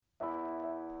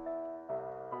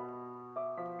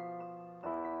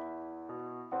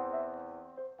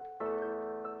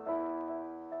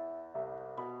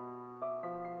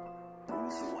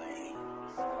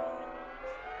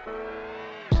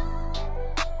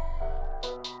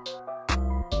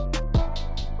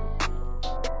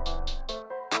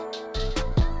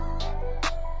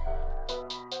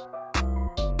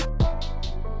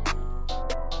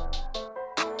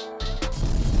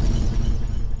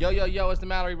Yo, it's the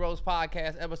Mallory Rose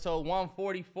Podcast, episode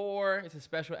 144. It's a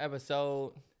special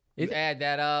episode. You add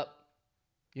that up,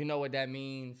 you know what that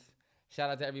means. Shout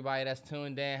out to everybody that's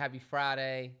tuned in. Happy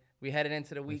Friday. We headed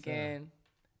into the weekend.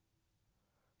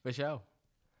 For sure.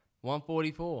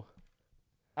 144.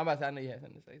 I'm about to say, I know you had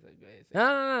something to say. So go ahead.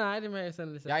 No, I didn't have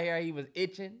something to say. Y'all hear he was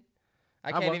itching?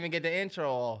 I can't even get the intro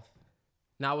off.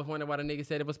 Now I was wondering why the nigga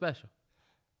said it was special.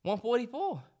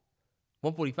 144.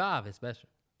 145 is special.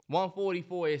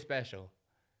 144 is special.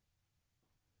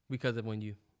 Because of when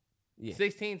you... Yeah.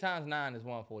 16 times 9 is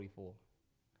 144.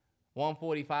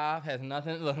 145 has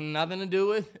nothing to do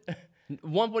with...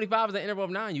 145 is an interval of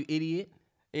 9, you idiot.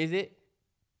 Is it?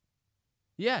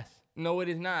 Yes. No, it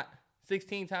is not.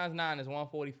 16 times 9 is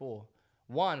 144.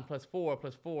 1 plus 4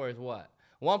 plus 4 is what?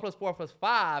 1 plus 4 plus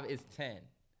 5 is 10.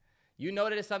 You know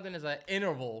that if something is an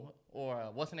interval, or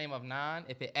what's the name of 9,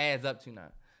 if it adds up to 9.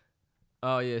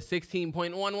 Oh, yeah,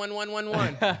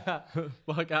 16.11111.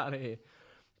 Fuck out of here.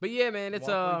 But yeah, man, it's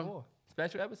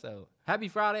special episode. Happy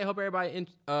Friday. Hope everybody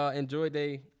enjoyed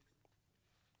their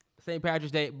St.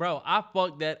 Patrick's Day. Bro, I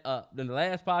fucked that up. In the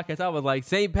last podcast, I was like,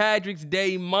 St. Patrick's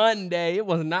Day Monday. It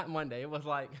was not Monday. It was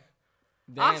like,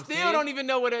 I still don't even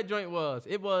know what that joint was.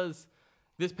 It was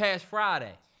this past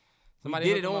Friday. Somebody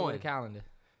did it on the calendar.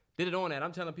 Did it on that.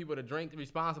 I'm telling people to drink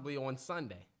responsibly on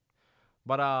Sunday.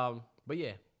 But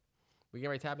yeah. We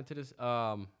getting ready to tap into this.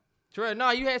 Trey,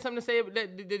 no, you had something to say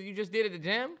that you just did at the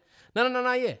gym? No,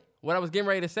 not yet. What I was getting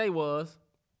ready to say was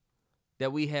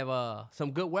that we have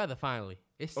some good weather finally.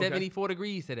 It's 74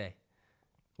 degrees today.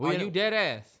 Are you dead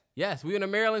ass? Yes, we on the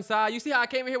Maryland side. You see how I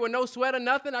came in here with no sweater,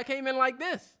 nothing? I came in like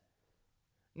this.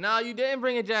 No, you didn't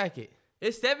bring a jacket.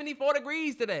 It's 74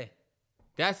 degrees today.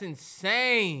 That's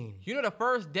insane. You know the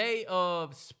first day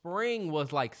of spring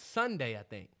was like Sunday, I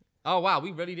think. Oh, wow.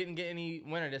 We really didn't get any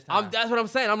winter this time. That's what I'm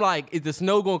saying. I'm like, is the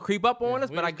snow going to creep up on us?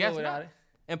 But I guess not.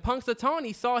 And Punkster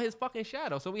Tony saw his fucking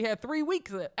shadow. So we had 3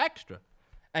 weeks extra.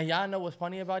 And y'all know what's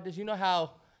funny about this? You know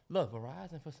how, look,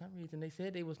 Verizon, for some reason, they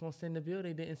said they was going to send the bill.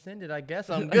 They didn't send it. I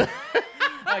guess I'm good.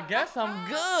 I guess I'm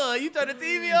good. You turn the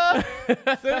TV off.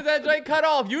 As soon as that joint cut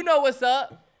off, you know what's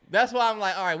up. That's why I'm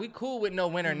like, all right, we cool with no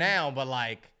winter now. But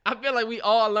like, I feel like we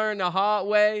all learned the hard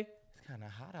way. Kind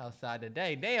of hot outside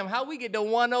today. Damn, how we get to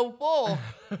 104?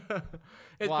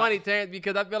 It's funny, Terrence,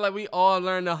 because I feel like we all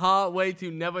learned the hard way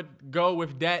to never go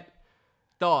with that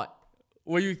thought.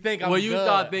 Where you think Where you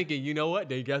start thinking, you know what?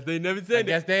 They guess they never send it. I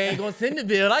guess they ain't gonna send the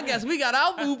bill. I guess we got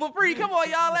our food for free. Come on,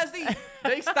 y'all, let's eat.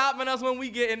 They stopping us when we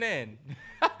getting in.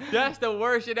 That's the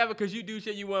worst shit ever because you do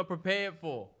shit you weren't prepared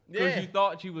for. Because you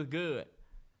thought you was good.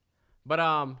 But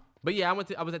yeah, I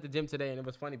was at the gym today and it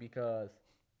was funny because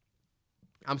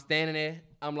I'm standing there.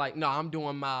 I'm like, no, I'm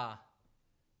doing my...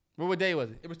 What day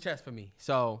was it? It was chest for me.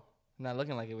 So... Not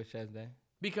looking like it was chest day.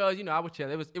 Because, I was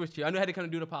chill. It was chill. I knew I had to come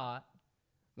and do the pod.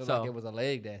 Looked like it was a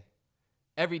leg day.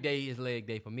 Every day is leg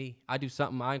day for me. I do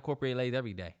something. I incorporate legs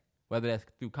every day. Whether that's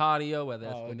through cardio, whether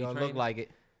that's with don't look like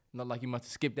it. Look like you must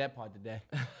have skipped that part today.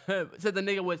 Said the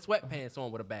nigga with sweatpants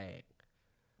on with a bag.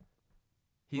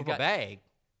 He's got a bag?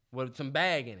 With some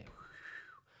bag in it.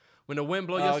 When the wind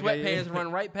blow, your sweatpants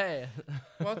run right past.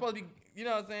 Well, I'm supposed to be, you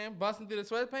know what I'm saying, busting through the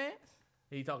sweatpants?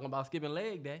 He talking about skipping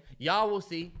leg day. Y'all will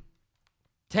see.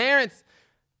 Terrence,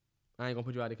 I ain't gonna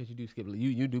put you out there because you do skip.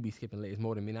 You do be skipping legs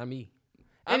more than me, not me.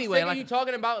 Anyway, I'm sick of you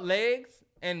talking about legs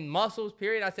and muscles.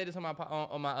 Period. I said this on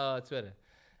my Twitter.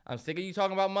 I'm sick of you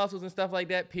talking about muscles and stuff like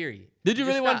that. Period. Did you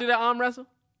really want to do that arm wrestle?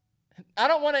 I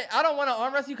don't want to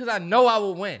arm wrestle you because I know I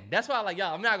will win. That's why I'm like,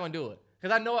 y'all, I'm not gonna do it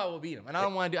because I know I will beat him, and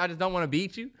I just don't want to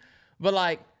beat you. But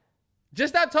like,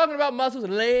 just stop talking about muscles,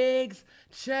 legs,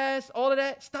 chest, all of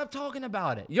that. Stop talking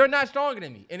about it. You're not stronger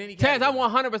than me in any case. Terrence, I'm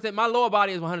 100%. My lower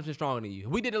body is 100% stronger than you.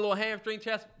 We did a little hamstring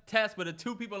chest test where the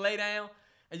 2 people lay down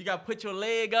and you gotta put your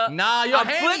leg up. Nah, your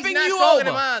hammy's not stronger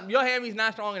than mine. Your hammy's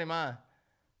not stronger than mine.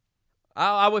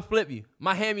 I would flip you.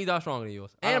 My hammies are stronger than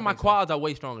yours, and my quads are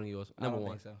way stronger than yours. Number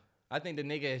one. Think so. I think the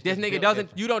nigga is. This nigga doesn't.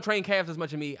 Different. You don't train calves as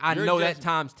much as me. I know that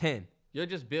times 10. You're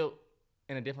just built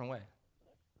in a different way.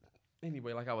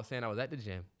 Anyway, like I was saying, I was at the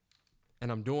gym,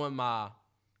 and I'm doing I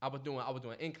was doing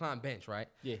incline bench, right?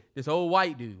 Yeah. This old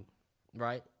white dude,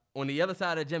 right, on the other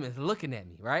side of the gym is looking at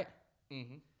me, right?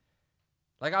 Mm-hmm.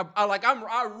 Like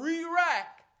I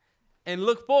re-rack and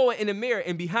look forward in the mirror,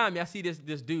 and behind me I see this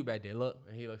dude back there. Look,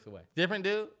 and he looks away. Different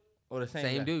dude or the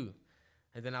same dude?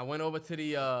 And then I went over to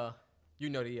the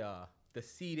the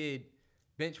seated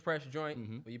bench press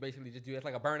joint where you basically just do it's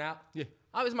like a burnout. Yeah.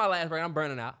 Oh, it's my last break. I'm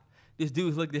burning out.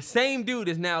 The same dude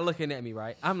is now looking at me,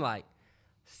 right? I'm like,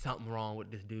 something wrong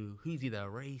with this dude. He's either a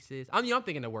racist. I'm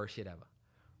thinking the worst shit ever.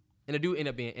 And the dude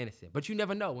ended up being innocent. But you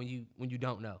never know when you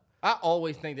don't know. I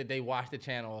always think that they watch the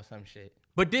channel or some shit.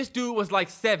 But this dude was like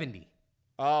 70.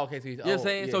 Oh, okay, so he's old. You know what I'm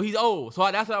saying? Yeah. So he's old.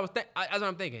 So that's what I was that's what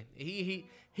I'm thinking.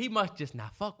 He must just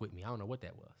not fuck with me. I don't know what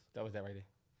that was. That was that right there.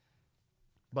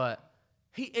 But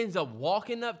he ends up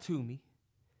walking up to me.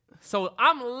 So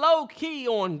I'm low-key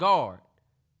on guard.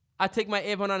 I take my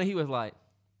earphone on and he was like,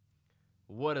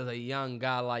 what does a young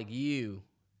guy like you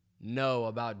know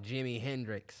about Jimi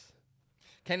Hendrix?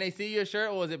 Can they see your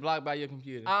shirt or is it blocked by your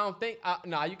computer? I don't think,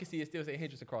 you can see it still say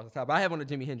Hendrix across the top. But I have on a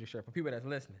Jimi Hendrix shirt for people that's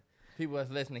listening. People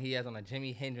that's listening, he has on a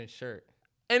Jimi Hendrix shirt.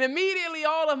 And immediately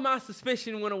all of my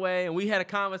suspicion went away and we had a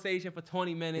conversation for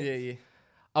 20 minutes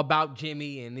about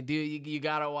Jimmy and dude, you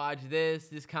gotta watch this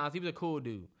concert. He was a cool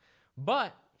dude.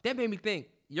 But that made me think,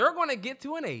 you're gonna get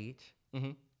to an age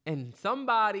and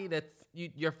somebody that's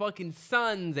your fucking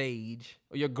son's age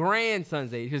or your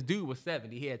grandson's age, his dude was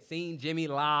 70. He had seen Jimmy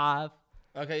live.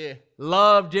 Okay, yeah.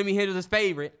 Loved Jimi Hendrix, his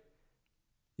favorite.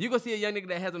 You gonna see a young nigga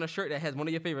that has on a shirt that has one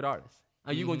of your favorite artists.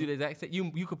 Are you gonna do the exact same?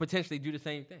 You could potentially do the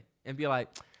same thing and be like,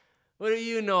 what do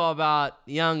you know about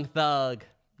Young Thug?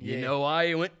 You know why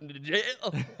he went to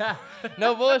jail?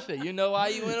 No bullshit. You know why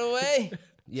you went away?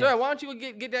 Yes. Sir, why don't you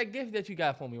get that gift that you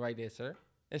got for me right there, sir?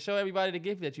 And show everybody the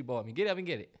gift that you bought me. Get up and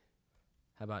get it.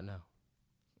 How about now?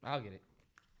 I'll get it.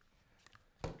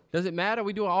 Does it matter?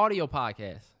 We do an audio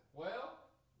podcast. Well,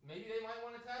 maybe they might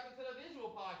want to tap into the visual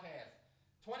podcast.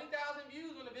 20,000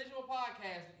 views on the visual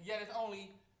podcast, yet it's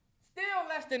only still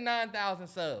less than 9,000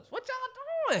 subs. What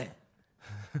y'all doing?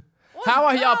 How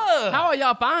are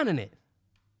y'all finding it?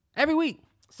 Every week.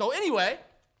 So anyway,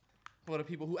 for the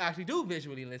people who actually do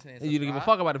visually listen and subscribe, you don't give a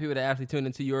fuck about the people that actually tune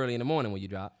into you early in the morning when you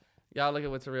drop. Y'all look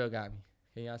at what Terrell got me.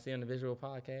 Can y'all see on the visual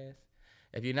podcast?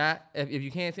 If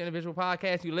you can't see on the visual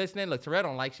podcast, you listening. Look, Terrell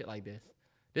don't like shit like this.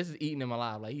 This is eating him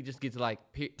alive. Like he just gets like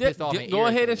pissed off. Go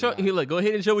ahead and show. Look, go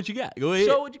ahead and show what you got. Go ahead.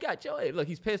 Show what you got. Show it. Look,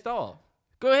 he's pissed off.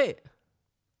 Go ahead.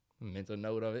 Mental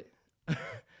note of it.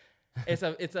 It's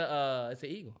an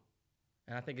eagle,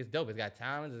 and I think it's dope. It's got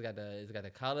talents. It's got the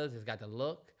colors. It's got the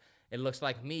look. It looks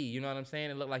like me. You know what I'm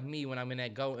saying? It looked like me when I'm in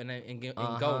that go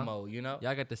go mode. You know.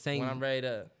 Y'all got the same. When I'm ready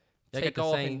to take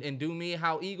off and do me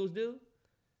how eagles do.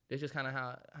 That's just kind of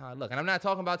how I look. And I'm not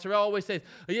talking about Terrell always says,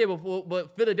 oh, yeah,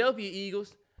 but Philadelphia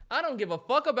Eagles, I don't give a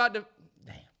fuck about the...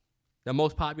 Damn. The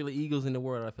most popular Eagles in the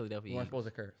world are Philadelphia Eagles. You weren't supposed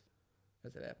to curse.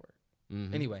 That's that word.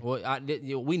 Mm-hmm. Anyway. Well,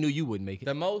 we knew you wouldn't make it.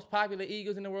 The most popular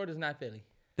Eagles in the world is not Philly.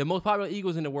 The most popular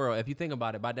Eagles in the world, if you think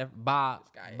about it,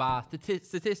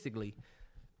 statistically,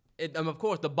 of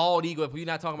course, the bald eagle, if you're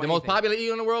not talking about the most popular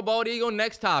eagle in the world, bald eagle,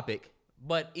 next topic.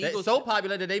 But Eagles... so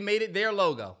popular that they made it their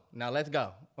logo. Now, let's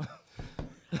go.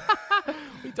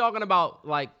 We talking about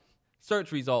like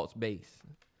search results base.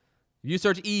 If you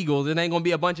search Eagles, it ain't gonna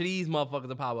be a bunch of these motherfuckers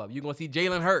that pop up. You're gonna see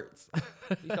Jalen Hurts.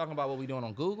 You talking about what we doing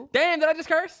on Google? Damn, did I just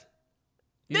curse?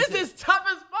 This is tough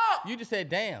as fuck. You just said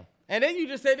damn. And then you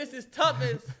just said this is tough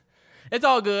as... It's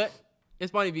all good.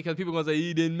 It's funny because people gonna say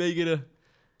he didn't make it a...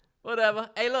 Whatever.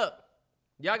 Hey, look.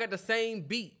 Y'all got the same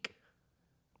beak.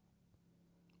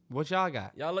 What y'all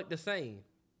got? Y'all look the same.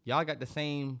 Y'all got the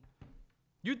same...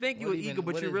 You think you an eagle,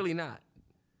 but you're really not.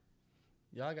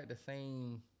 Y'all got the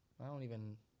same... I don't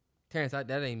even... Terrence,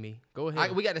 that ain't me. Go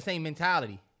ahead. We got the same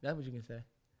mentality. That's what you can say.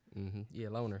 Mm-hmm. Yeah,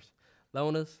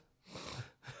 loners.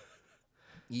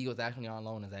 Eagles actually aren't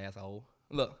loners, asshole.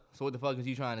 Look, so what the fuck is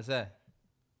you trying to say?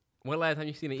 When last time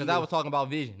you seen an eagle? Because I was talking about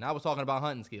vision. I was talking about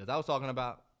hunting skills. I was talking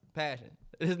about passion.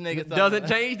 This nigga doesn't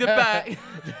change the fact.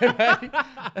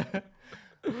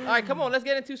 All right, come on. Let's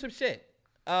get into some shit.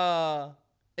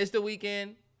 It's the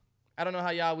weekend. I don't know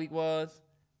how y'all week was.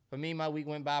 For me, my week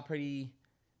went by pretty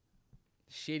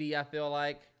shitty, I feel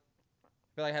like.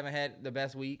 I haven't had the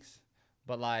best weeks.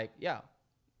 But, like, yeah.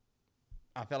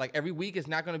 I feel like every week is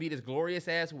not going to be this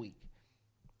glorious-ass week.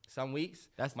 Some weeks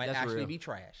might actually be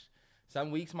trash.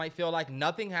 Some weeks might feel like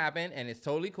nothing happened, and it's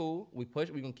totally cool. We're going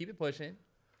to keep it pushing.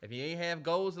 If you ain't have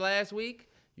goals last week,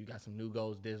 you got some new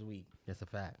goals this week. That's a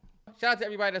fact. Shout out to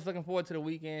everybody that's looking forward to the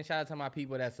weekend. Shout out to my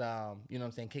people that's, you know what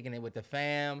I'm saying, kicking it with the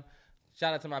fam.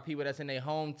 Shout out to my people that's in their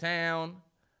hometown.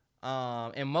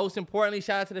 And most importantly,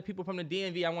 shout out to the people from the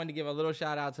DMV. I wanted to give a little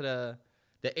shout out to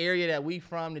the area that we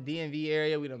from, the DMV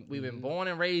area. We've been born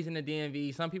and raised in the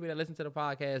DMV. Some people that listen to the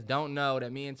podcast don't know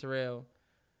that me and Terrell,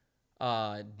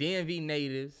 DMV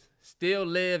natives, still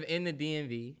live in the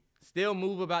DMV, still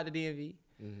move about the DMV.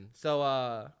 Mm-hmm.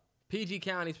 So PG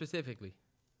County specifically.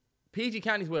 PG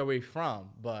County is where we're from,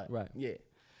 but right. Yeah.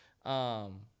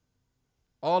 All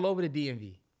over the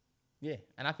DMV. Yeah.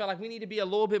 And I felt like we need to be a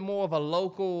little bit more of a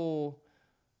local.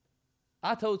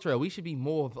 I told Terrell we should be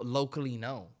more of locally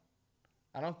known.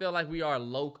 I don't feel like we are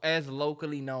as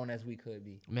locally known as we could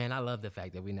be. Man, I love the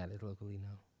fact that we're not as locally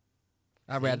known.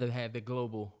 I'd rather have the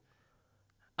global.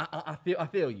 I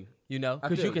feel you. You know,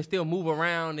 because you can still move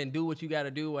around and do what you got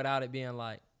to do without it being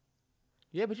like.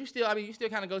 Yeah, but you still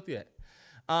kind of go through that.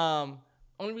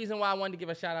 Only reason why I wanted to give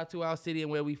a shout out to our city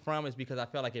and where we from is because I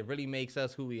feel like it really makes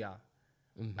us who we are.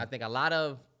 Mm-hmm. I think a lot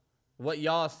of what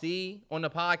y'all see on the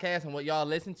podcast and what y'all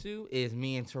listen to is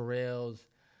me and Terrell's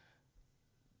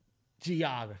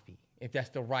geography, if that's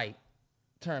the right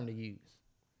term to use.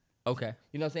 Okay.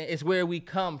 You know what I'm saying? It's where we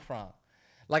come from.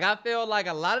 Like, I feel like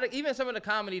a lot of even some of the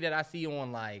comedy that I see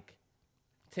on, like,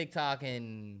 TikTok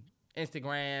and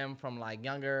Instagram from, like,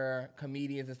 younger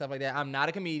comedians and stuff like that. I'm not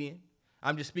a comedian.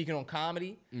 I'm just speaking on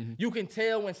comedy. Mm-hmm. You can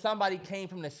tell when somebody came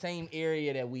from the same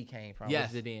area that we came from.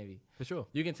 Yes. Which is the DMV. For sure.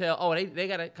 You can tell, oh, they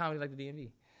got a comedy like the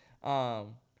DMV.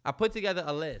 I put together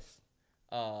a list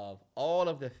of all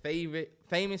of the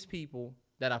famous people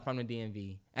that are from the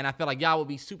DMV. And I feel like y'all would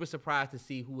be super surprised to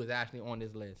see who is actually on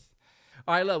this list.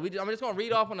 All right, look, I'm just going to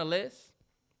read off on the list,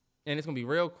 and it's going to be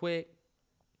real quick.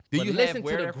 Do you listen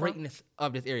to the greatness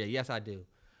of this area? Yes, I do.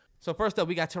 So first up,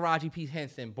 we got Taraji P.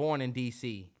 Henson, born in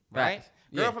D.C., right?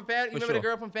 Girl from Family, you remember the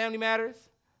girl from Family Matters?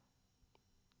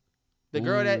 The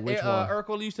girl that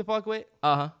Urkel used to fuck with?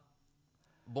 Uh-huh.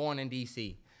 Born in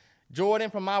D.C. Jordan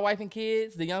from My Wife and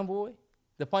Kids, the young boy,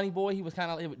 the funny boy, he was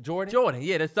kind of like Jordan. Jordan,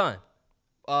 yeah, the son.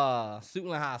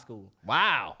 Suitland High School.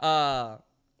 Wow.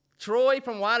 Troy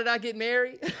from Why Did I Get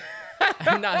Married?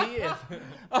 No, he is.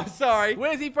 I'm sorry.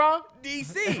 Where's he from?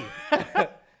 D.C.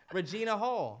 Regina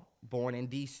Hall, born in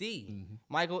D.C. Mm-hmm.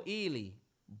 Michael Ealy,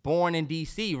 born in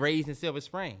D.C., raised in Silver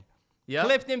Spring. Yep.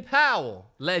 Clifton Powell.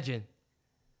 Legend.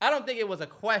 I don't think it was a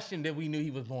question that we knew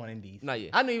he was born in D.C. Not yet.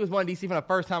 I knew he was born in D.C. from the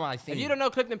first time I seen him. If you don't know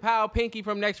Clifton Powell, Pinky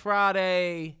from Next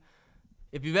Friday,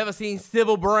 if you've ever seen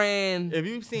Civil Brand. If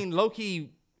you've seen Low-Key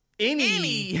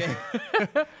any.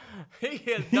 He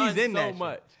has done so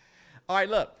much. All right,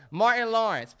 look. Martin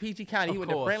Lawrence, PG County. He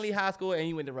went to Friendly High School and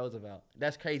he went to Roosevelt.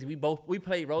 That's crazy. We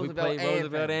played Roosevelt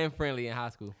and Friendly in high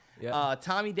school. Yep.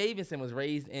 Tommy Davidson was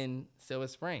raised in Silver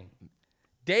Spring.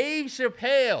 Dave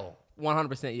Chappelle.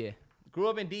 100%, yeah. Grew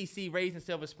up in D.C., raised in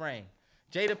Silver Spring.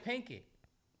 Jada Pinkett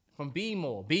from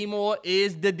B-More. B-More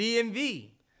is the DMV.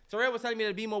 So Red was telling me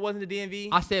that B-More wasn't the DMV.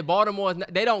 I said Baltimore.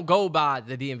 They don't go by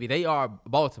the DMV. They are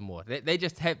Baltimore. They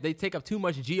take up too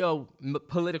much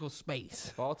geopolitical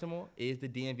space. Baltimore is the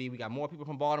DMV. We got more people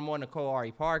from Baltimore. Nicole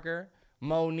Ari Parker,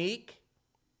 Monique,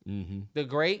 the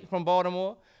Great from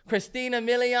Baltimore. Christina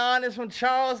Milian is from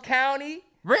Charles County.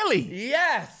 Really?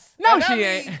 Yes. No, she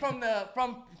ain't.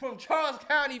 From Charles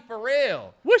County for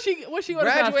real. What's she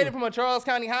graduated from a Charles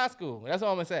County high school. That's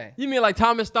all I'm gonna say. You mean like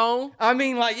Thomas Stone? I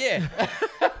mean, like, yeah.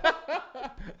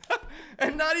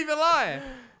 And not even lying.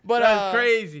 But that's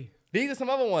crazy. These are some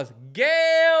other ones.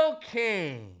 Gayle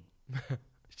King,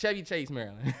 Chevy Chase,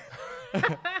 Maryland.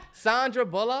 Sandra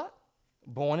Bullock,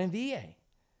 born in VA.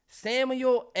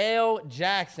 Samuel L.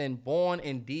 Jackson, born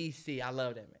in D.C. I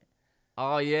love that man.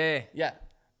 Oh yeah. Yeah.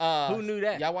 Who knew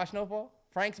that? Y'all watch Snowfall?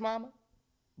 Frank's mama,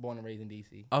 born and raised in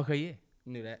D.C. Okay, yeah.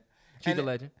 Knew that. She's a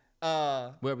legend.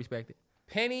 Well respected.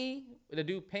 Penny, the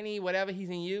dude Penny, whatever, he's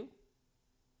in You.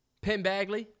 Penn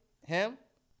Bagley. Him,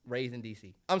 raised in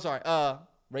D.C. I'm sorry,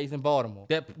 raised in Baltimore.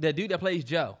 The dude that plays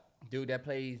Joe. Dude that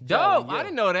plays Joe. Joe. I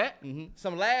didn't know that. Mm-hmm.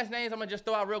 Some last names I'm going to just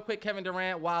throw out real quick. Kevin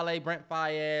Durant, Wale, Brent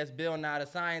Faiyaz, Bill Nye, the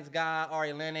Science Guy,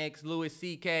 Ari Lennox, Louis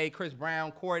C.K., Chris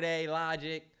Brown, Corday,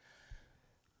 Logic.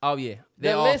 Oh, yeah.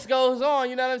 The list goes on,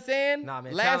 you know what I'm saying? Nah,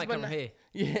 man, talent coming here.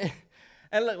 Yeah.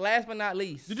 And look, last but not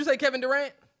least. Did you say Kevin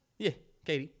Durant? Yeah,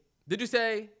 Katie. Did you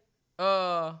say,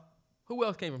 who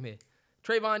else came from here?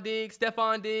 Trayvon Diggs,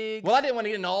 Stephon Diggs. Well, I didn't want to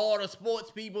get into all the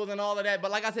sports people and all of that, but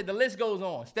like I said, the list goes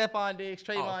on. Stephon Diggs,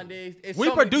 Trayvon Diggs.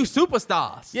 We produce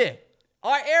superstars. Yeah.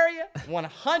 Our area,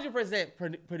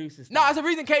 100% produces stars. No, it's the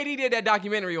reason KD did that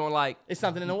documentary on, like, it's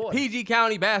something in the water. PG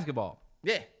County basketball.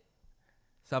 Yeah.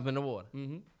 Something in the water.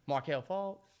 Mm-hmm. Markelle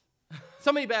Fultz.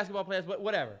 So many basketball players, but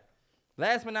whatever.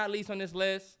 Last but not least on this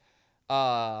list,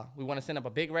 we want to send up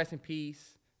a big rest in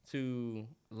peace to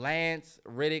Lance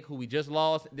Riddick, who we just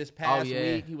lost this past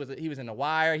week. He was in The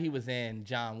Wire. He was in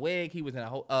John Wick. He was in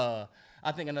I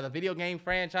think another video game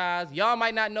franchise. Y'all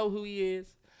might not know who he is,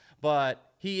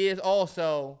 but he is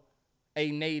also a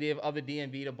native of the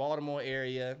DMV, the Baltimore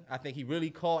area. I think he really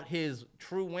caught his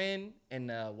true win in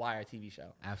the Wire TV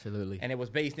show. Absolutely. And it was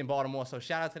based in Baltimore. So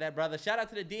shout out to that brother. Shout out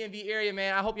to the DMV area,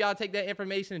 man. I hope y'all take that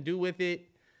information and do with it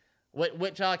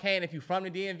what y'all can. If you from the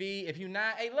DMV, if you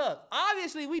not, hey, look,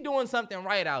 obviously we doing something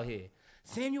right out here.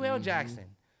 Samuel L. Jackson,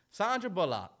 Sandra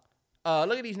Bullock.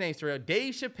 Look at these names, Terrell.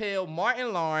 Dave Chappelle,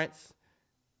 Martin Lawrence,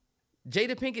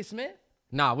 Jada Pinkett Smith.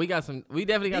 Nah, we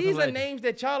definitely got some. These are legends. names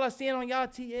that y'all are seeing on y'all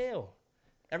TL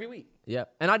every week.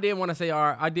 Yep. And I did want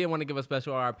to give a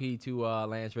special RP to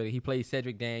Lance Reddick. He played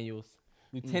Cedric Daniels,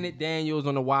 Lieutenant Daniels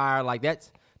on The Wire. Like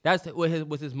that's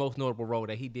was his most notable role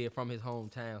that he did from his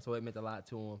hometown. So it meant a lot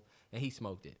to him, and he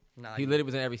smoked it. He literally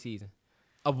was in every season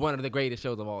of one of the greatest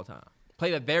shows of all time.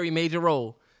 Played a very major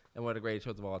role in one of the greatest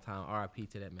shows of all time. RIP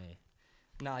to that man.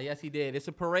 Nah, yes he did. It's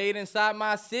a parade inside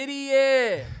my city,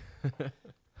 yeah.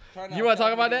 You want to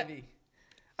talk about that?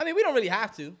 I mean, we don't really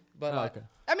have to, but okay.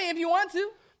 I mean, if you want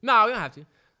to. No, we don't have to.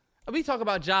 We talk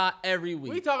about Ja every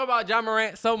week. We talk about Ja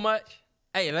Morant so much.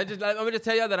 Hey, let me just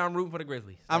tell y'all that I'm rooting for the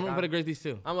Grizzlies. I'm rooting for the Grizzlies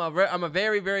too. I'm a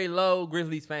very, very low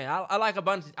Grizzlies fan. I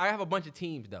have a bunch of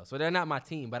teams though, so they're not my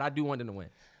team, but I do want them to win.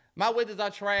 My Wizards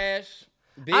are trash.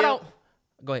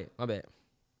 Go ahead. My bad.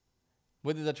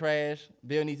 Wizards are trash.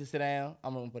 Bill needs to sit down.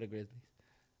 I'm rooting for the Grizzlies.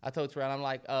 I told Terrell, I'm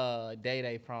like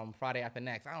Day from Friday After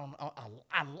Next. I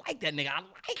like that nigga. I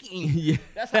like him. Yeah.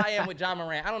 That's how I am with Ja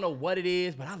Morant. I don't know what it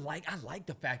is, but I like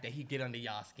the fact that he get under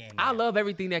y'all skin. Now. I love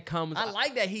everything that comes. I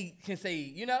like that he can say,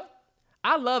 you know.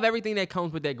 I love everything that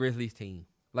comes with that Grizzlies team.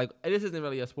 Like, this isn't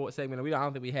really a sports segment. I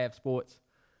don't think we have sports.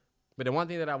 But the one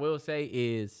thing that I will say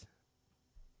is,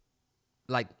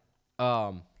 like,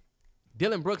 Dylan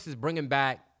Brooks is bringing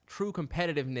back true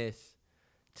competitiveness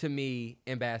to me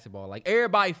in basketball. Like,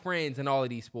 everybody friends in all of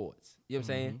these sports. You know what I'm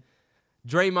saying?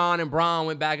 Draymond and Bron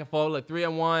went back and forth, like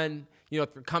 3-1,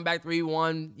 come back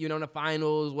 3-1, in the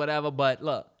finals, whatever. But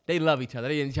look, they love each other.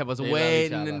 They in each other's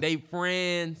wedding and they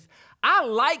friends. I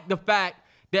like the fact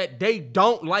that they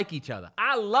don't like each other.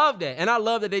 I love that. And I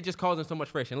love that they just causing so much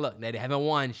friction. Look, they haven't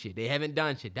won shit. They haven't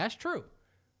done shit. That's true.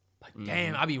 But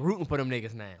damn, I be rooting for them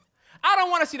niggas now. I don't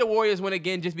want to see the Warriors win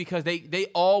again just because they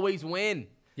always win.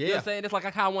 Yeah. You know what I'm saying? It's like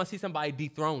I kind of want to see somebody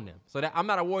dethrone them. So that I'm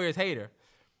not a Warriors hater,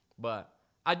 but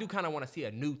I do kind of want to see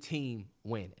a new team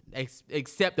win,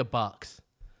 except the Bucks.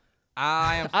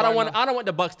 I don't want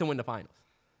the Bucks to win the finals.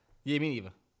 Yeah, me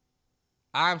neither.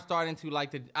 I'm starting to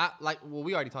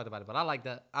we already talked about it, but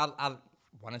I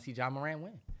want to see Ja Morant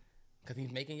win because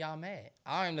he's making y'all mad.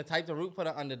 I am the type to root for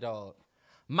the underdog.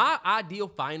 My ideal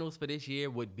finals for this year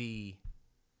would be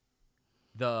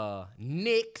the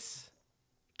Knicks,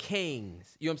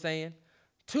 Kings. You know what I'm saying?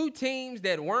 Two teams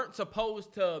that weren't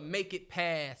supposed to make it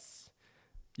past.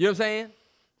 You know what I'm saying?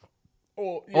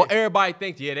 Or everybody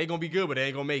thinks, they're going to be good, but they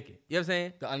ain't going to make it. You know what I'm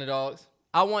saying? The underdogs.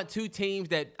 I want two teams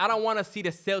that I don't want to see the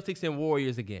Celtics and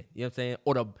Warriors again. You know what I'm saying?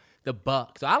 Or the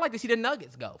Bucks. So I like to see the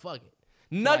Nuggets go. Fuck it.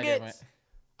 Nuggets.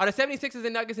 Are the 76ers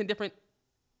and Nuggets in different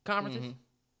conferences?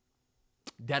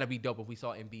 Mm-hmm. That'd be dope if we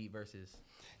saw Embiid versus.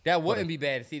 That wouldn't be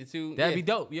bad to see the two. That'd be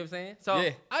dope. You know what I'm saying? So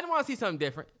I just want to see something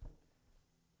different.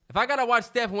 If I got to watch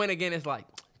Steph win again, it's like,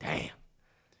 damn.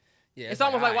 Yeah, it's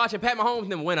almost like watching Pat Mahomes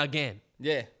then win again.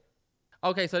 Yeah.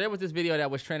 Okay, so there was this video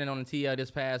that was trending on the TL this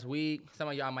past week. Some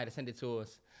of y'all might have sent it to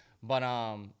us. But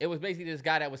it was basically this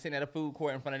guy that was sitting at a food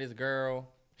court in front of this girl.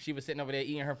 She was sitting over there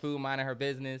eating her food, minding her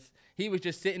business. He was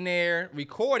just sitting there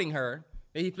recording her.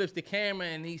 Then he flips the camera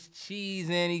and he's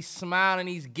cheesing, he's smiling,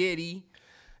 he's giddy.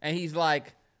 And he's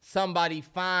like, somebody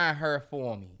find her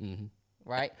for me. Mm-hmm.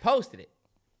 Right? Posted it.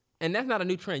 And that's not a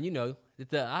new trend,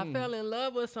 It's I fell in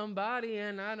love with somebody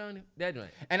and that joint.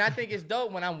 And I think it's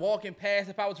dope when I'm walking past,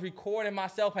 if I was recording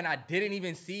myself and I didn't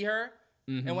even see her,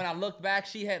 and when I looked back,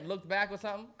 she had looked back or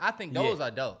something. I think those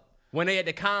are dope. When they at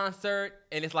the concert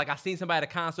and it's like I seen somebody at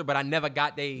the concert, but I never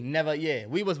got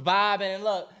we was vibing and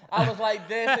look, I was like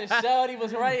this and Shorty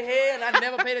was right here and I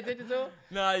never paid attention to her.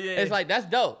 Nah, yeah. It's like, that's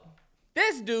dope.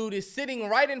 This dude is sitting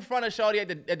right in front of Shorty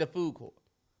at the food court.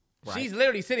 Right. She's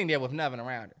literally sitting there with nothing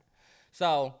around her.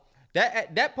 So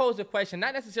that posed a question,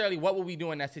 not necessarily what would we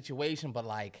do in that situation, but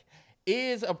like,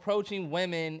 is approaching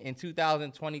women in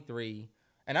 2023,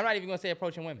 and I'm not even going to say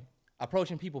approaching women,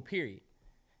 approaching people, period.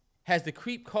 Has the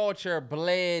creep culture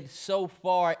bled so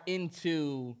far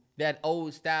into that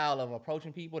old style of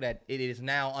approaching people that it is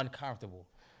now uncomfortable?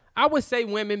 I would say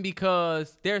women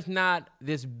because there's not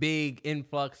this big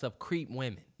influx of creep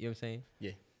women. You know what I'm saying?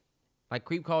 Yeah. Like,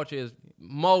 creep culture is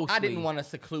mostly... I didn't want to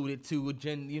seclude it to,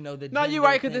 the No, you're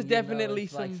right, because there's definitely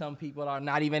some... Like, some people are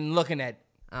not even looking at...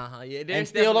 Yeah. And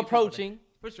still approaching.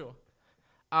 For sure.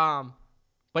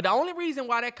 But the only reason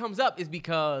why that comes up is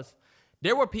because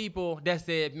there were people that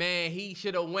said, man, he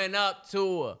should have went up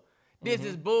to her. This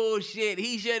is bullshit.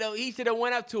 He should have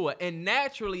went up to her. And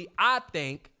naturally, I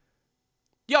think,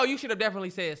 you should have definitely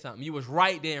said something. You was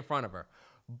right there in front of her.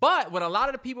 But with a lot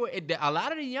of the people, a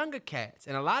lot of the younger cats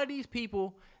and a lot of these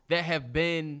people that have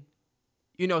been,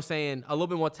 saying a little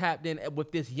bit more tapped in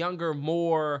with this younger,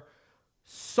 more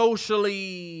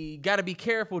socially gotta be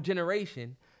careful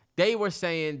generation, they were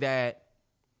saying that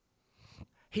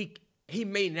he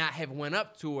may not have went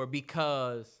up to her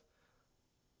because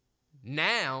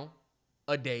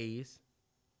nowadays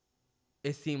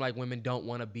it seemed like women don't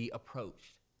want to be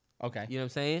approached. Okay. You know what I'm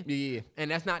saying? Yeah. And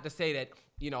that's not to say that,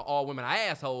 all women are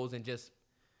assholes and just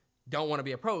don't want to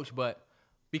be approached, but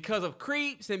because of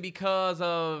creeps and because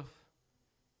of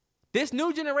this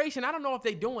new generation, I don't know if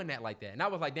they doing that like that. And I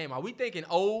was like, damn, are we thinking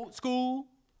old school?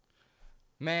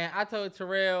 Man, I told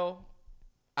Terrell,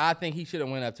 I think he should have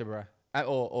went up to bruh.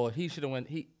 Or he should have went,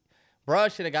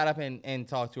 bruh should have got up and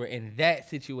talked to her in that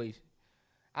situation.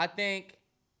 I think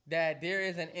that there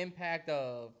is an impact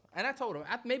of, and I told him,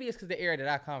 maybe it's because the area that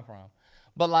I come from,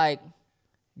 but like,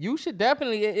 you should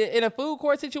definitely, in a food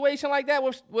court situation like that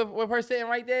with her sitting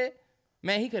right there,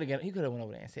 man, he could have went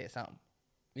over there and said something.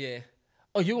 Yeah.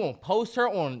 Oh, you gonna post her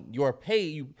on your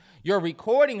page? You're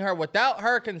recording her without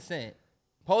her consent,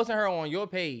 posting her on your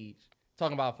page,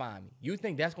 talking about find me. You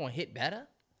think that's gonna hit better?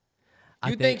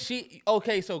 You think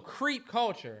so creep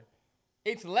culture,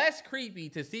 it's less creepy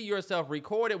to see yourself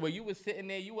recorded where you was sitting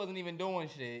there, you wasn't even doing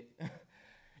shit.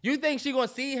 You think she gonna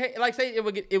see her, like say it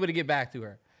would get back to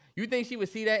her. You think she would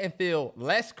see that and feel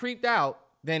less creeped out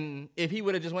than if he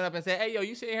would have just went up and said, hey, yo,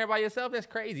 you sitting here by yourself? That's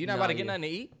crazy. You're not about to get nothing to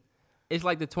eat? It's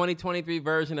like the 2023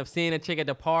 version of seeing a chick at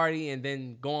the party and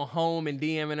then going home and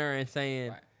DMing her and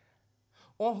saying, right.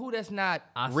 On who that's not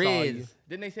Riz.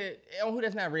 Didn't they say, on who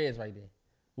that's not Riz right there?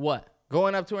 What?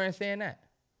 Going up to her and saying that.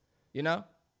 You know?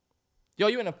 Yo,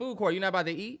 you in a food court, you not about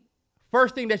to eat?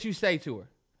 First thing that you say to her.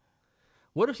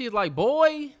 What if she's like,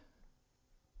 boy?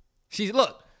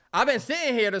 Look, I've been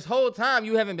sitting here this whole time,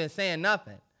 you haven't been saying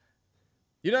nothing.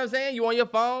 You know what I'm saying? You on your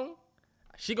phone?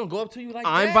 She gonna go up to you like that?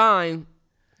 I'm fine.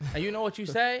 And you know what you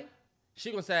say?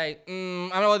 She gonna say,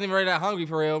 I wasn't even really that hungry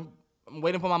for real. I'm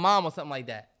waiting for my mom or something like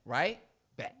that. Right?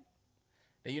 Bet.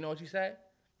 Then you know what you say?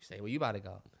 You say, well, you about to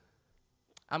go.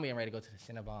 I'm getting ready to go to the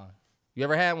Cinnabon. You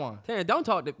ever had one? Terrence, don't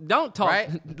talk. Right?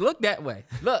 Look that way.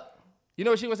 Look, you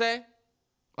know what she gonna say?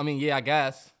 I mean, yeah, I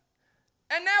guess.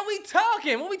 And now we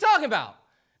talking. What we talking about?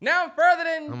 Now I'm further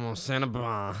than... I'm on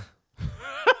Cinnabon.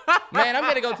 Man, I'm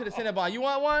gonna go to the Cinnabon. You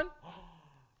want one?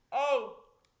 Oh.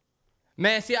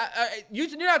 Man, see, you're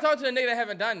not talking to a nigga that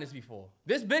haven't done this before.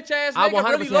 This bitch ass nigga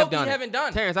really low-key haven't done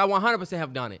it. Terrence, I 100%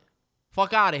 have done it.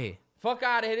 Fuck out of here. Fuck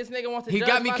out of here. This nigga wants to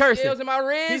judge my skills and my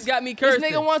riz. He's got me cursing.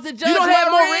 This nigga wants to judge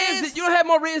my riz. You don't have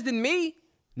more riz than me.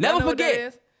 Never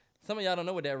forget. Some of y'all don't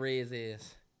know what that riz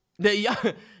is. The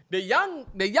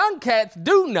young cats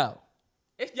do know.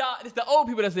 It's y'all. It's the old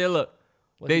people that say, look,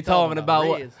 they talking about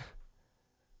what?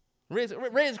 Riz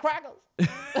crackers.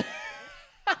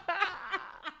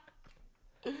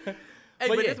 Hey,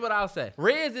 but this is what I'll say.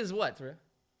 Riz is what, Trey?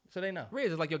 So they know.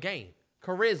 Riz is like your game.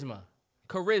 Charisma,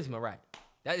 right.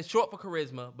 That is short for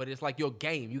charisma, but it's like your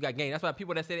game. You got game. That's why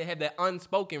people that say they have that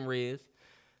unspoken Riz.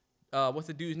 What's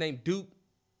the dude's name? Duke.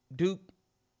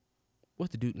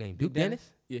 What's the dude name? Duke Dennis?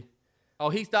 Yeah. Oh,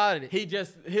 he started it.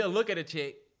 He'll look at a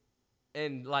chick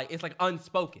and like it's like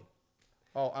unspoken.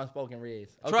 Oh, unspoken Riz.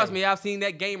 Okay. Trust me, I've seen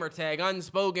that gamer tag,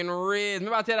 unspoken Riz.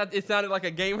 Remember I said it sounded like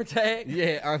a gamer tag?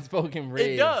 Yeah, unspoken Riz.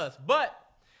 It does, but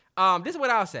this is what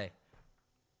I'll say.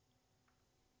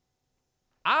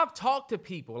 I've talked to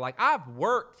people, like I've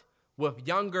worked with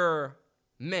younger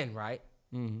men, right?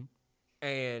 Mm-hmm.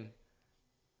 And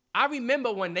I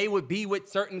remember when they would be with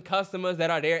certain customers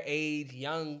that are their age,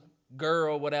 young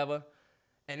girl, whatever.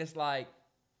 And it's like,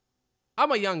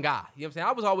 I'm a young guy. You know what I'm saying?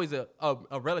 I was always a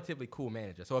relatively cool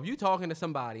manager. So if you talking to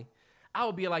somebody, I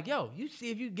would be like, yo, you see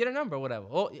if you get a number or whatever.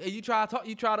 Or you try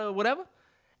to whatever.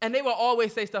 And they will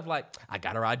always say stuff like, I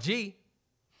got her IG.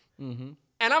 Mm-hmm.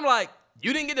 And I'm like,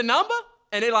 you didn't get the number?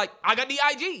 And they're like, I got the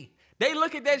IG. They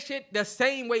look at that shit the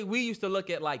same way we used to look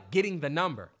at like getting the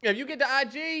number. If you get the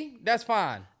IG, that's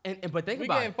fine. But think we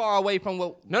about it. We getting far away from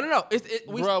what No.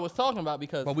 Bro was talking about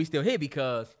because... But we still here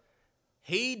because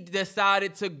he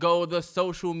decided to go the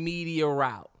social media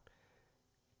route.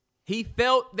 He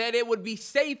felt that it would be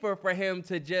safer for him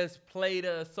to just play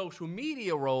the social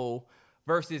media role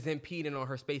versus impeding on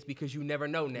her space because you never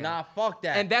know now. Nah, fuck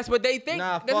that. And that's what they think.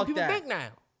 Nah, that's fuck what people that. think now.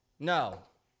 No.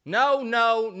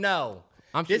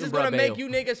 This is going to make you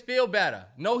niggas feel better.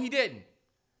 No, he didn't.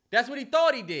 That's what he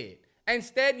thought he did.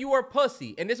 Instead, you were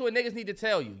pussy. And this is what niggas need to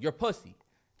tell you. You're pussy.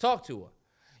 Talk to her.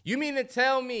 You mean to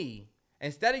tell me,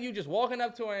 instead of you just walking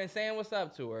up to her and saying what's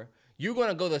up to her, you're going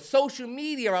to go the social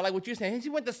media route, like what you're saying. She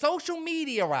went the social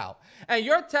media route. And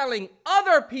you're telling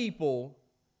other people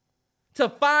to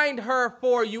find her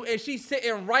for you, and she's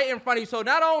sitting right in front of you. So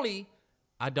not only...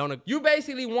 You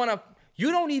basically want to... You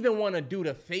don't even want to do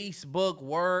the Facebook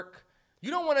work. You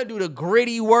don't want to do the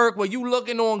gritty work where you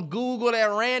looking on Google at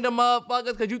random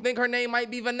motherfuckers because you think her name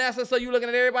might be Vanessa, so you looking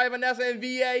at everybody Vanessa and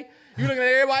VA. You looking at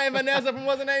everybody and Vanessa from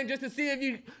what's her name just to see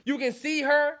if you can see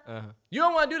her. You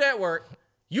don't want to do that work.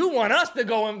 You want us to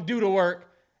go and do the work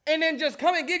and then just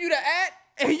come and give you the ad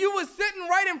and you was sitting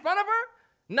right in front of her?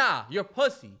 Nah, you're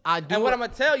pussy. And what I'm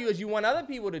going to tell you is you want other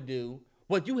people to do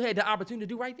what you had the opportunity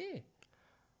to do right there.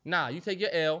 Nah, you take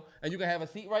your L, and you can have a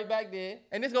seat right back there.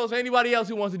 And this goes for anybody else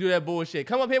who wants to do that bullshit.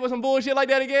 Come up here with some bullshit like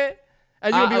that again,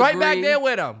 and you'll be right back there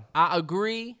with them. I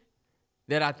agree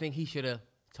that I think he should have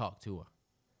talked to her.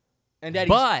 And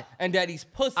that he's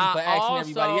pussy for asking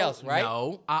everybody else, right?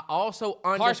 No, I also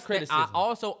understand. Harsh criticism. I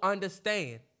also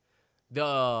understand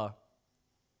the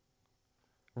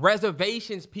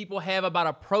reservations people have about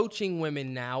approaching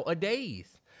women nowadays.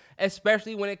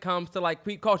 Especially when it comes to like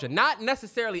creep culture. Not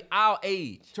necessarily our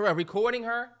age. Terrell, recording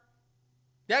her?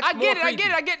 I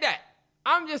get that.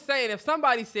 I'm just saying if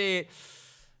somebody said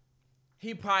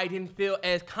he probably didn't feel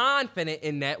as confident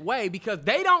in that way because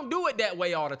they don't do it that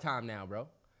way all the time now, bro.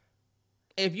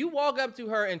 If you walk up to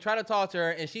her and try to talk to her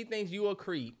and she thinks you a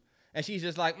creep and she's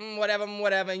just like, whatever,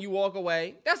 and you walk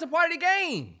away, that's a part of the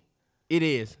game. It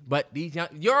is. But these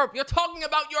you're talking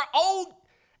about your old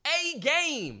A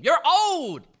game. You're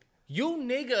old. You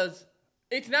niggas,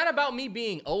 it's not about me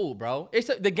being old, bro.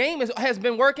 The game has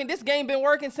been working. This game been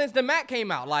working since the Mac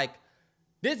came out. Like,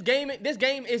 this game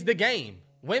is the game.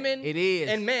 Women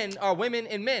and men are women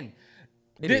and men.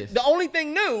 The only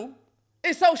thing new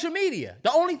is social media.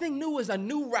 The only thing new is a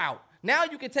new route. Now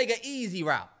you can take an easy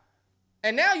route.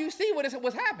 And now you see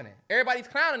what's happening. Everybody's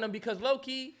clowning them because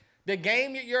low-key, the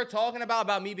game you're talking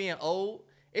about me being old,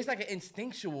 it's like an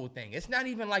instinctual thing. It's not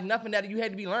even like nothing that you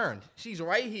had to be learned. She's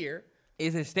right here.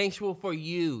 It's instinctual for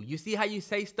you. You see how you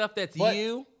say stuff that's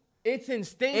you? It's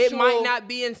instinctual. It might not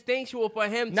be instinctual for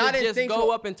him to just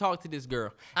go up and talk to this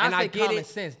girl. I get common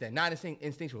sense then, not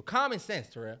instinctual. Common sense,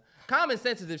 Terrell. Common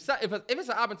sense is if it's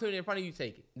an opportunity in front of you,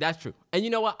 take it. That's true. And you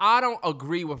know what? I don't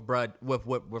agree with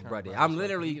Bruddy. I'm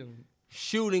literally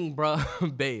shooting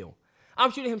bruh bail. I'm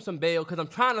shooting him some bail because I'm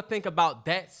trying to think about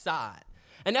that side.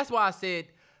 And that's why I said,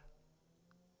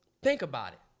 think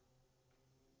about it.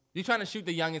 You're trying to shoot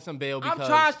the youngin some bail because... I'm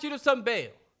trying to shoot him some bail.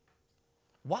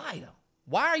 Why, though?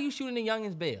 Why are you shooting the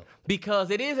youngins bail? Because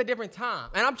it is a different time.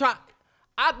 And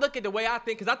I look at the way I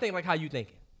think, because I think like how you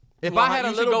thinking. If I had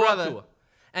a little brother, up to her,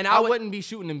 and I wouldn't be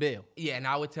shooting him bail. Yeah, and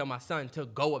I would tell my son to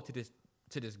go up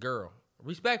to this girl.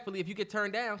 Respectfully, if you get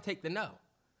turned down, take the no.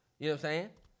 You know what I'm saying?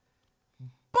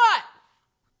 But...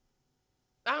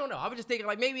 I don't know. I was just thinking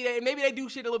like maybe they do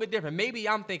shit a little bit different. Maybe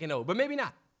I'm thinking but maybe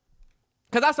not.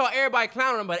 Because I saw everybody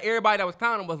clowning him, but everybody that was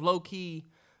clowning him was low-key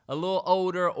a little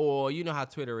older, or you know how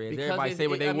Twitter is. Because everybody say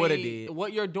what they would have did.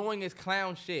 What you're doing is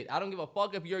clown shit. I don't give a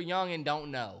fuck if you're young and don't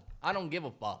know. I don't give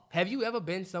a fuck. Have you ever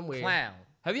been somewhere? Clown.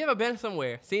 Have you ever been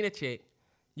somewhere, seen a chick?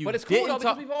 But it's cool though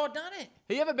because we've all done it.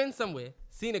 Have you ever been somewhere,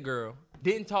 seen a girl,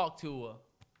 didn't talk to her?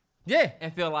 Yeah.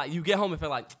 And feel like, you get home and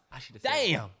feel like, I should have said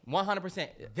Damn. 100%.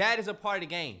 That is a part of the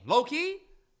game. Low-key,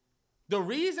 the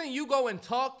reason you go and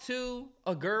talk to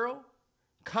a girl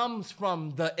comes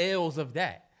from the L's of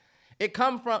that. It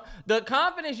comes from the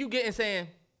confidence you get in saying,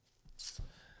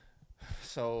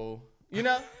 so, you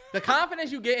know, the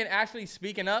confidence you get in actually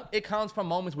speaking up, it comes from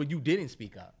moments where you didn't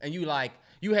speak up. And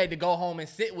you had to go home and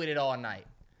sit with it all night.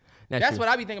 That's what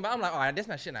I be thinking about. I'm like, all right, that's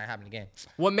not shit not happening again.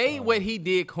 What made what he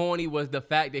did corny was the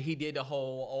fact that he did the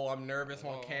whole, I'm nervous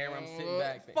on camera, I'm sitting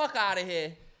back. Fuck out of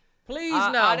here. Please,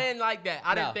 no. I didn't like that.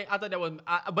 I thought that was,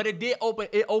 but it did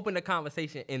open the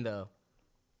conversation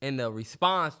in the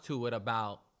response to it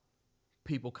about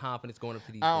people confidence going up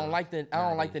to these. I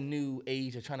don't like the new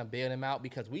age of trying to bail them out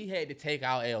because we had to take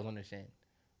our L's on the chin.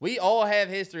 We all have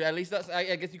history. At least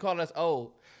I guess you call us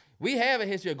old. We have a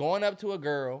history of going up to a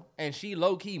girl and she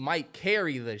low-key might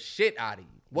carry the shit out of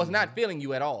you. Was not feeling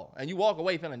you at all. And you walk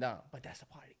away feeling dumb. But that's a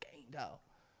part of the game, though.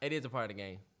 It is a part of the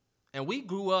game. And we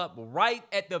grew up right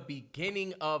at the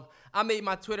beginning of... I made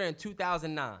my Twitter in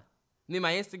 2009. Made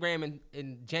my Instagram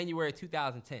in January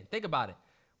 2010. Think about it.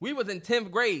 We was in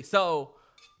 10th grade. So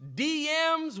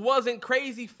DMs wasn't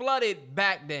crazy flooded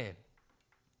back then.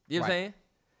 You know what I'm saying?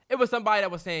 It was somebody that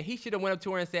was saying he should have went up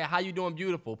to her and said, how you doing,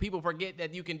 beautiful? People forget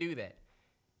that you can do that.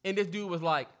 And this dude was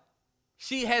like,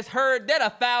 she has heard that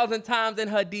 1,000 times in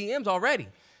her DMs already.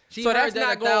 So that's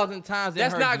not 1,000 times in her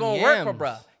DMs. That's not going to work for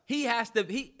bruh.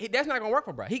 That's not going to work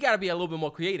for bruh. He got to be a little bit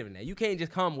more creative in that. You can't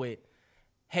just come with,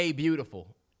 hey, beautiful.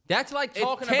 That's like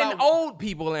talking about 10 old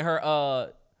people in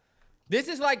her. This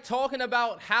is like talking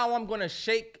about how I'm going to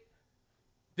shake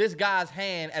this guy's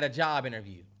hand at a job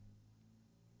interview.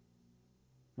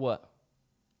 What?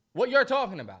 What you're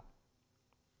talking about.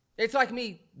 It's like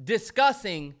me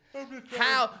discussing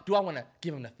how do I want to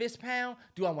give him the fist pound?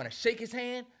 Do I want to shake his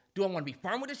hand? Do I want to be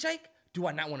firm with the shake? Do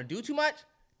I not want to do too much?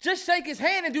 Just shake his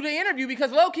hand and do the interview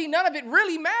because low-key, none of it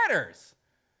really matters.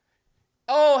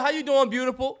 Oh, how you doing,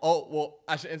 beautiful? Oh, well,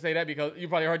 I shouldn't say that because you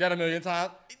probably heard that a million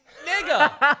times.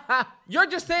 Nigga, you're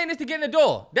just saying this to get in the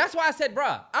door. That's why I said,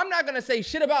 bruh, I'm not going to say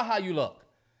shit about how you look.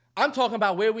 I'm talking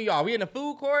about where we are. We in the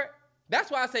food court. That's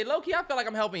why I say, low-key, I feel like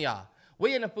I'm helping y'all.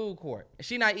 We in the food court.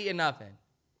 She not eating nothing.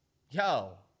 Yo,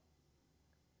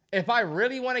 if I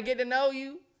really want to get to know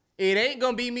you, it ain't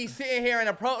going to be me sitting here in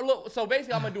a look. So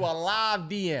basically, I'm going to do a live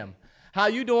DM. How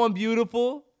you doing,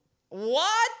 beautiful?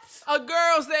 What? A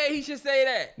girl said he should say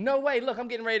that. No way. Look, I'm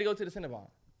getting ready to go to the Cinnabon.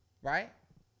 Right?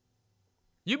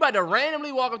 You about to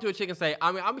randomly walk up to a chick and say,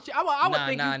 I would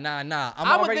think Nah.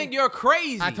 I would think you're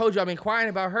crazy. I told you I've been inquiring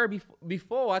about her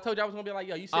before. I told you I was going to be like,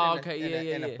 yo, you sitting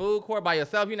in the food court by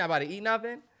yourself. You're not about to eat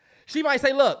nothing. She might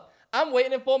say, look, I'm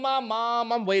waiting for my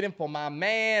mom. I'm waiting for my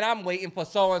man. I'm waiting for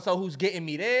so-and-so who's getting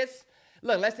me this.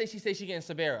 Look, let's say she says she getting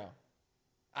Sabero.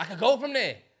 I could go from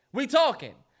there. We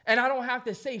talking. And I don't have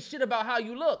to say shit about how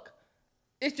you look.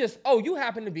 It's just, oh, you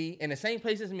happen to be in the same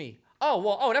place as me.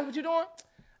 Oh, that's what you're doing?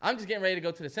 I'm just getting ready to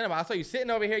go to the cinema. I saw you sitting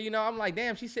over here, you know. I'm like,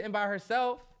 damn, she's sitting by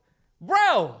herself.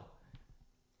 Bro.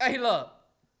 Hey, look.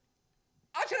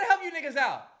 I'm trying to help you niggas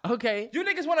out. Okay. You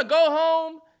niggas want to go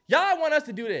home? Y'all want us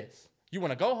to do this. You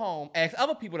want to go home, ask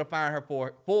other people to find her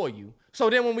for you. So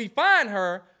then when we find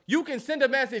her, you can send a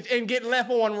message and get left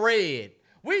on red.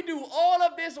 We do all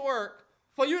of this work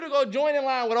for you to go join in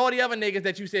line with all the other niggas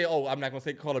that you said, oh, I'm not going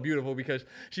to call her beautiful because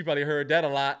she probably heard that a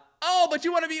lot. Oh, but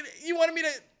you wanted me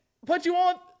to put you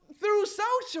on through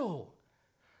social.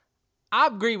 I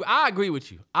agree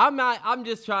with you. I'm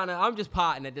just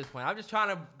potting at this point. I'm just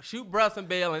trying to shoot bruh some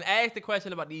bail and ask the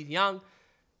question about these young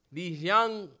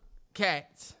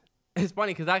cats. It's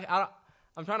funny because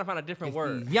I'm trying to find a different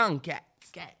word. Young cats.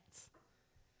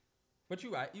 But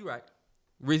you right.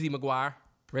 Rizzy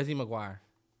McGuire.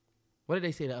 What did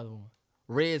they say the other one?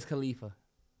 Riz Khalifa.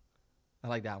 I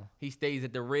like that one. He stays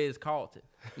at the Riz Carlton.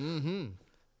 Mm-hmm.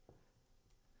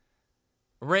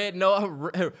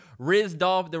 Riz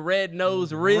Dolph, the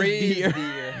red-nosed Riz deer.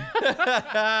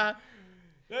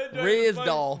 Riz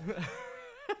Dolph.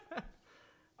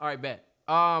 All right, bet.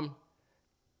 I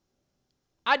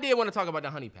did want to talk about the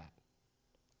honey pack.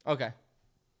 Okay.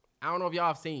 I don't know if y'all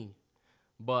have seen,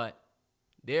 but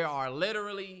there are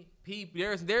literally people.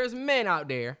 There's men out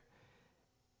there.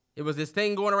 It was this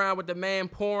thing going around with the man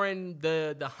pouring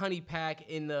the honey pack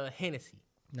in the Hennessy.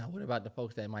 Now, what about the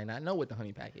folks that might not know what the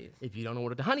honey pack is? If you don't know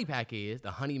what the honey pack is,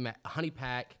 the honey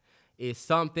pack is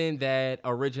something that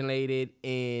originated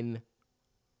in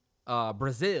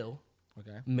Brazil.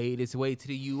 Okay. Made its way to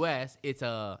the U.S. It's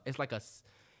like a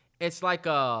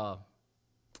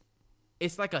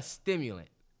stimulant.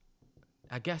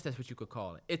 I guess that's what you could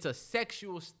call it. It's a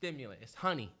sexual stimulant. It's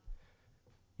honey.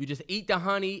 You just eat the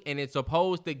honey, and it's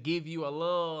supposed to give you a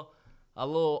little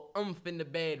oomph in the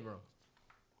bedroom.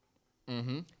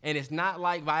 Mm-hmm. And it's not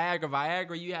like Viagra.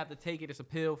 Viagra, you have to take it. It's a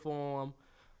pill form.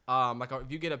 If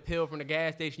you get a pill from the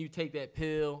gas station, you take that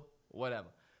pill, whatever.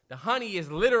 The honey is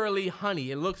literally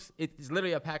honey. It's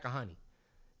literally a pack of honey.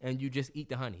 And you just eat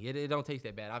the honey. It don't taste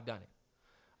that bad. I've done it.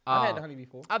 I've had the honey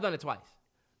before. I've done it twice.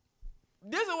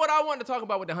 This is what I wanted to talk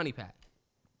about with the honey pack.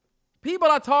 People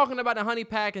are talking about the honey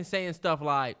pack and saying stuff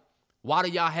like, why do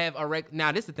y'all have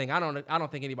Now, this is the thing. I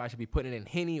don't think anybody should be putting it in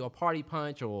Henny or Party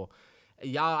Punch or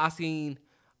y'all. I seen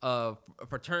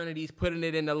fraternities putting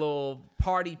it in a little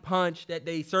Party Punch that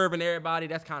they serving everybody.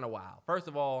 That's kind of wild. First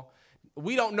of all,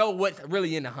 we don't know what's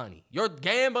really in the honey. You're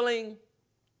gambling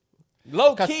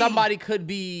low key. Because somebody could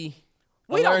be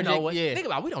We allergic. don't know what. Yeah. Think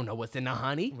about it. We don't know what's in the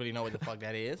honey. Really know what the fuck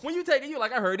that is. When you take it, you're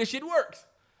like, I heard this shit works.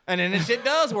 And then this shit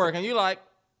does work, and you like,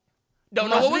 Don't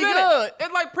know must what was be in good. it.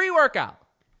 It's like pre-workout.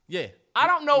 Yeah. I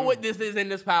don't know what this is in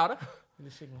this powder.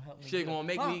 This shit gonna help me. Shit gonna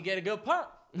make me get a good pump.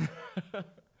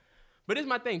 But it's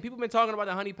my thing. People been talking about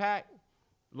the honey pack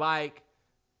like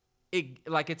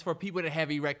it's for people that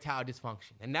have erectile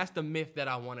dysfunction. And that's the myth that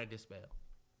I want to dispel.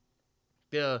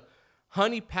 The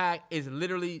honey pack is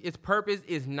literally, its purpose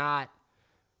is not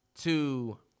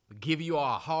to give you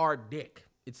a hard dick.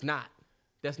 It's not.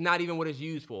 That's not even what it's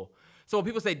used for. So when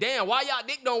people say, damn, why y'all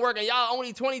dick don't work and y'all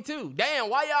only 22? Damn,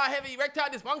 why y'all have erectile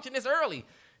dysfunction this early?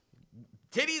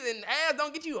 Titties and ass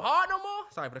don't get you hard no more?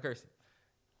 Sorry for the cursing.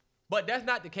 But that's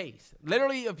not the case.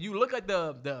 Literally, if you look at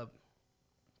the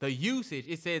usage,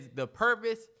 it says the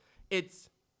purpose, its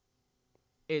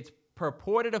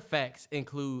purported effects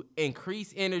include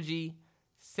increased energy,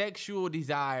 sexual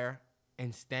desire,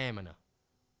 and stamina.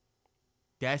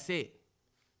 That's it.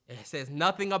 It says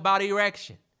nothing about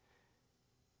erection.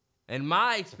 In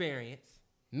my experience,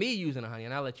 me using the honey,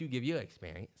 and I'll let you give your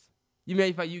experience. You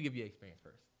give your experience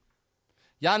first.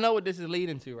 Y'all know what this is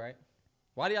leading to, right?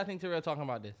 Why do y'all think Terrell talking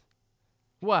about this?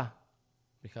 Why?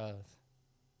 Because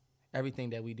everything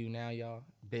that we do now, y'all,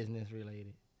 business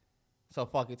related. So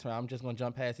fuck it, Terrell. I'm just going to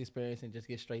jump past the experience and just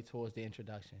get straight towards the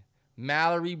introduction.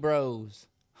 Mallory Bros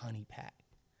honey pack.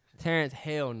 Terrence,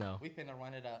 hell no. We finna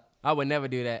run it up. I would never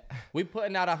do that. We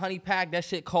putting out a honey pack. That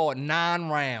shit called 9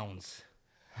 rounds.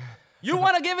 You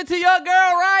want to give it to your girl,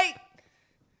 right?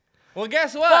 Well,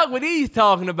 guess what? Fuck what he's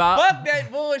talking about. Fuck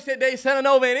that bullshit they selling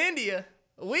over in India.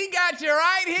 We got you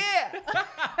right here.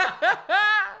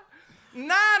 9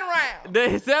 rounds.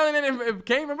 They selling it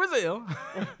came from Brazil.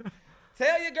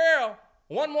 Tell your girl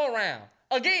 1 more round.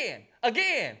 Again.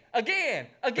 Until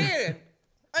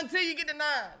you get to 9.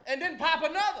 And then pop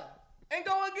another. And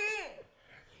go again.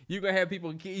 You gonna have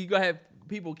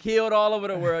people killed all over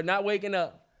the world, not waking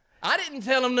up. I didn't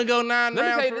tell them to go 9 rounds. Let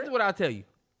me tell you, this is what I'll tell you.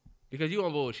 Because you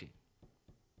on bullshit.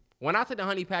 When I took the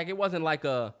honey pack, it wasn't like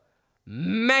a,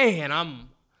 man,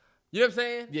 you know what I'm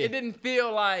saying? Yeah. It didn't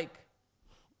feel like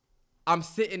I'm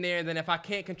sitting there and then if I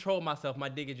can't control myself, my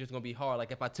dick is just going to be hard.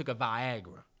 Like if I took a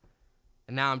Viagra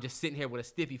and now I'm just sitting here with a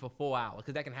stiffy for 4 hours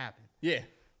because that can happen. Yeah.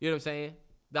 You know what I'm saying?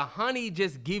 The honey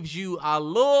just gives you a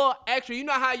little extra. You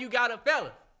know how you got to,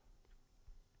 fella.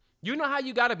 You know how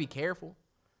you got to be careful?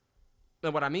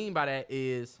 And what I mean by that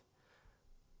is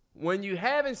when you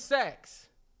having sex,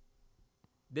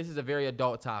 this is a very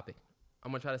adult topic.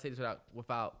 I'm going to try to say this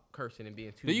without cursing and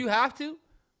being too... Do you have to?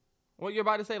 What you're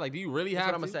about to say? Like, do you really have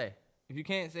to? That's what I'm going to say. If you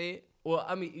can't say it? Well,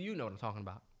 I mean, you know what I'm talking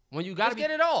about. When you got to get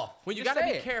it off. When you got to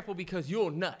be careful because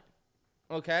you'll nut.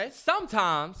 Okay.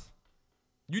 Sometimes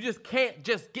you just can't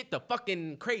just get the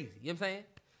fucking crazy. You know what I'm saying?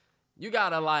 You got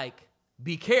to, like,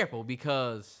 be careful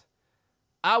because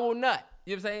I will nut.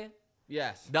 You know what I'm saying?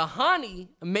 Yes. The honey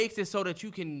makes it so that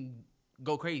you can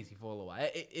go crazy for a little while.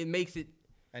 It makes it...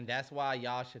 And that's why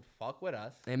y'all should fuck with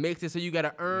us. It makes it so you got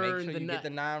to earn the nut. Make sure you get the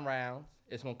 9 rounds.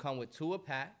 It's going to come with 2 a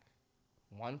pack.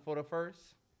 1 for the first.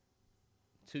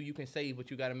 2 you can save, but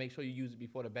you got to make sure you use it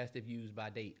before the best if used by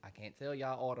date. I can't tell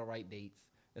y'all all the right dates.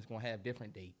 It's going to have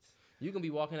different dates. You can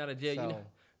be walking out of jail. So, you know,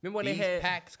 remember when these they had...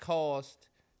 packs cost...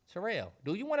 Terrell,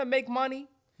 do you want to make money?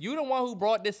 You the one who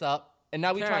brought this up. And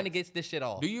now we trying to get this shit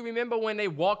off. Do you remember when they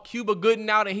walked Cuba Gooding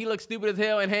out and he looked stupid as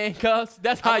hell in handcuffs?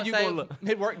 That's how you gonna look.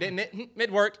 It worked, didn't it?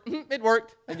 It worked. It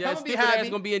worked. Yeah, stupid ass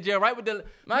gonna be in jail right with the.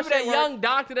 Remember that young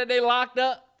doctor that they locked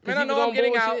up? Man, I know I'm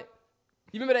getting out.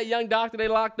 You remember that young doctor they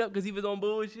locked up because he was on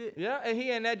bullshit? Yeah, and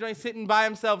he in that joint sitting by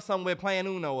himself somewhere playing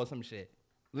Uno or some shit,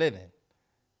 living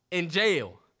in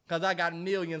jail. Cause I got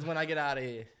millions when I get out of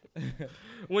here.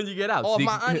 When you get out, or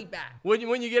my honey back.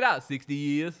 When you get out, 60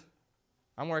 years.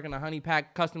 I'm working a honey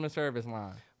pack customer service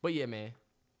line. But yeah, man.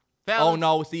 Fellas, oh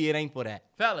no, see, it ain't for that.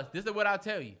 Fellas, this is what I'll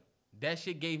tell you. That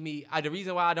shit gave me, the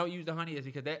reason why I don't use the honey is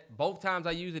because both times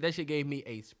I used it, that shit gave me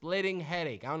a splitting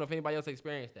headache. I don't know if anybody else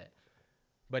experienced that.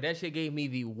 But that shit gave me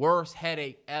the worst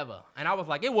headache ever. And I was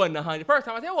like, it wasn't the honey. First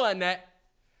time I said, it wasn't that.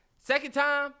 Second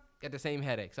time, got the same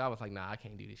headache. So I was like, nah, I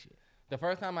can't do this shit. The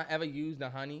first time I ever used the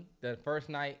honey, the first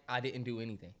night, I didn't do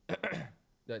anything.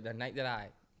 the night that I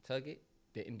took it,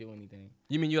 didn't do anything.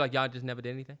 You mean y'all just never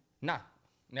did anything? Nah,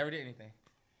 never did anything.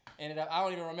 Ended up, I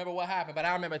don't even remember what happened, but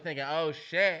I remember thinking, oh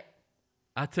shit.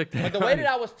 I took that. But the way that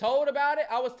I was told about it,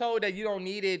 I was told that you don't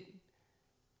need it.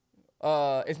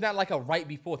 It's not like a right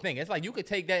before thing. It's like you could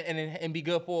take that and be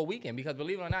good for a weekend because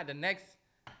believe it or not, the next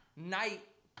night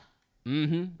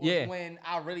was when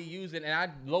I really used it and I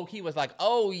low key was like,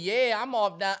 oh yeah, I'm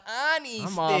off the honey.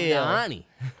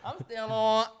 I'm still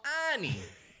on honey.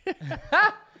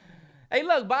 Hey,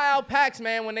 look, buy out packs,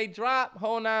 man. When they drop,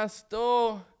 whole 9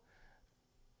 store.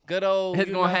 Good old.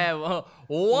 It's going to have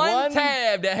one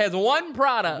tab that has one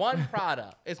product. One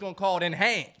product. It's going to call it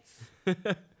Enhance.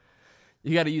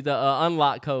 You got to use the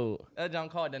unlock code. That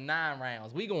junk called the 9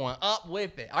 rounds. We going up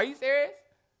with it. Are you serious?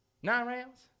 9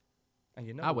 rounds? And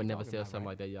you know I would never sell something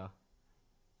like that, y'all.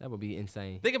 That would be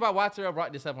insane. Think about why Terrell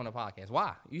brought this up on the podcast.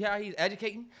 Why? You hear how he's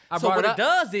educating? So what it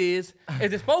does is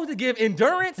it's supposed to give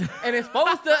endurance and it's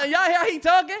supposed to, y'all hear how he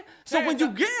talking? So when you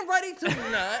getting ready to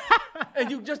nut and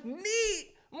you just need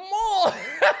more,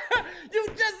 you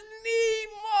just need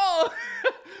more,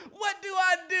 what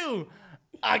do?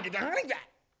 I get the honey back.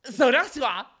 So that's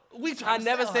why we try to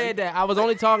never said that. I was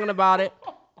only talking about it.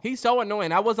 He's so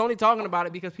annoying. I was only talking about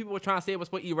it because people were trying to say it was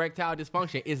for erectile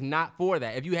dysfunction. It's not for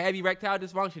that. If you have erectile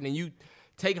dysfunction and you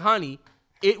take honey,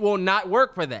 it will not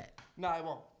work for that. No, it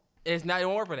won't. It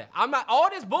won't work for that. I'm not all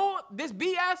this bull, this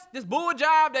BS, this bull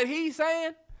job that he's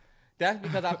saying. That's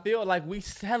because I feel like we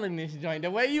selling this joint.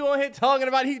 The way you on here talking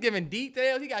about it, he's giving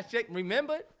details. He got shit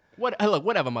remembered. Look,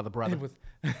 whatever, mother brother.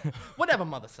 Whatever,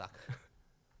 mother sucker.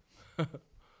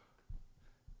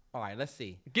 All right, let's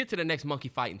see. Get to the next monkey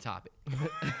fighting topic.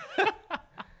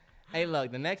 Hey,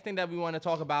 look, the next thing that we want to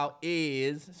talk about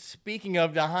is, speaking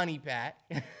of the honey pack,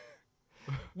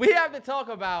 we have to talk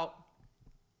about,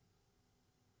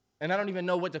 and I don't even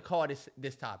know what to call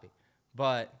this topic,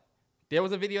 but there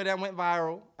was a video that went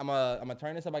viral. I'm gonna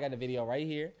turn this up. I got the video right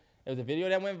here. There was a video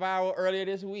that went viral earlier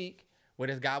this week where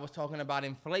this guy was talking about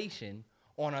inflation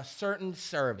on a certain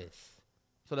service.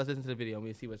 So let's listen to the video and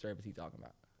we'll see what service he's talking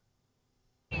about.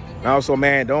 And also,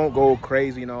 man, don't go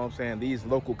crazy, you know what I'm saying? These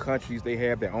local countries, they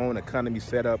have their own economy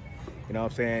set up, you know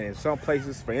what I'm saying? In some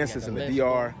places, for instance, in the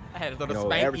DR, I had to throw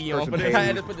the average spanky on, person but pays I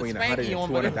had to put the between spanky $100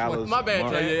 on. and $200 My bad, a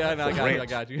month Jay. Yeah, for I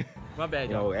got you. My bad,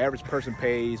 you know, average person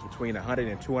pays between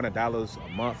 $100 and $200 a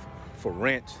month for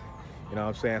rent, you know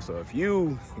what I'm saying? So if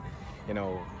you, you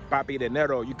know, papi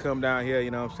dinero, you come down here,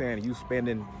 you know what I'm saying, and you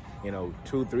spending, you know,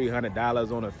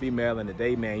 $200-300 on a female in a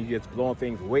day, man, you just blowing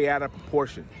things way out of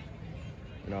proportion.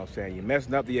 You know what I'm saying? You're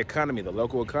messing up the economy, the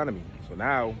local economy. So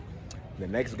now the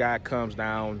next guy comes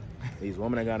down, these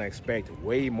women are gonna expect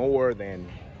way more than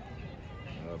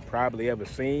probably ever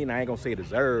seen. I ain't gonna say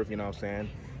deserve, you know what I'm saying?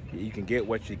 You can get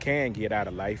what you can get out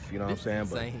of life, you know what I'm saying?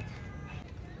 Insane.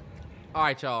 All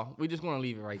right, y'all. We just gonna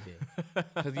leave it right there.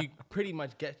 Because you pretty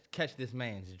much catch this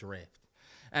man's drift.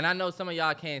 And I know some of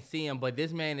y'all can't see him, but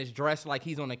this man is dressed like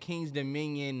he's on a King's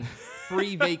Dominion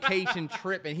free vacation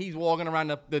trip, and he's walking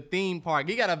around the theme park.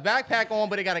 He got a backpack on,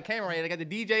 but he got a camera. They got the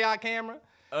DJI camera.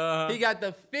 He got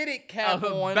the fitted cap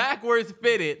on. Backwards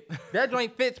fitted. That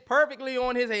joint fits perfectly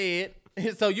on his head.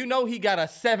 So you know he got a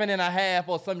 7.5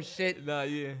 or some shit. Nah,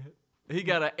 yeah. He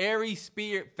got an airy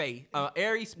spirit face.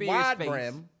 Airy spirit Wide face.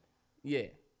 brim. Yeah.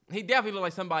 He definitely look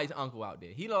like somebody's uncle out there.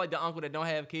 He look like the uncle that don't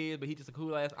have kids, but he just a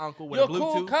cool ass uncle with Your a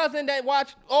Bluetooth. cool cousin that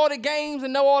watch all the games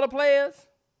and know all the players.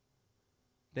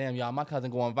 Damn, y'all, my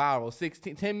cousin going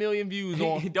viral. 10 million views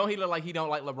on. Don't he look like he don't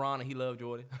like LeBron and he love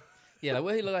Jordan? Yeah, like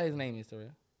what he look like his name is,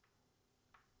 Surreal?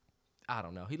 I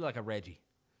don't know. He look like a Reggie.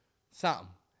 Something.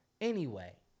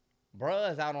 Anyway,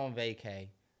 bruh's out on vacay,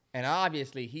 and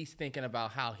obviously he's thinking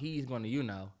about how he's going to, you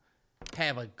know,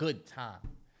 have a good time.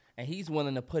 And he's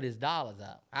willing to put his dollars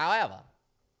up. However,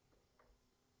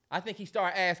 I think he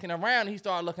started asking around. He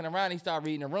started looking around. He started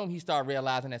reading the room. He started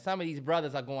realizing that some of these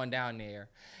brothers are going down there,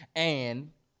 and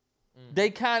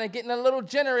they kind of getting a little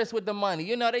generous with the money.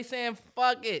 You know, they saying,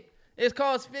 fuck it. It's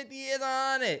cost 50, it's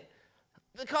 100.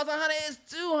 It cost 100, it's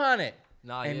 200.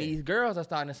 Nah, and yeah. these girls are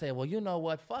starting to say, well, you know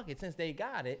what? Fuck it. Since they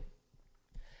got it,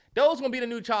 those going to be the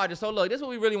new charges. So, look, this is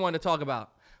what we really wanted to talk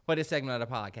about for this segment of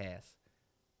the podcast.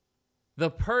 The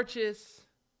purchase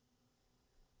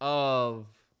of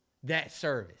that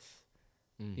service,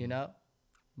 you know,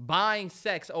 buying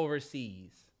sex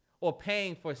overseas or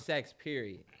paying for sex,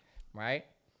 period, right?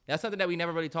 That's something that we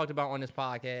never really talked about on this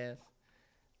podcast.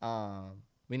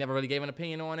 We never really gave an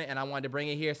opinion on it, and I wanted to bring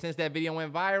it here since that video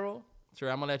went viral.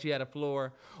 Sure, I'm going to let you have the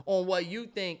floor on what you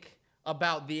think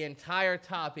about the entire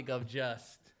topic of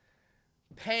just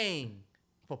paying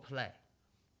for play.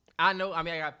 I know. I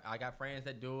mean, I got friends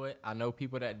that do it. I know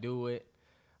people that do it.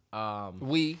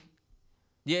 We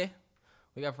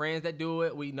got friends that do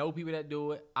it. We know people that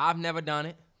do it. I've never done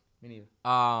it. Me neither.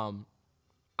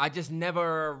 I just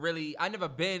never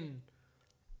been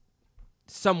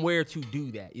somewhere to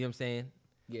do that. You know what I'm saying?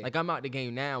 Yeah. Like I'm out the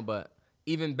game now, but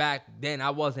even back then I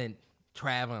wasn't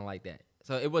traveling like that.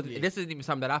 So it was. This isn't even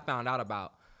something that I found out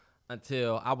about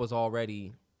until I was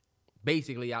already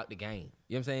basically out the game.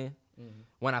 You know what I'm saying? Mm-hmm.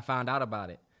 When I found out about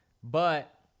it.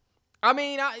 But I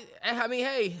mean,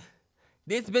 hey,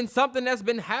 it's been something that's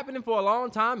been happening for a long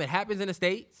time. It happens in the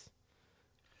States.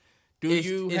 Do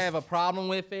you have a problem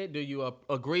with it? Do you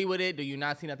agree with it? Do you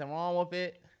not see nothing wrong with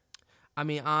it? I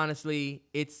mean, honestly,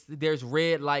 there's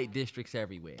red light districts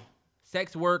everywhere.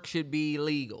 Sex work should be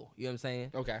legal. You know what I'm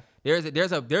saying? Okay.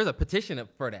 There's a petition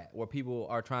for that where people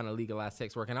are trying to legalize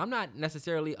sex work, and I'm not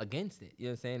necessarily against it. You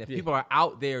know what I'm saying? If people are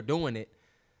out there doing it,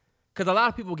 because a lot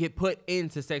of people get put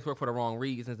into sex work for the wrong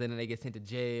reasons, and then they get sent to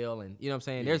jail, and you know what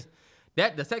I'm saying? There's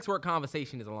the sex work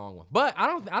conversation is a long one, but I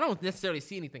don't necessarily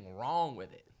see anything wrong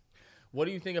with it. What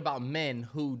do you think about men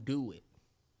who do it?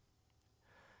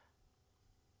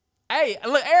 Hey,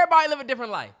 look, everybody live a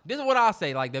different life. This is what I'll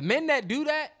say. Like, the men that do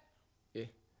that,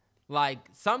 like,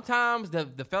 sometimes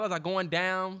the fellas are going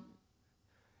down.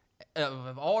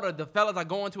 All the fellas are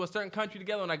going to a certain country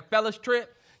together on, like, fellas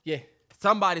trip. Yeah.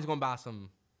 Somebody's going to buy some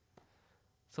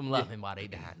loving while they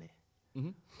down there.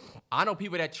 Mm-hmm. I know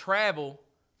people that travel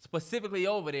specifically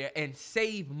over there and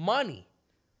save money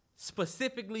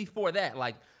specifically for that.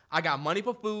 Like, I got money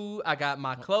for food, I got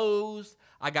my clothes,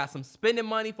 I got some spending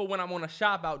money for when I want to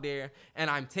shop out there, and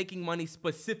I'm taking money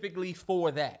specifically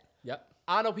for that. Yep.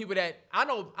 I know people that I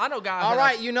know guys. All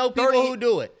right, you know people who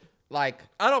do it. Like,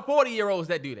 I know 40-year-olds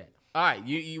that do that. All right,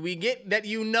 we get that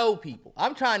you know people.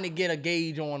 I'm trying to get a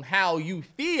gauge on how you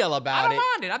feel about it. I don't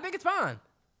mind it. I think it's fine.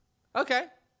 Okay.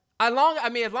 As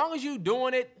long as you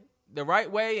doing it the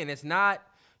right way and it's not,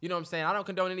 you know what I'm saying, I don't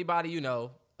condone anybody, you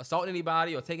know, assaulting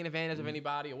anybody or taking advantage of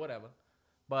anybody or whatever.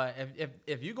 But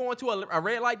if you go into a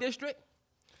red light district.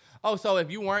 Oh, so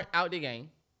if you weren't out the game,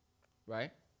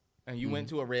 right, and you went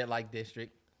to a red light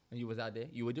district and you was out there,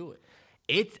 you would do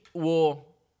it.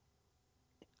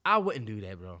 I wouldn't do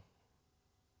that, bro.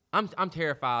 I'm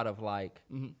terrified of, like,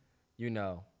 you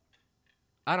know,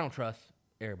 I don't trust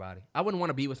everybody. I wouldn't want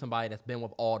to be with somebody that's been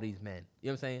with all these men. You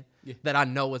know what I'm saying? Yeah. That I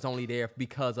know is only there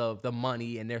because of the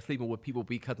money and they're sleeping with people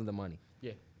because of the money.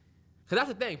 Yeah. Because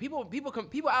that's the thing. People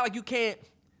act like you can't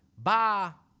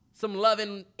buy some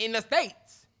loving in the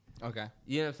States. Okay.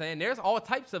 You know what I'm saying? There's all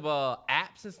types of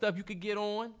apps and stuff you could get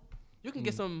on. You can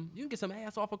get some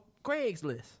ass off of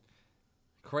Craigslist.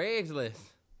 Craigslist.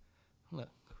 Look,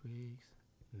 Craigslist.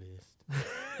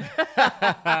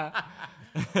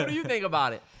 What do you think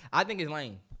about it? I think it's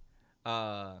lame.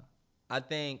 I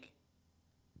think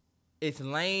it's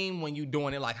lame when you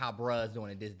doing it like how bruh's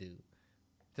doing it, this dude.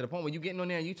 To the point where you getting on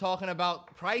there and you talking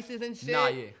about prices and shit. Nah,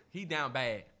 yeah. He down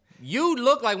bad. You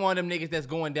look like one of them niggas that's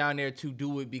going down there to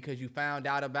do it because you found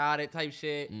out about it type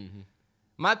shit. Mm-hmm.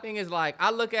 My thing is, like,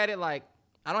 I look at it like,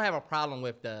 I don't have a problem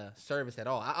with the service at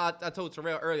all. I told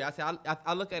Terrell earlier, I said,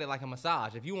 I look at it like a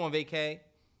massage. If you on vacay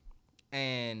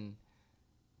and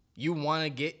you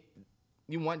want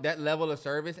that level of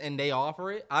service and they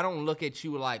offer it, I don't look at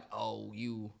you like, oh,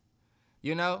 you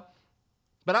know?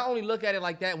 But I only look at it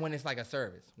like that when it's like a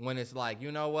service. When it's like,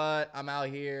 you know what? I'm out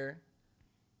here.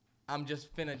 I'm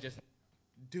just finna just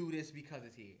do this because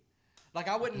it's here. Like,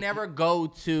 I would never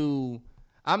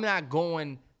I'm not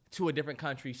going to a different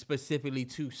country specifically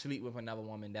to sleep with another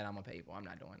woman that I'm gonna pay for. I'm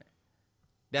not doing that.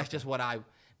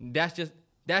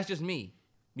 That's just me,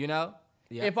 you know?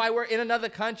 Yeah. If I were in another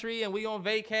country and we on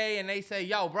vacay and they say,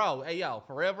 yo, bro, hey, yo,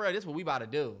 forever, this is what we about to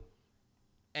do.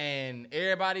 And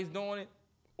everybody's doing it,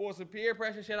 or some peer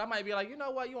pressure shit, I might be like, you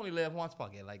know what? You only live once,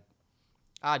 fuck it. Like,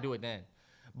 I'll do it then.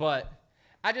 But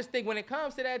I just think when it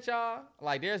comes to that, y'all,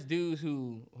 like, there's dudes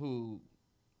who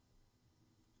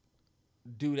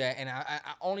do that. And I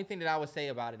only thing that I would say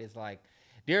about it is, like,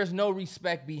 there's no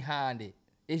respect behind it.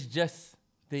 It's just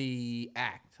the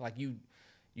act. Like, you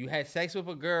had sex with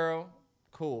a girl,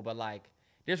 cool, but, like,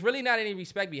 there's really not any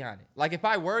respect behind it. Like, if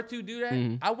I were to do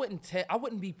that, I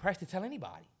wouldn't be pressed to tell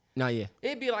anybody. No, yeah.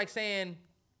 It'd be like saying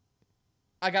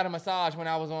I got a massage when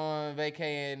I was on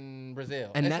vacay in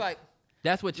Brazil. And it's like,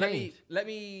 that's what changed. Let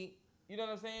me, you know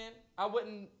what I'm saying? I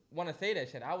wouldn't want to say that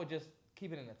shit. I would just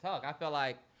keep it in the tuck. I feel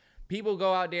like people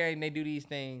go out there and they do these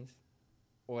things,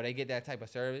 or they get that type of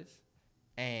service,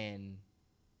 and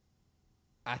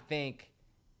I think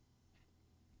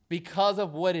because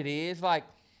of what it is, like,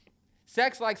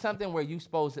 sex like something where you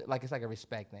supposed to, like, it's like a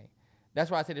respect thing.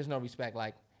 That's why I say there's no respect.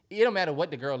 Like, it don't matter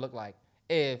what the girl look like.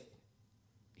 If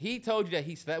he told you that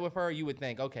he slept with her, you would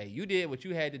think, okay, you did what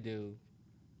you had to do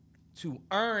to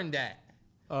earn that.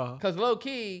 Because low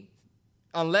key,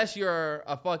 unless you're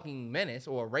a fucking menace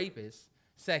or a rapist,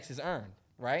 sex is earned,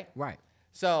 right? Right.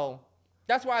 So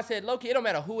that's why I said low key, it don't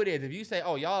matter who it is. If you say,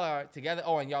 oh, y'all are together,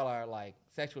 and y'all are, like,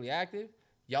 sexually active,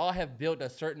 y'all have built a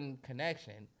certain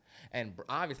connection. And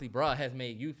obviously, bruh has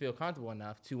made you feel comfortable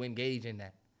enough to engage in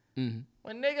that. Mm-hmm.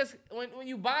 When niggas, when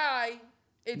you buy,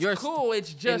 it's cool.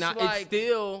 It's just like, it's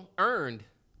still earned.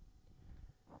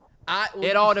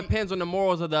 It all depends on the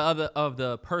morals of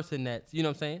the person that's, you know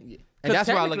what I'm saying? Yeah. And that's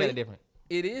why I look at it different.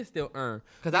 It is still earned.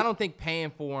 Because I don't think paying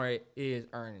for it is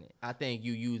earning it. I think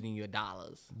you using your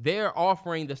dollars. They're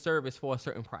offering the service for a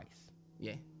certain price.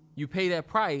 Yeah. You pay that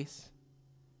price.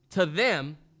 To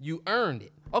them, you earned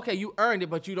it. Okay, you earned it,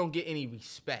 but you don't get any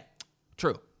respect.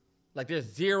 True. Like,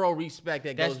 there's zero respect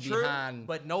that goes behind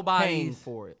but paying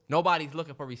for it. Nobody's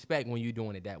looking for respect when you're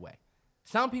doing it that way.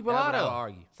 Some people are,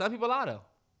 though. Some people are, though.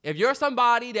 If you're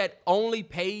somebody that only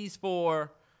pays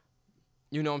for,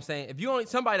 you know what I'm saying? If you're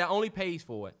somebody that only pays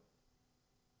for it,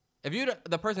 if you're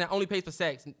the person that only pays for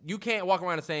sex, you can't walk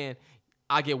around and saying,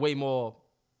 I get way more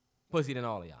pussy than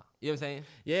all of y'all. You know what I'm saying?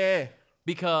 Yeah.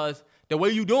 Because the way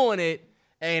you doing it,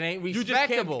 ain't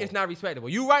respectable. It's not respectable.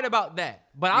 You're right about that.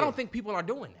 But I don't think people are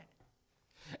doing that.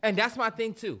 And that's my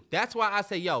thing, too. That's why I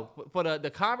say, yo, for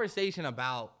the conversation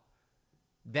about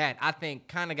that I think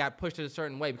kind of got pushed in a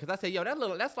certain way because I said, yo,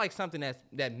 that's like something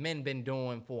that men been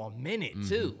doing for a minute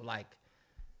too. Like,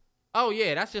 oh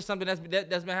yeah, that's just something that's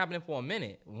been happening for a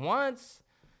minute. Once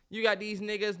you got these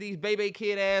niggas, these baby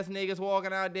kid ass niggas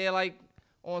walking out there like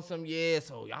on some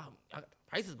so y'all got the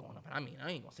prices going up. I mean,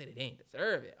 I ain't gonna say that they ain't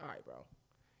deserve it. All right, bro,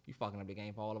 you fucking up the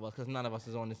game for all of us because none of us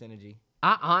is on this energy.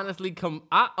 I honestly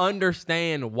I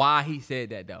understand why he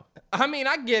said that though. I mean,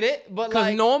 I get it, but because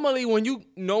like, normally when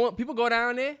people go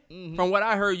down there, from what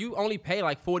I heard, you only pay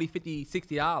like $40, $50,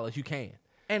 $60. You can.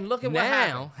 And look at what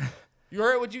happened. You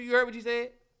heard what you said?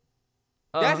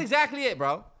 That's exactly it,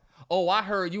 bro. Oh, I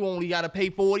heard you only got to pay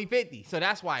 40, 50. So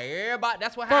that's why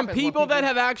that's what happens. From people that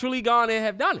have actually gone and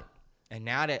have done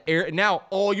it. And now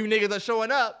all you niggas are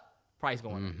showing up, price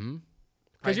going up.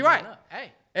 Because you're right.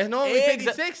 Hey. It's normally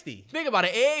 50, 60. Think about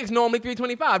it. Eggs normally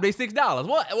 $3.25. They $6.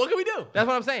 What can we do? That's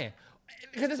what I'm saying.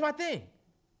 Because that's my thing.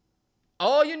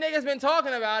 All you niggas been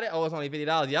talking about it. Oh, it's only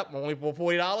 $50. Yep. Only for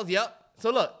 $40. Yep.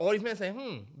 So look, all these men say,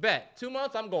 bet. 2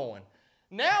 months, I'm going.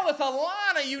 Now it's a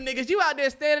line of you niggas. You out there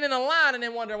standing in a line and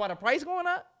then wondering why the price going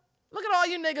up? Look at all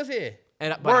you niggas here.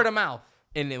 And word of mouth.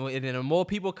 And then the more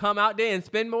people come out there and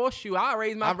spend more, I'm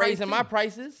raising my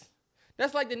prices.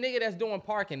 That's like the nigga that's doing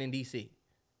parking in D.C.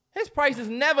 His price is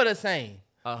never the same.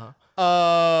 Spot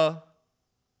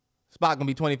gonna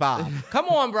be 25. Come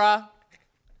on, bro.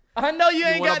 I know you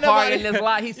ain't got nobody in this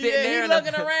lot. He's sitting there. He's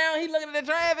looking around. He's looking at the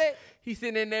traffic. He's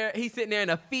sitting in there. He's sitting there in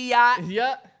a Fiat.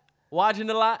 Yep. Watching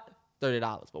the lot.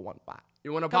 $30 for one spot.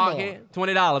 You want to park here?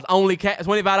 $20 only cash.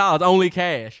 $25 only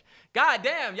cash. God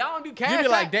damn, y'all don't do cash. You be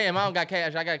like, damn, I don't got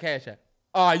cash. I got cash app.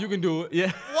 All right, you can do it.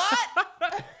 Yeah.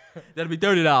 What? That'll be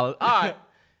 $30. All right.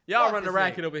 Y'all run the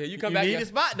racket over here. You come back. You need a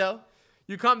spot, though.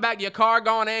 You come back, your car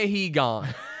gone and he gone.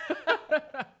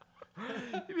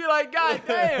 You be like, God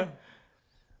damn.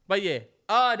 But yeah,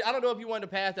 I don't know if you wanted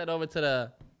to pass that over to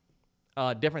the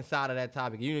different side of that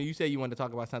topic. You said you wanted to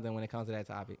talk about something when it comes to that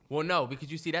topic. Well, no,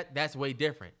 because you see that's way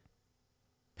different.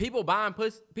 People buying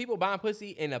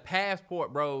pussy and the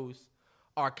passport bros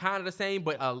are kind of the same,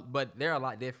 but they're a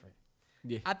lot different.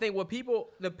 Yeah. I think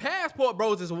the passport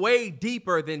bros is way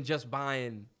deeper than just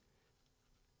buying.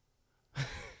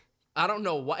 I don't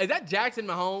know why. Is that Jackson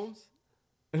Mahomes?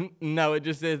 No, it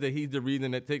just says that he's the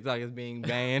reason that TikTok is being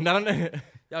banned. I don't know.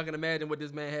 Y'all can imagine what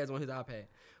this man has on his iPad.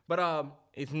 But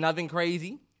it's nothing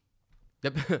crazy.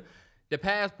 The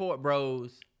passport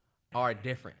bros are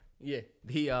different. Yeah.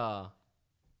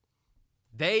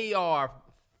 They are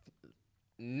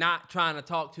not trying to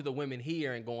talk to the women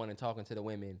here and going and talking to the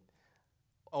women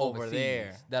over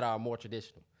there that are more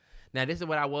traditional. Now, this is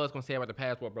what I was going to say about the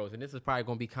passport bros, and this is probably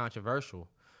going to be controversial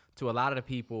to a lot of the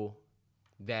people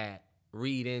that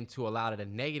read into a lot of the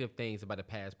negative things about the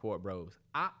passport bros.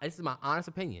 This is my honest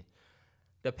opinion.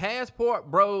 The passport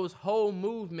bros whole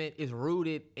movement is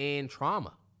rooted in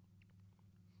trauma.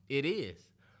 It is.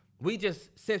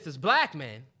 Since as black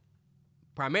men,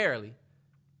 primarily,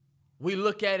 we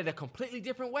look at it a completely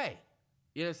different way.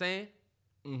 You know what I'm saying?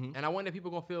 Mm-hmm. And I wonder if people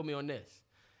are going to feel me on this.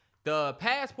 The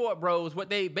passport bros, what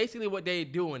they're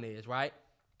doing is, right?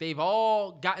 They've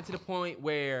all gotten to the point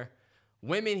where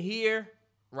women here,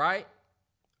 right,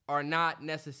 are not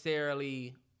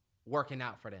necessarily working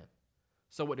out for them.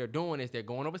 So what they're doing is they're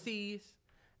going overseas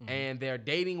and they're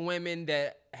dating women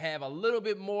that have a little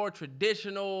bit more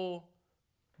traditional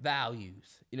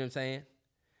values. You know what I'm saying?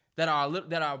 That are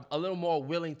a little more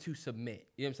willing to submit.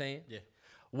 You know what I'm saying? Yeah.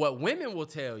 What women will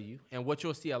tell you, and what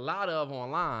you'll see a lot of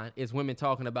online, is women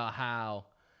talking about how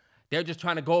they're just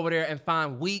trying to go over there and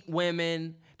find weak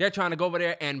women. They're trying to go over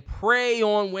there and prey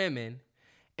on women.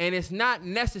 And it's not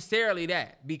necessarily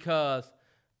that, because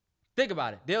think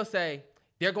about it. They'll say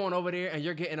they're going over there and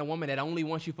you're getting a woman that only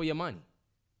wants you for your money.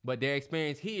 But their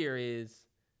experience here is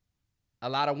a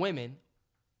lot of women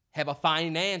have a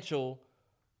financial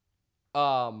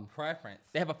preference.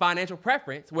 They have a financial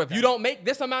preference where if you don't make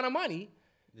this amount of money,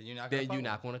 then you're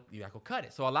not going to cut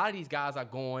it. So a lot of these guys are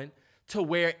going to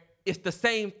where it's the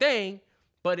same thing,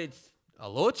 but it's a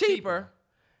little cheaper.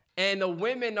 And the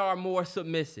women are more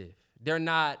submissive. They're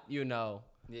not,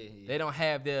 they don't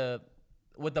have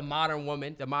what the modern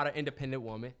woman, the modern independent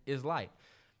woman is like.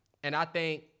 And I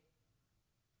think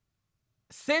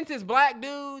since it's black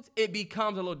dudes, it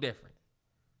becomes a little different.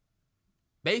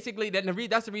 Basically, that's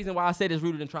the reason why I said it's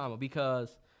rooted in trauma,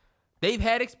 because they've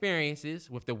had experiences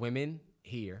with the women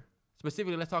here.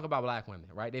 Specifically, let's talk about black women,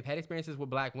 right? They've had experiences with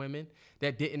black women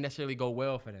that didn't necessarily go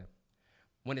well for them.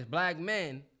 When it's black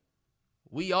men,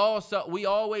 we always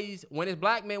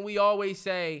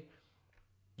say,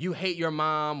 you hate your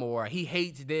mom, or he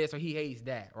hates this, or he hates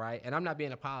that, right? And I'm not being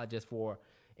an apologist for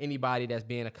anybody that's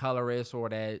being a colorist or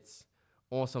that's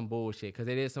on some bullshit, because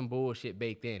it is some bullshit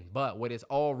baked in. But what it's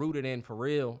all rooted in for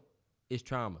real is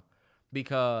trauma.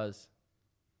 Because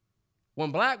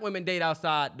when black women date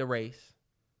outside the race,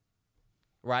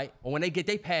 right, or when they get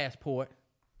their passport,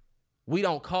 we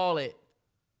don't call it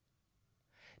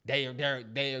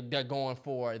they're going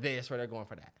for this or they're going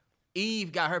for that.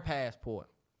 Eve got her passport.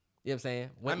 You know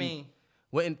what I'm saying?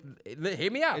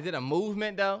 Hear me out. Is it a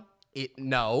movement though?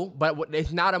 No, but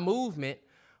it's not a movement,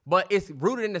 but it's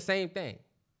rooted in the same thing.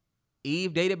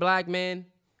 Eve dated black men.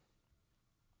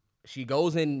 She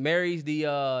goes and marries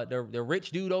the rich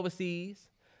dude overseas.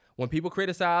 When people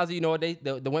criticize her, you know what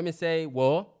the women say?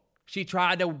 Well, she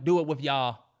tried to do it with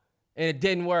y'all, and it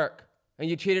didn't work, and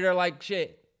you treated her like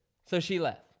shit, so she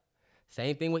left.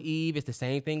 Same thing with Eve. It's the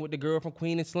same thing with the girl from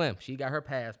Queen and Slim. She got her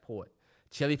passport.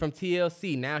 Chili from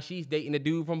TLC. Now she's dating the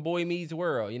dude from Boy Meets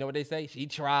World. You know what they say? She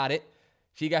tried it.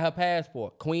 She got her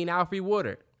passport. Queen Alfre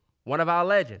Woodard, one of our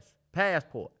legends,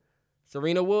 passport.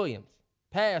 Serena Williams,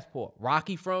 passport.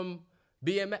 Rocky from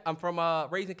Raising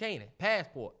Kanan,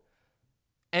 passport.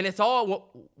 And it's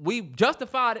all, we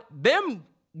justified it, them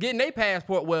getting their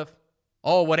passport with,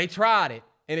 oh, well, they tried it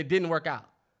and it didn't work out.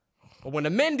 But when the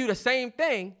men do the same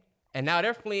thing, and now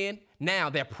they're fleeing, now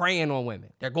they're preying on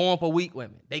women. They're going for weak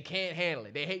women. They can't handle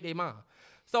it. They hate their mom.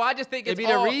 So I just think it's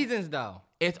the reasons, though.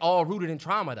 It's all rooted in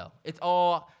trauma, though. It's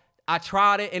all, I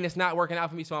tried it and it's not working out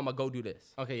for me, so I'm going to go do this.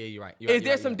 Okay, yeah, you're right. Is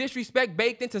there some disrespect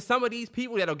baked into some of these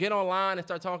people that'll get online and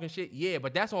start talking shit? Yeah,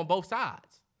 but that's on both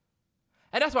sides.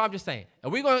 And that's what I'm just saying.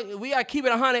 And we got to keep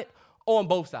it 100 on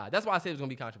both sides. That's why I said it was going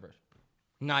to be controversial.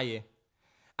 Nah, yeah.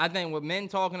 I think with men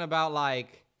talking about,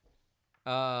 like,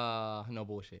 no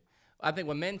bullshit. I think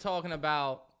when men talking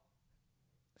about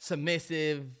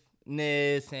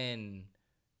submissiveness and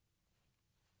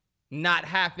not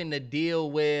having to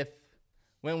deal with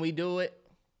when we do it,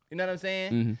 you know what I'm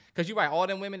saying? Because you're right, all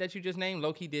them women that you just named,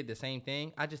 low-key did the same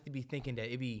thing. I just be thinking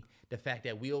that it be the fact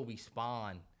that we'll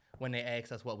respond when they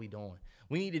ask us what we doing.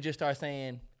 We need to just start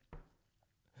saying,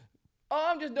 oh,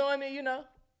 I'm just doing it, you know.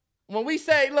 When we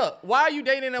say, look, why are you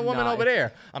dating a woman over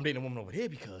there? I'm dating a woman over there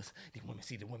because the women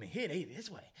see the women here, they this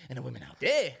way, and the women out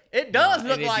there. It does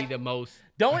look like the most.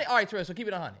 Don't it? All right, Terrell, so keep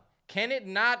it 100. Can it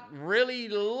not really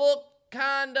look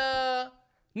kind of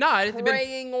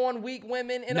preying on weak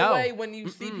women in a way when you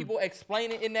see people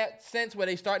explain it in that sense where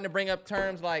they starting to bring up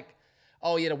terms like,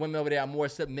 oh, yeah, the women over there are more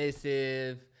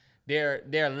submissive. They're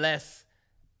less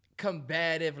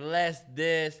combative, less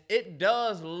this. It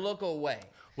does look away.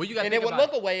 Well, you got and it would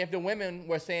look away if the women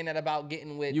were saying that about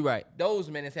getting with those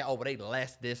men and saying, oh, but they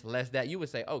less this, less that. You would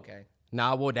say, okay.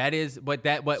 Nah, well, that is, but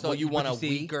so you want a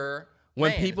weaker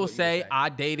when people say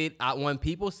when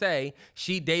people say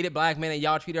she dated black men and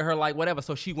y'all treated her like whatever,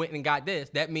 so she went and got this,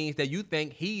 that means that you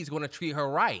think he's going to treat her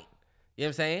right. You know what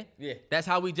I'm saying? Yeah. That's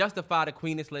how we justify the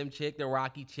Queen and Slim chick, the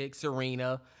Rocky chick,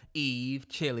 Serena, Eve,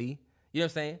 Chili. You know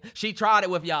what I'm saying? She tried it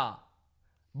with y'all.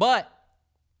 But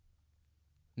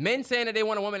men saying that they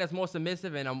want a woman that's more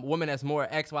submissive and a woman that's more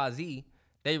XYZ,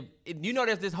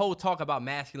 there's this whole talk about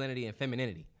masculinity and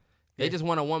femininity. They just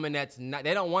want a woman that's not,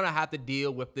 they don't want to have to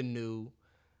deal with the new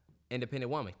independent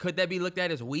woman. Could that be looked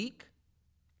at as weak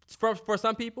for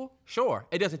some people? Sure.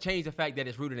 It doesn't change the fact that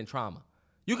it's rooted in trauma.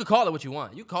 You can call it what you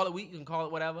want. You can call it weak, you can call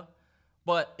it whatever.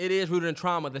 But it is rooted in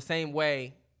trauma the same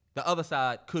way the other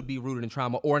side could be rooted in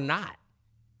trauma or not.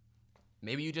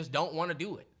 Maybe you just don't want to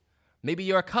do it. Maybe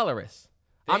you're a colorist.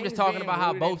 I'm just talking about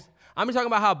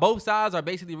how both sides are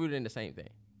basically rooted in the same thing.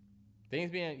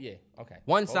 Okay.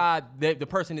 One side, the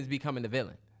person is becoming the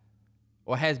villain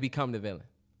or has become the villain.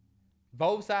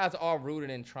 Both sides are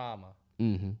rooted in trauma.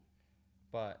 Mm-hmm.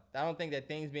 But I don't think that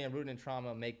things being rooted in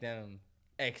trauma make them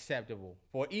acceptable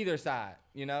for either side,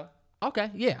 you know?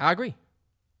 Okay, yeah, I agree.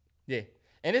 Yeah.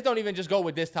 And this don't even just go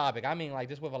with this topic. I mean, like,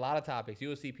 just with a lot of topics,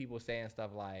 you'll see people saying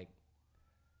stuff like,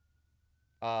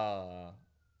 what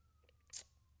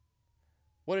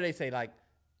do they say? Like,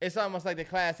 it's almost like the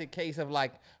classic case of,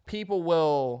 like, people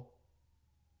will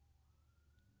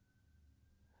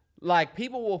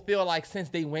feel like since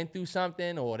they went through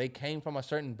something or they came from a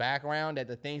certain background that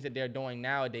the things that they're doing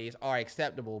nowadays are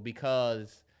acceptable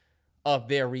because of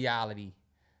their reality.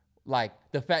 Like,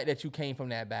 the fact that you came from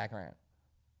that background.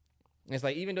 It's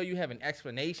like, even though you have an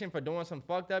explanation for doing some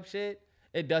fucked up shit,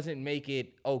 it doesn't make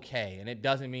it okay. And it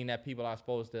doesn't mean that people are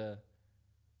supposed to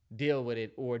deal with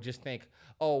it or just think,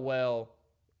 oh, well,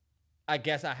 I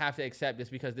guess I have to accept this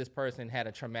because this person had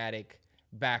a traumatic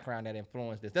background that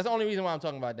influenced this. That's the only reason why I'm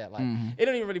talking about that. Like, It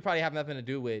don't even really probably have nothing to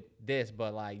do with this,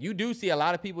 but like, you do see a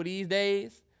lot of people these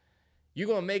days, you're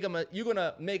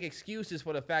gonna make excuses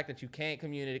for the fact that you can't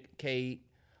communicate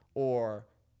or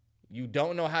you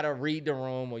don't know how to read the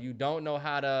room, or you don't know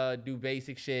how to do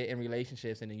basic shit in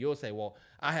relationships, and then you'll say, well,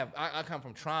 I come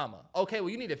from trauma. Okay, well,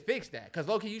 you need to fix that, because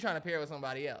low-key, you trying to pair with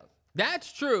somebody else.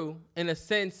 That's true in a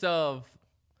sense of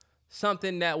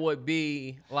something that would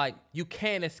be like, you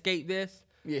can't escape this.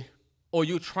 Yeah. Or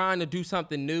you're trying to do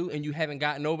something new and you haven't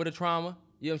gotten over the trauma.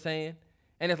 You know what I'm saying?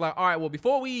 And it's like, all right, well,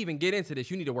 before we even get into this,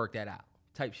 you need to work that out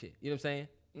type shit. You know what I'm saying?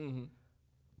 Mm-hmm.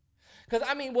 Because,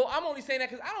 I mean, well, I'm only saying that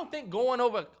because I don't think going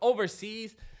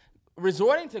overseas,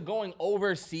 resorting to going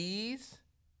overseas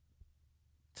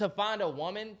to find a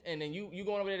woman and then you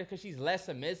going over there because she's less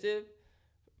submissive.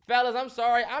 Fellas, I'm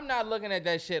sorry. I'm not looking at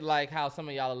that shit like how some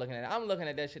of y'all are looking at it. I'm looking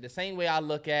at that shit the same way I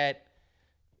look at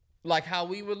like how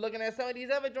we were looking at some of these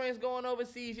other joints going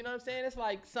overseas. You know what I'm saying? It's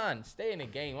like, son, stay in the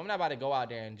game. I'm not about to go out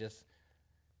there and just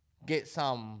get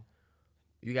some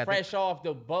fresh off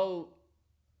the boat.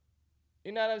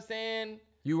 You know what I'm saying?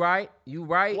 You right.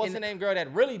 What's the name girl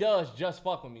that really does just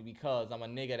fuck with me because I'm a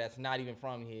nigga that's not even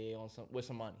from here with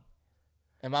some money.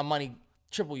 And my money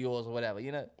triple yours or whatever,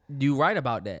 you know? You right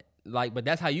about that. Like, but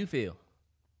that's how you feel.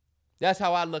 That's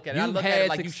how I look at it. I look at it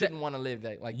like you shouldn't want to live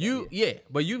that like that. Yeah,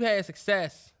 but you've had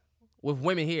success with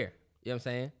women here. You know what I'm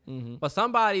saying? Mm-hmm. But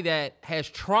somebody that has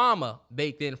trauma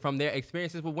baked in from their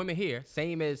experiences with women here,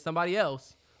 same as somebody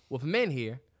else with men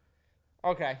here.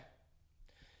 Okay.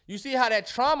 You see how that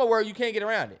trauma word, you can't get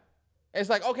around it. It's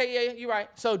like, okay, yeah, you're right.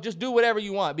 So just do whatever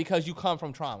you want because you come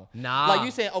from trauma. Nah. Like you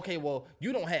saying, okay, well,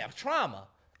 you don't have trauma.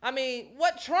 I mean,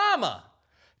 what trauma?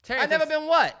 Terrence, I've never been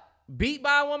what? Beat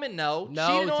by a woman? No.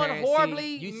 Cheated on Terrence,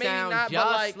 horribly? you maybe sound not,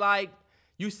 just but like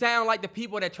you sound like the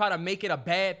people that try to make it a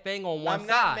bad thing on one side. I'm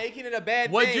not making it a bad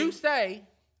thing. What'd you say?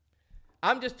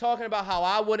 I'm just talking about how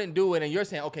I wouldn't do it, and you're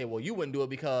saying, okay, well, you wouldn't do it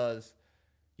because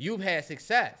you've had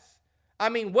success. I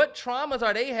mean, what traumas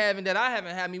are they having that I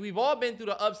haven't had? I mean, we've all been through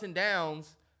the ups and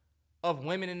downs of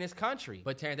women in this country.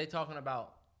 But Terrence, they talking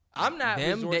about I'm not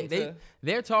them.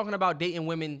 They're talking about dating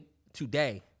women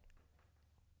today.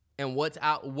 And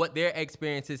what their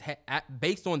experiences,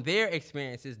 based on their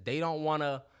experiences, they don't want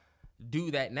to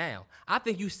do that now. I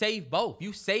think you save both.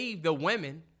 You save the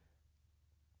women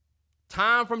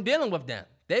time from dealing with them.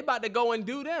 They about to go and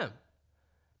do them.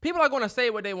 People are going to say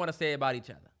what they want to say about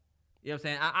each other. You know what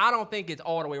I'm saying? I don't think it's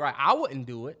all the way right. I wouldn't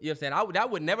do it. You know what I'm saying? I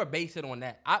would never base it on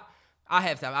that.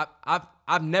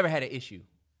 I've never had an issue.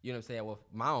 You know what I'm saying? With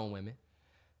my own women.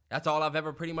 That's all I've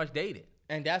ever pretty much dated.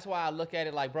 And that's why I look at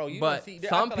it like, bro,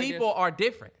 some people are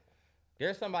different.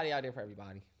 There's somebody out there for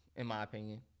everybody, in my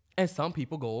opinion. And some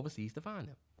people go overseas to find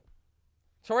them.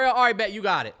 Terrell, all right, bet you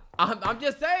got it. I'm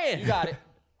just saying. You got it.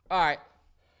 All right.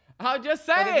 I'm just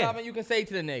But saying. there's nothing you can say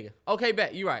to the nigga. Okay,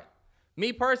 bet, you right.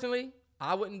 Me personally,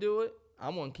 I wouldn't do it.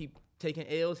 I'm going to keep taking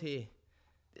L's here.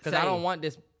 Because I don't want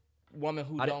this woman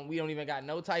we don't even got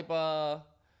no type of,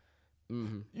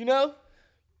 you know?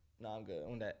 No, I'm good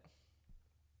on that.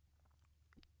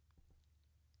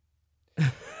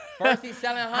 First he's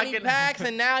selling honey packs,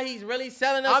 and now he's really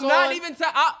selling us. I'm not even.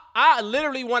 I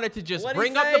literally wanted to just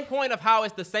bring up the point of how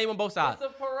it's the same on both sides.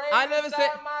 It's a parade I never said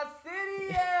my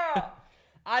city, yeah.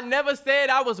 I never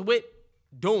said I was with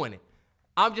doing it.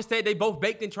 I'm just saying they both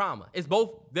baked in trauma.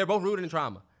 They're both rooted in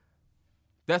trauma.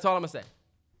 That's all I'm gonna say.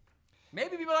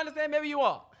 Maybe people understand. Maybe you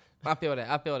are. I feel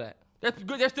that. That's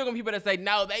good. There's still gonna be people that say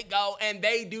no. They go and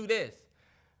they do this.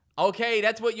 Okay,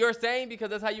 that's what you're saying because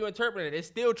that's how you interpret it. It's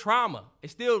still trauma.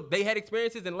 It's still, they had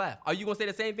experiences and left. Are you going to say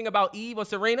the same thing about Eve or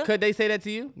Serena? Could they say that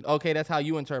to you? Okay, that's how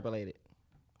you interpolate it.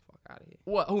 Fuck out of here.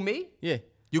 What, who, me? Yeah.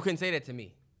 You couldn't say that to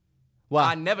me.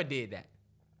 Why? I never did that.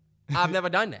 I've never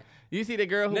done that. You see the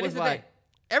girl who was like,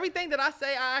 everything that I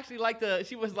say, I actually like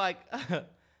she was like,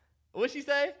 what'd she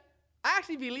say? I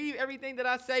actually believe everything that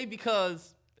I say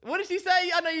because, what did she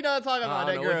say? I know you know what I'm talking about,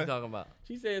 that girl. What you talking about?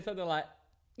 She said something like,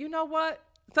 you know what?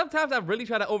 Sometimes I really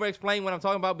try to over-explain what I'm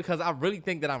talking about because I really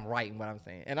think that I'm right in what I'm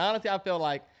saying. And honestly, I feel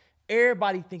like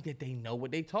everybody think that they know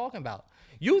what they talking about.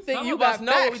 You think you got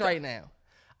facts right now.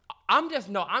 I'm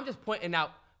just pointing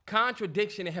out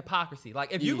contradiction and hypocrisy.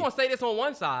 Like, if you're going to say this on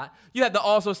one side, you have to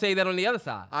also say that on the other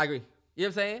side. I agree. You know what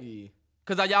I'm saying? Yeah.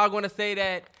 Because y'all going to say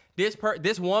that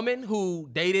this woman who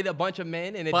dated a bunch of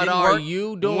men and it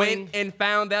didn't work, went and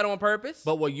found that on purpose?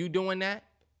 But were you doing that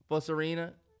for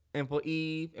Serena? And for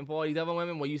Eve and for all these other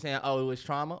women, were you saying, oh, it was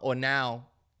trauma? Or now?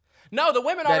 No, the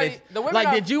women already.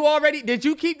 Did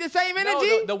you keep the same energy?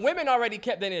 No, the women already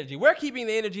kept that energy. We're keeping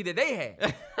the energy that they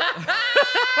had.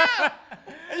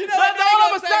 You know what they're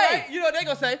going to say? Right? You know what they're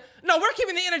going to say? No, we're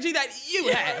keeping the energy that you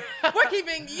had. We're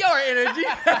keeping your energy.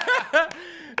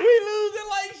 We losing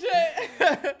like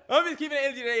shit. I'm just keeping the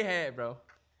energy they had, bro.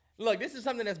 Look, this is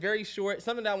something that's very short,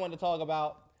 something that I wanted to talk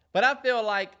about. But I feel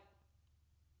like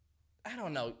I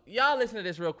don't know. Y'all listen to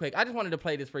this real quick. I just wanted to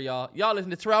play this for y'all. Y'all listen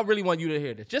to Terrell. I really want you to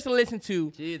hear this. Just listen to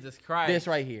Jesus Christ. this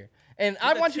right here. And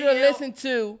I want you to listen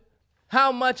to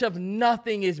how much of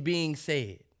nothing is being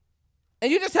said.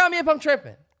 And you just tell me if I'm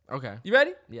tripping. Okay. You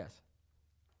ready? Yes.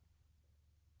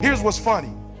 Here's what's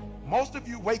funny. Most of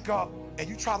you wake up and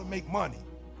you try to make money.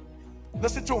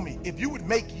 Listen to me. If you would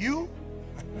make you,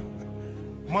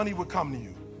 money would come to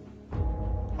you.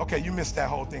 Okay, you missed that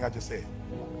whole thing I just said.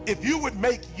 If you would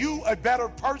make you a better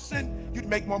person, you'd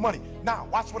make more money. Now,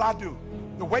 watch what I do.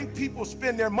 The way people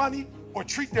spend their money or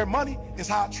treat their money is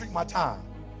how I treat my time.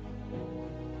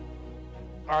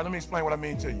 All right, let me explain what I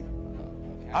mean to you.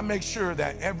 I make sure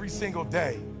that every single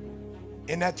day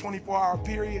in that 24-hour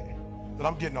period that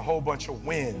I'm getting a whole bunch of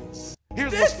wins.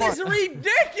 Here's This what's is fun.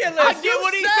 ridiculous. I get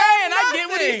what he's saying. I get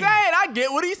what he's nothing. saying. I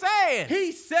get what he's saying.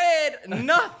 He said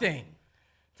nothing.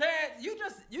 Terrence,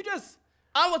 you just.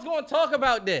 I was going to talk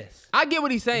about this. I get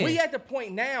what he's saying. We at the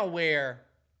point now where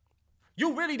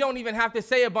you really don't even have to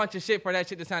say a bunch of shit for that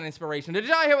shit to sound inspirational. Did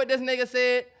y'all hear what this nigga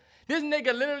said? This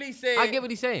nigga literally said, I get what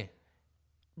he's saying.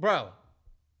 bro,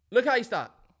 look how he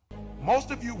stopped.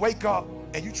 Most of you wake up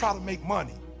and you try to make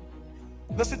money.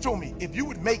 Listen to me. If you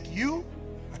would make you,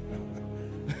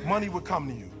 money would come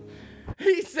to you.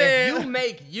 He said, If you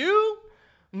make you,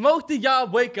 most of y'all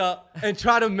wake up and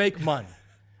try to make money.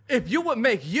 If you would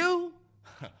make you,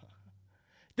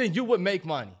 then you would make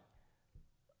money.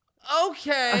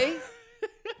 Okay.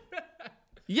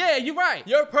 Yeah, you're right.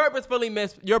 you're purposely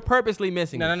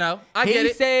missing. No. I get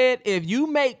He it. said if you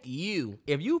make you,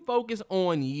 if you focus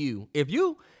on you, if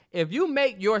you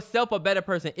make yourself a better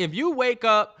person, if you wake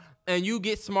up and you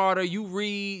get smarter, you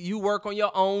read, you work on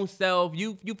your own self,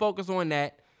 you focus on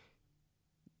that,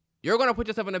 you're gonna put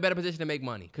yourself in a better position to make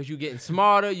money because you're getting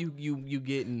smarter. You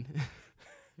getting.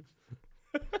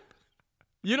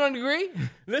 You don't agree?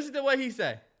 Listen to what he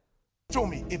said. To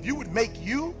me, if you would make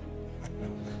you,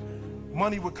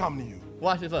 money would come to you.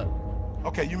 Watch this up.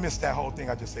 Okay, you missed that whole thing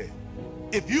I just said.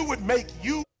 If you would make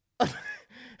you,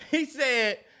 He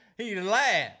said, he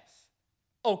laughs.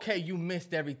 Okay, you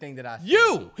missed everything that I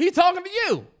said. He's talking to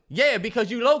you. Yeah, because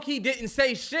you low-key didn't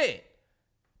say shit.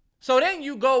 So then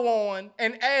you go on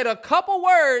and add a couple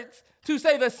words to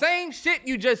say the same shit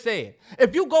you just said.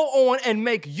 If you go on and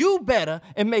make you better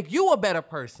and make you a better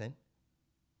person,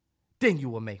 then you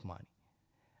will make money.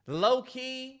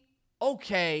 Low-key,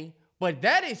 okay, but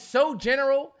that is so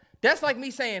general. That's like me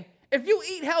saying, if you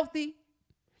eat healthy,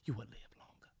 you will live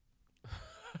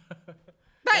longer.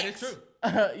 Thanks. That is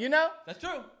true. You know? That's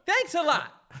true. Thanks a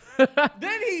lot.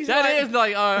 Then he's That like, is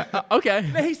like, okay.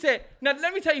 Then he said, now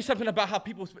let me tell you something about how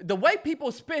people, the way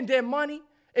people spend their money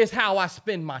is how I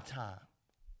spend my time.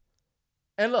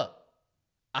 And look,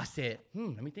 I said,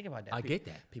 let me think about that. I get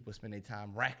that. People spend their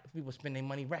time, people spend their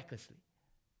money recklessly.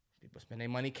 People spend their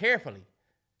money carefully.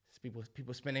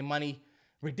 People spend their money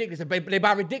ridiculous. They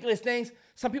buy ridiculous things.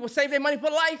 Some people save their money for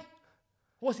life.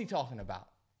 What's he talking about?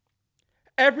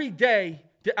 Every day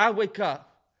that I wake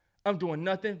up, I'm doing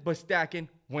nothing but stacking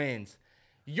wins.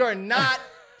 You're not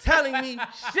telling me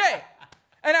shit.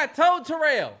 And I told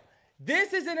Terrell,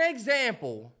 this is an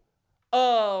example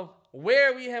of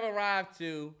where we have arrived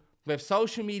to with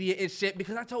social media and shit,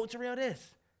 because I told Terrell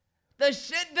this. The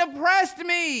shit depressed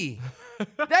me.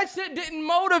 That shit didn't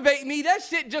motivate me. That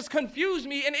shit just confused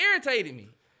me and irritated me.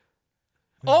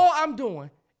 All I'm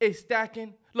doing is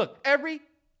stacking. Look, every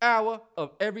hour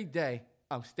of every day,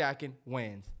 I'm stacking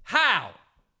wins. How?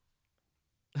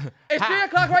 It's 3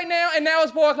 o'clock right now, and now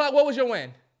it's 4 o'clock. What was your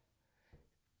win?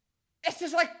 It's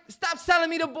just like, stop selling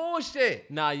me the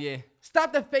bullshit. Nah, yeah.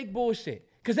 Stop the fake bullshit.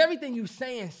 Because everything you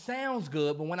saying sounds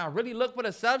good, but when I really look for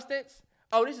the substance,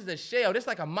 oh, this is a shell. This is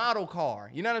like a model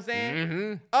car. You know what I'm saying?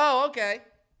 Mm-hmm. Oh, okay.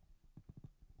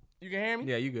 You can hear me?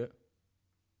 Yeah, you good.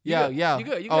 Yo. You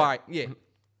good. All right, yeah.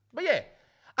 But yeah,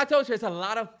 I told you there's a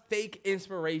lot of fake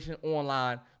inspiration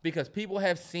online because people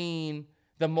have seen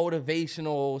the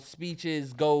motivational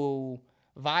speeches go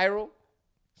viral.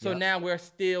 So now we're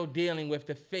still dealing with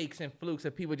the fakes and flukes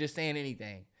of people just saying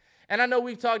anything. And I know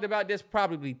we've talked about this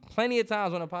probably plenty of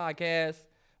times on the podcast.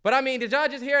 But I mean, did y'all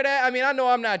just hear that? I mean, I know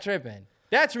I'm not tripping.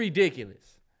 That's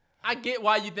ridiculous. I get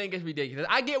why you think it's ridiculous.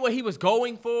 I get what he was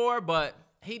going for, but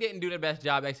he didn't do the best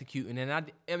job executing. And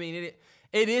I mean,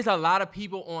 it is a lot of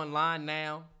people online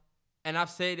now, and I've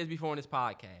said this before on this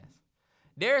podcast.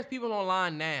 There's people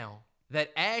online now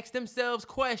that ask themselves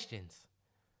questions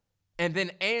and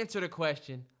then answer the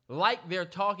question like they're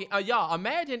talking. Y'all,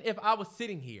 imagine if I was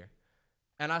sitting here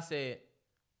and I said,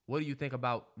 what do you think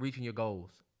about reaching your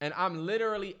goals? And I'm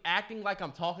literally acting like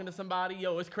I'm talking to somebody.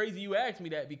 Yo, it's crazy you asked me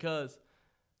that because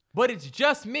but it's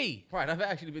just me. Right, I've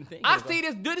actually been thinking. I see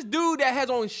this dude that has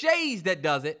on shades that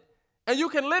does it, and you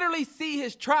can literally see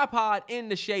his tripod in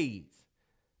the shades.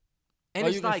 And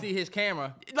it's you can see his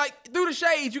camera. Like, through the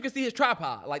shades, you can see his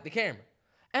tripod, like the camera.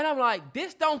 And I'm like,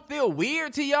 this don't feel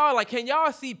weird to y'all? Like, can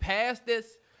y'all see past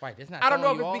this? Right, it's not. I don't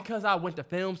know if it's off. because I went to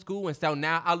film school, and so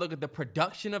now I look at the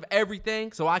production of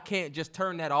everything, so I can't just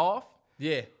turn that off.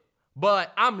 Yeah.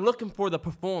 But I'm looking for the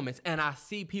performance, and I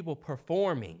see people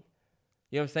performing.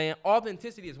 You know what I'm saying?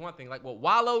 Authenticity is one thing. Like what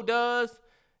Wallow does,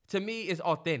 to me, is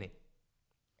authentic.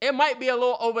 It might be a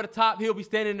little over the top. He'll be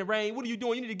standing in the rain. What are you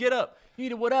doing? You need to get up. You need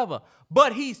to whatever.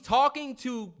 But he's talking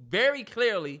to very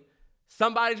clearly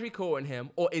somebody's recording him,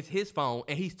 or it's his phone,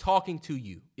 and he's talking to you.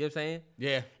 You know what I'm saying?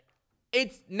 Yeah.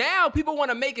 It's now people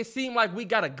want to make it seem like we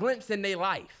got a glimpse in their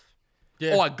life.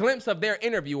 Yeah. Or a glimpse of their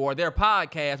interview or their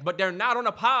podcast, but they're not on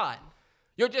a pod.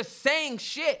 You're just saying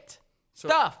shit.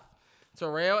 Stuff.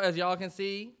 Terrell, as y'all can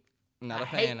see, not a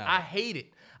fan of it. I hate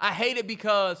it. I hate it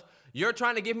because you're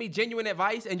trying to give me genuine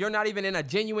advice and you're not even in a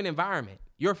genuine environment.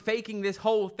 You're faking this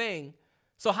whole thing.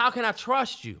 So how can I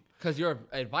trust you? Because your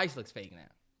advice looks fake now.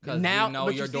 Because now, you know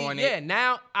you're doing it. Yeah,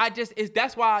 now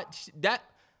that's why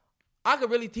I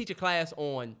could really teach a class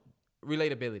on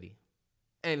relatability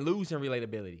and losing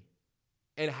relatability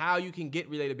and how you can get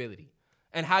relatability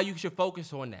and how you should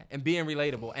focus on that and being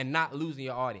relatable and not losing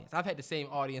your audience. I've had the same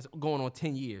audience going on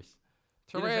 10 years.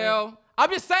 Terrell. I'm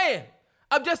just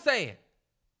saying.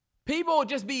 People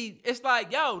just be, it's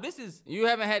like, yo, this is. You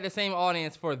haven't had the same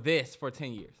audience for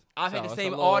 10 years. I've had the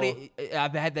same audience.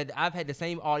 I've had the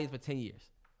same audience for 10 years.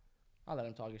 I'll let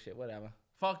him talk his shit, whatever.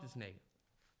 Fuck this nigga.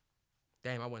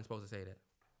 Damn, I wasn't supposed to say that.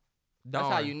 That's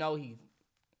how you know he's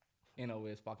in over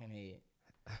his fucking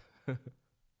head.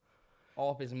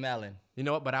 Off his melon. You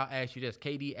know what? But I'll ask you this.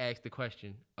 KD asked the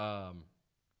question, are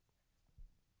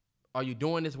you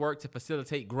doing this work to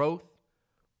facilitate growth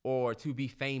or to be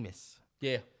famous?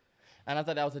 Yeah. And I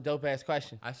thought that was a dope-ass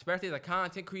question. Especially as a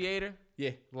content creator.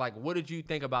 Yeah. Like, what did you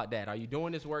think about that? Are you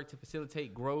doing this work to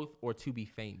facilitate growth or to be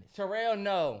famous? Terrell,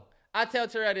 no. I tell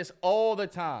Terrell this all the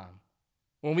time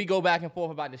when we go back and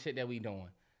forth about the shit that we doing.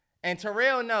 And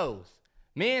Terrell knows.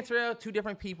 Me and Terrell, two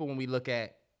different people when we look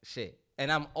at shit.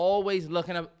 And I'm always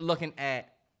looking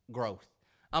at growth.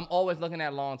 I'm always looking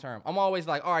at long term. I'm always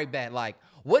like, all right, bet, like,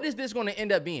 what is this going to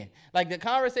end up being? Like the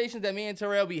conversations that me and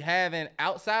Terrell be having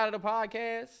outside of the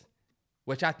podcast,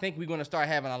 which I think we're going to start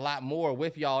having a lot more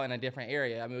with y'all in a different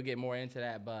area. I mean, we'll get more into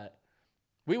that, but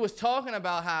we was talking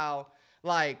about how,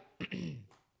 like,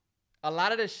 a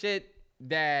lot of the shit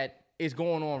that is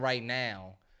going on right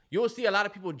now, you'll see a lot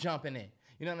of people jumping in.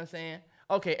 You know what I'm saying?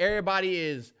 Okay, everybody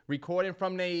is recording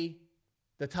from the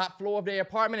top floor of their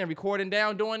apartment and recording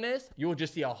down doing this. You'll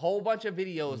just see a whole bunch of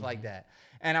videos like that.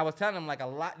 And I was telling them, like,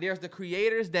 there's the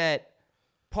creators that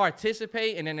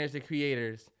participate, and then there's the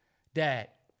creators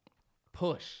that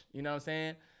push. You know what I'm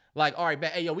saying? Like, all right,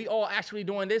 bet, hey, yo, we all actually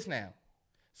doing this now.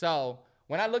 So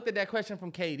when I looked at that question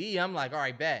from KD, I'm like, all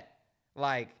right, bet.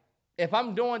 Like, if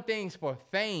I'm doing things for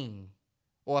fame,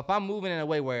 or if I'm moving in a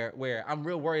way where I'm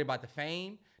real worried about the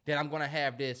fame, then I'm going to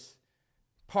have this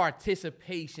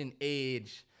participation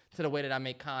edge to the way that I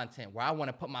make content, where I want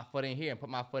to put my foot in here and put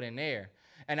my foot in there.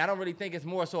 And I don't really think it's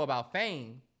more so about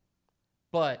fame,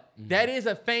 but that is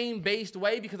a fame-based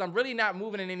way because I'm really not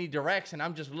moving in any direction.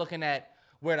 I'm just looking at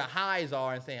where the highs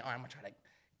are and saying, all right, I'm going to try to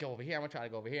go over here. I'm going to try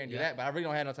to go over here and do that. But I really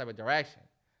don't have no type of direction.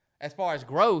 As far as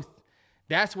growth,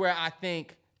 that's where I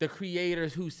think the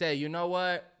creators who say, you know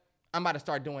what, I'm about to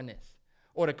start doing this.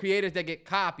 Or the creators that get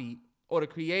copied, or the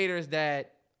creators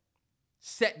that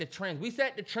set the trends. We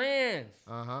set the trends.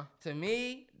 To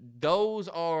me, those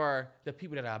are the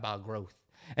people that are about growth.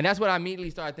 And that's what I immediately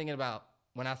started thinking about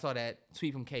when I saw that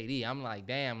tweet from KD. I'm like,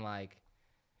 damn, like,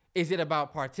 is it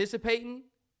about participating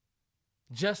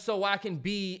just so I can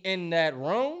be in that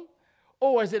room?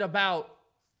 Or is it about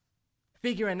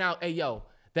figuring out, hey, yo,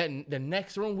 that the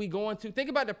next room we go into, think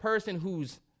about the person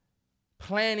who's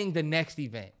planning the next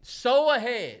event. So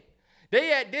ahead.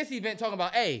 They at this event talking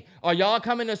about, hey, are y'all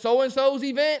coming to so-and-so's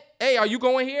event? Hey, are you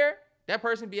going here? That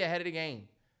person be ahead of the game.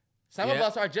 Some of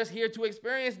us are just here to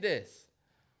experience this.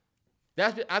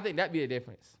 I think that'd be the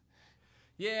difference.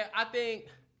 Yeah, I think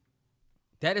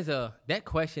that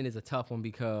question is a tough one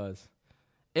because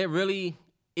it really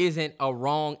isn't a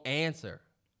wrong answer.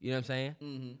 You know what I'm saying?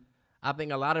 Mm-hmm. I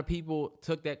think a lot of people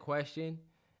took that question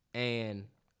and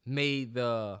made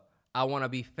the I want to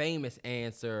be famous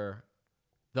answer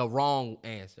the wrong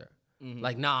answer. Mm-hmm.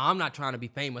 Like, nah, I'm not trying to be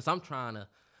famous. I'm trying to.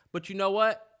 But you know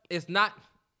what? It's not.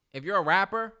 If you're a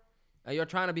rapper and you're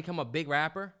trying to become a big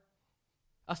rapper,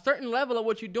 a certain level of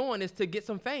what you're doing is to get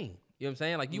some fame. You know what I'm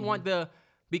saying? Like, you want the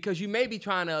because you may be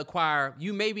trying to acquire,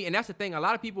 and that's the thing. A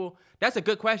lot of people, that's a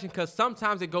good question because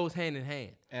sometimes it goes hand in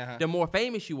hand. Uh-huh. The more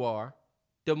famous you are,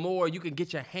 the more you can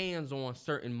get your hands on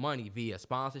certain money via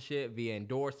sponsorship, via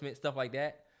endorsement, stuff like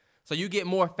that. So you get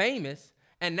more famous,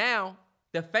 and now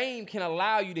the fame can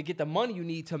allow you to get the money you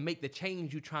need to make the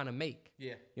change you're trying to make. Yeah.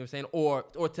 You know what I'm saying? Or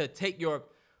to take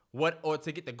or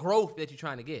to get the growth that you're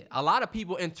trying to get. A lot of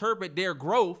people interpret their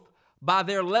growth by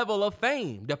their level of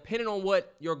fame, depending on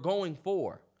what you're going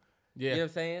for. Yeah. You know what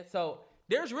I'm saying? So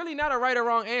there's really not a right or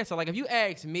wrong answer. Like if you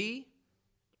ask me,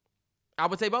 I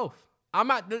would say both. I'm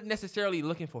not necessarily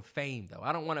looking for fame though.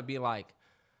 I don't want to be like,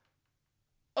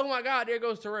 oh my God, there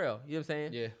goes Terrell. You know what I'm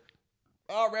saying? Yeah.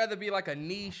 I'd rather be like a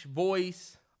niche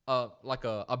voice, like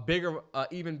a bigger,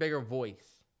 even bigger voice.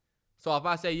 So if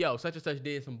I say, yo, such and such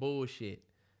did some bullshit,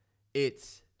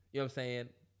 it's, you know what I'm saying?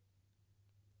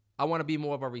 I want to be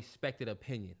more of a respected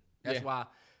opinion. That's why,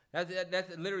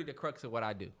 that's literally the crux of what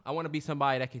I do. I want to be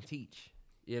somebody that can teach.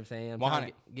 You know what I'm saying? I'm trying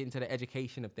to get into the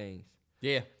education of things.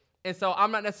 Yeah. And so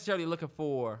I'm not necessarily looking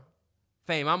for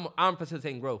fame. I'm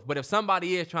facilitating growth. But if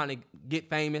somebody is trying to get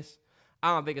famous,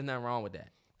 I don't think there's nothing wrong with that.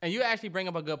 And you actually bring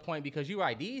up a good point because you're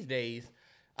right. These days,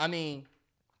 I mean,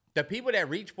 the people that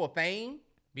reach for fame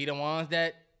be the ones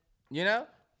that, you know?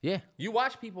 Yeah. You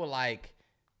watch people like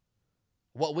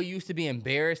what we used to be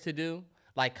embarrassed to do,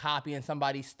 like copying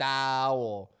somebody's style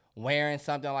or wearing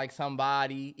something like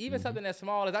somebody, even something as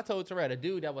small as I told Terrell, the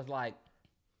dude that was like,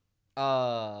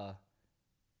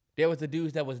 there was the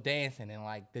dudes that was dancing and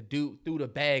like the dude threw the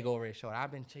bag over his shoulder.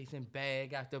 I've been chasing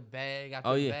bag after bag after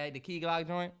bag, the Key Glock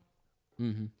joint.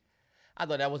 Mm-hmm. I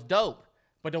thought that was dope.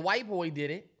 But the white boy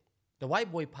did it. The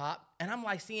white boy popped. And I'm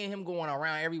like seeing him going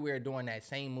around everywhere doing that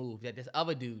same move that this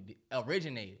other dude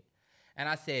originated. And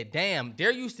I said, damn,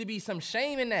 there used to be some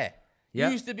shame in that. Yep.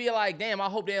 You used to be like, damn, I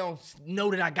hope they don't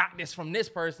know that I got this from this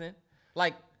person.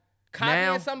 Like,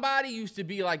 copying somebody used to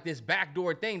be like this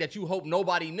backdoor thing that you hope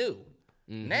nobody knew.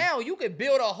 Mm-hmm. Now you could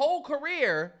build a whole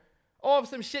career off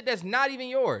some shit that's not even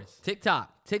yours.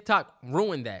 TikTok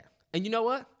ruined that. And you know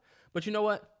what? But you know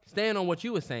what? Staying on what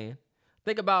you were saying,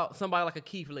 think about somebody like a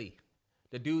Keith Lee,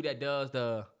 the dude that does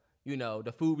the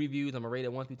food reviews. I'm gonna rate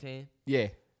it 1 through 10. Yeah.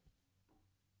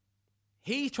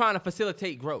 He's trying to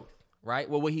facilitate growth, right?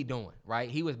 Well, what he doing, right?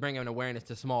 He was bringing awareness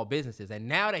to small businesses. And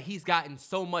now that he's gotten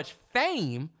so much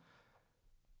fame,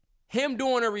 him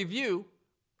doing a review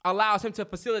allows him to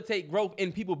facilitate growth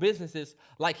in people's businesses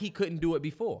like he couldn't do it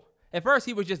before. At first,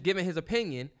 he was just giving his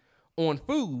opinion on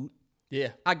food. Yeah.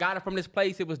 I got it from this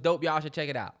place. It was dope. Y'all should check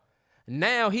it out.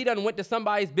 Now he done went to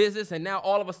somebody's business, and now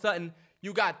all of a sudden,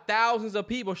 you got thousands of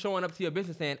people showing up to your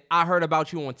business saying, I heard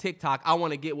about you on TikTok. I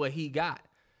want to get what he got.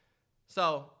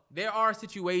 So there are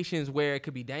situations where it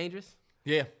could be dangerous.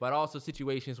 Yeah. But also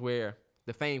situations where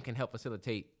the fame can help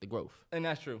facilitate the growth. And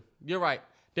that's true. You're right.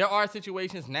 There are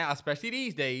situations now, especially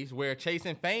these days, where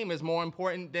chasing fame is more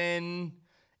important than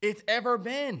it's ever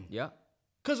been. Yeah.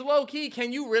 Because low-key,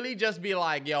 can you really just be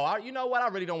like, yo, you know what? I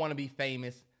really don't want to be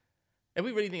famous. If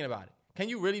we really thinking about it, can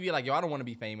you really be like, yo, I don't want to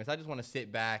be famous. I just want to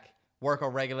sit back, work a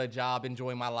regular job,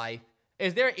 enjoy my life.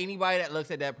 Is there anybody that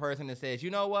looks at that person and says, you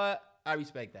know what? I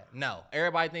respect that. No.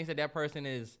 Everybody thinks that person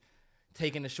is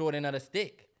taking the short end of the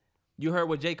stick. You heard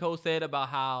what J. Cole said about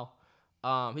how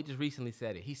he just recently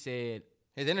said it. He said,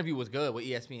 his interview was good with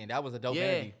ESPN. That was a dope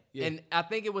interview. Yeah, and I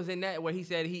think it was in that where he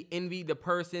said he envied the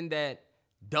person that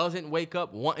doesn't wake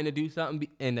up wanting to do something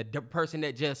and the person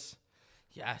that just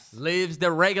lives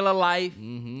the regular life.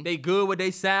 Mm-hmm. They good with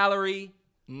their salary.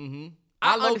 Mm-hmm.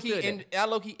 I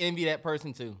low-key envy that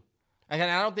person too. And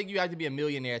I don't think you have to be a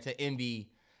millionaire to envy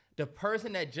the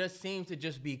person that just seems to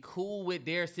just be cool with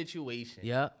their situation.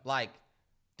 Yeah. Like,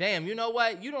 damn, you know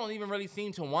what? You don't even really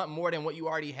seem to want more than what you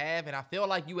already have. And I feel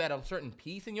like you at a certain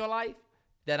piece in your life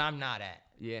that I'm not at.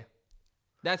 Yeah.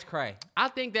 That's cray. I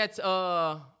think that's,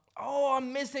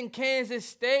 I'm missing Kansas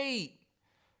State.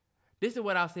 This is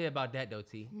what I'll say about that, though,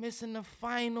 T. Missing the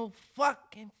Final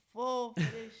fucking four for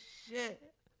this shit.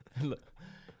 Look,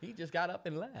 he just got up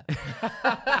and left.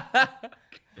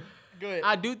 Good.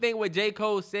 I do think what J.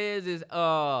 Cole says is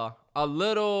a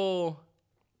little,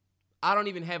 I don't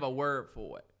even have a word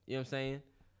for it. You know what I'm saying?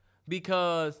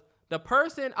 Because the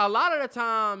person, a lot of the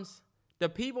times, the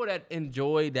people that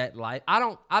enjoy that life, I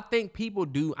don't think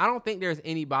there's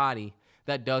anybody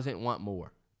that doesn't want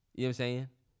more. You know what I'm saying?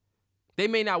 They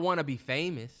may not want to be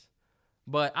famous,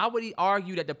 but I would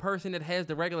argue that the person that has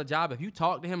the regular job, if you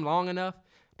talk to him long enough,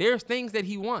 there's things that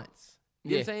he wants.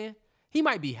 You know what I'm saying? He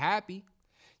might be happy.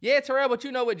 Yeah, Terrell, but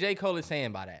you know what J. Cole is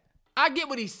saying by that. I get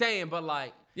what he's saying, but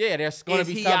like, yeah, there's going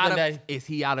to be something is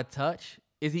he out of touch?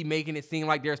 is he making it seem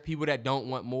like there's people that don't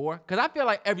want more? Because I feel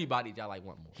like everybody just like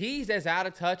want more. He's as out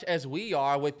of touch as we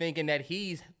are with thinking that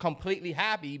he's completely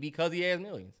happy because he has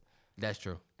millions. That's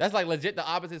true. That's like legit the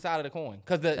opposite side of the coin.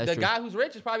 Because the guy who's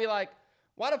rich is probably like,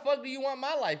 why the fuck do you want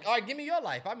my life? All right, give me your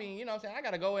life. I mean, you know what I'm saying? I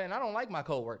got to go in. I don't like my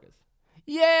coworkers.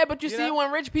 Yeah, but you see, know?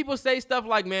 when rich people say stuff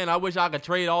like, man, I wish I could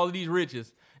trade all of these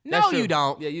riches. No, you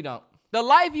don't. Yeah, you don't. The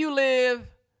life you live,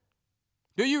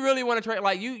 do you really want to trade?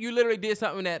 Like, you literally did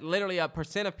something that literally a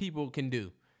 % of people can do. You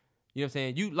know what I'm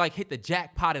saying? You, like, hit the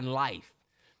jackpot in life.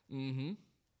 Mm-hmm.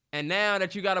 And now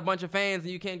that you got a bunch of fans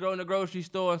and you can't go in the grocery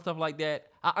store and stuff like that,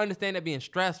 I understand that being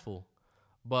stressful,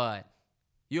 but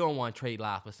you don't want to trade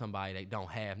life with somebody that don't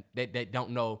have, that don't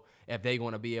know if they're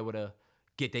going to be able to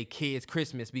get their kids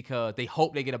Christmas because they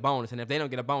hope they get a bonus. And if they don't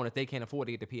get a bonus, they can't afford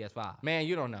to get the PS5. Man,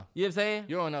 you don't know. You know what I'm saying?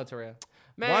 You don't know, Terrell.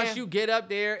 Man. Once you get up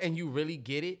there and you really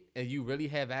get it and you really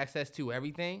have access to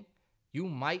everything, you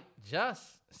might just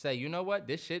say, you know what?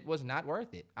 This shit was not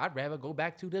worth it. I'd rather go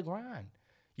back to the grind.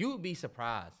 You would be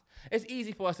surprised. It's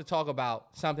easy for us to talk about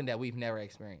something that we've never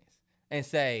experienced and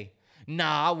say,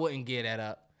 nah, I wouldn't get that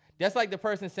up. That's like the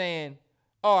person saying,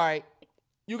 all right,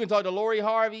 you can talk to Lori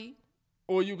Harvey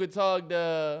or you could talk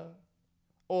to,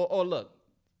 or look,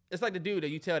 it's like the dude that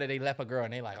you tell that they left a girl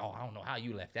and they like, oh, I don't know how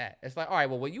you left that. It's like, all right,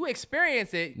 well, when you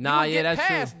experience it, you get that's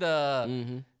past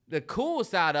true. the cool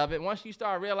side of it once you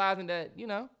start realizing that, you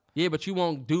know. Yeah, but you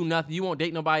won't do nothing. You won't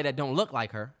date nobody that don't look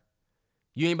like her.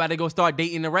 You ain't about to go start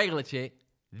dating the regular chick.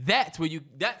 That's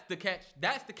the catch.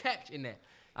 That's the catch in that.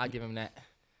 I'll give him that.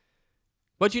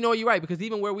 But you know, you're right, because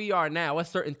even where we are now, there's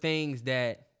certain things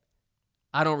that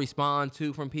I don't respond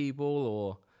to from people,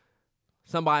 or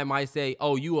somebody might say,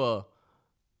 oh,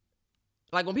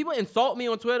 like when people insult me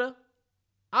on Twitter,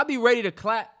 I'll be ready to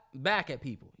clap back at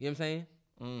people. You know what I'm saying?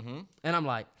 Mm-hmm. And I'm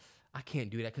like, I can't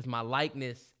do that because my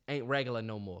likeness ain't regular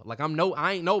no more. Like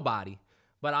I ain't nobody,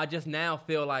 but I just now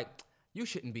feel like you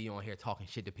shouldn't be on here talking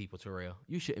shit to people, Terrell.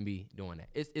 You shouldn't be doing that.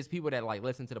 It's people that like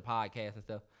listen to the podcast and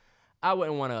stuff. I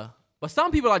wouldn't want to, but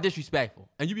some people are disrespectful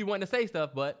and you be wanting to say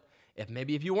stuff, but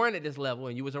if you weren't at this level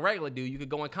and you was a regular dude, you could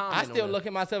go and comment. I still look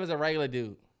at myself as a regular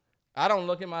dude. I don't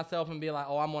look at myself and be like,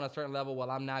 oh, I'm on a certain level.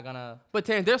 Well, I'm not going to. But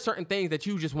Terrence, there's certain things that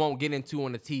you just won't get into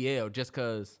on the TL just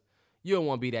because you don't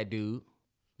want to be that dude.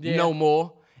 Yeah. No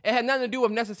more. It had nothing to do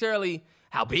with necessarily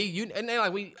how big you, and then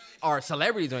like we are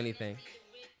celebrities or anything.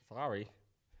 Sorry.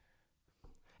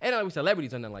 Ain't like we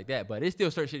celebrities or nothing like that, but it's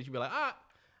still certain shit that you be like,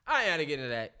 I ain't got to get into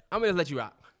that. I'm going to let you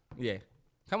rock. Yeah.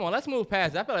 Come on, let's move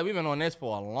past it. I feel like we've been on this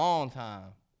for a long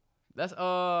time. That's,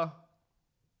 I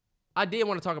did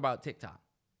want to talk about TikTok.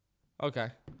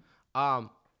 Okay.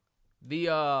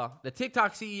 The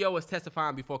TikTok CEO is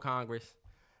testifying before Congress,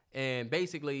 and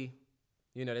basically,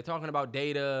 you know, they're talking about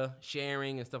data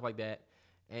sharing and stuff like that.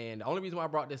 And the only reason why I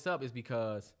brought this up is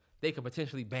because they could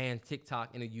potentially ban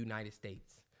TikTok in the United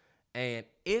States. And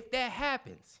if that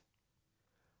happens,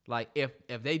 like if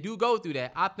they do go through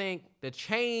that, I think the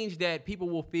change that people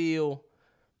will feel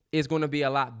is going to be a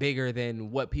lot bigger than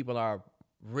what people are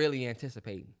really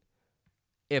anticipating.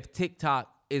 If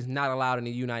TikTok is not allowed in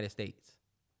the United States.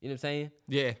 You know what I'm saying?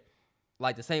 Yeah.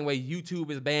 Like the same way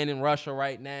YouTube is banned in Russia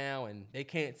right now and they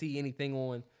can't see anything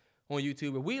on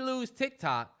YouTube. If we lose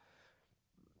TikTok,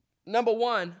 number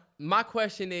one, my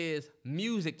question is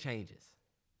music changes.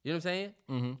 You know what I'm saying?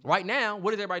 Mm-hmm. Right now,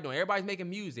 what is everybody doing? Everybody's making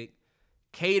music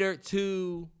catered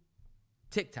to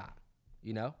TikTok,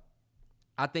 you know?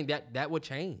 I think that would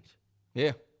change.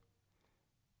 Yeah.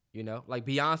 You know, like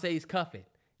Beyonce's Cuffin'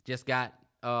 just got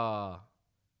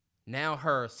now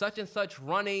her such and such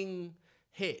running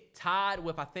hit tied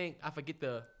with, I forget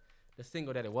the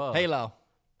single that it was. Halo.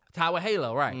 Tied with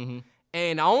Halo, right. Mm-hmm.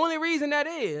 And the only reason that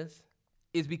is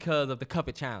because of the Cuff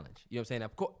It Challenge. You know what I'm saying?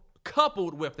 Of course,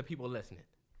 coupled with the people listening.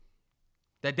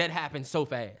 That happened so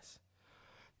fast.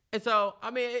 And so,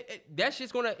 I mean, that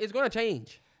shit's gonna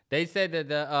change. They said that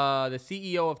the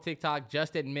CEO of TikTok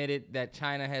just admitted that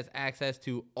China has access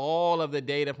to all of the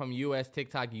data from U.S.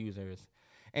 TikTok users.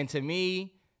 And to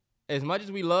me, as much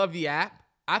as we love the app,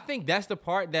 I think that's the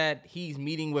part that he's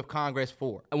meeting with Congress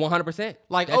for. 100%.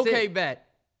 Like, that's okay, bet.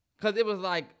 Because it was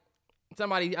like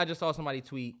I just saw somebody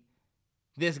tweet,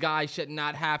 this guy should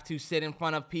not have to sit in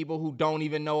front of people who don't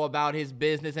even know about his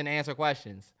business and answer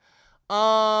questions.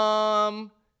 Y'all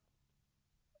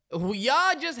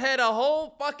just had a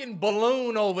whole fucking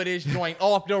balloon over this joint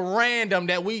off the random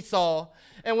that we saw.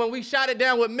 And when we shot it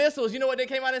down with missiles, you know what they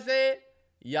came out and said?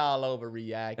 Y'all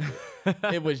overreacted.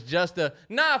 It was just fuck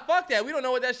that. We don't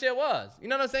know what that shit was. You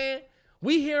know what I'm saying?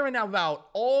 We hearing about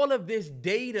all of this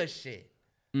data shit.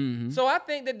 Mm-hmm. So I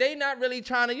think that they not really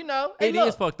trying to, you know. Hey, look,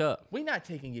 it's fucked up. We not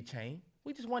taking your chain.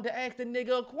 We just wanted to ask the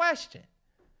nigga a question.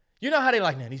 You know how they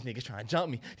like, now these niggas trying to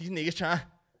jump me. These niggas trying.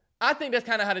 I think that's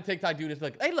kind of how the TikTok dudes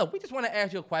look. Hey, look, we just want to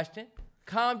ask you a question.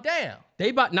 Calm down.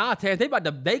 Terrence,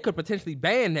 they could potentially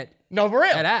ban that. No, for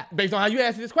real. That app. Based on how you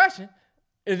answer this question.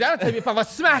 Is that'll tell me if I'm gonna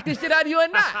smack this shit out of you or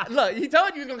not. Look, he told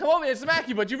you he was gonna come over here and smack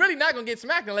you, but you're really not gonna get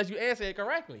smacked unless you answer it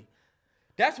correctly.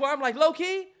 That's why I'm like, low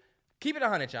key, keep it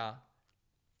 100, y'all.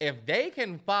 If they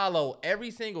can follow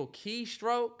every single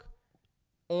keystroke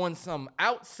on some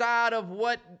outside of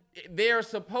what they're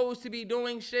supposed to be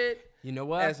doing shit, you know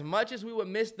what? As much as we would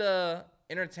miss the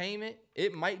entertainment,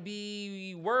 it might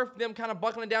be worth them kind of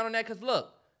buckling down on that. Cause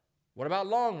look, what about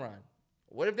long run?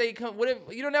 What if they come? What if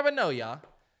you don't never know, y'all?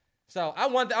 So I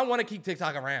want to keep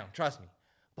TikTok around, trust me.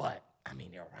 But I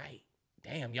mean, they're right.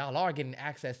 Damn, y'all are getting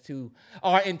access to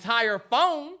our entire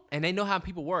phone. And they know how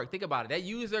people work. Think about it. That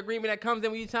user agreement that comes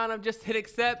in when you trying to just hit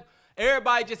accept,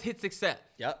 everybody just hits accept.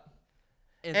 Yep.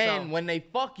 And so, so, when they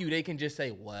fuck you, they can just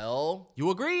say, well, you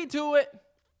agreed to it.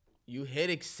 You hit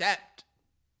accept.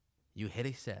 You hit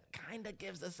accept. Kinda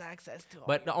gives us access to it.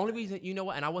 But the only reason, you know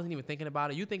what, and I wasn't even thinking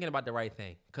about it, you thinking about the right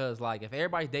thing. Because, like, if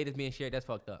everybody's data is being shared, that's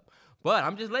fucked up. But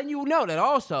I'm just letting you know that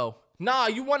also. Nah,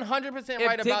 you 100%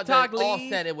 right about that. All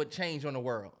said it would change on the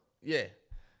world. Yeah.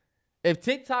 If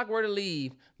TikTok were to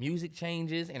leave, music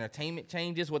changes, entertainment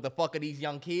changes. What the fuck are these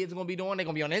young kids gonna be doing? They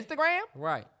gonna be on Instagram?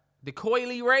 Right. The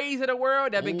Coily Rays of the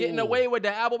world that been getting away with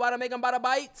the apple by the make them by the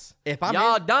bites. If I'm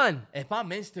y'all done. If I'm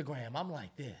Instagram, I'm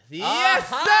like this. Yes,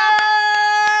 sir!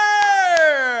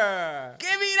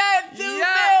 Give me that 2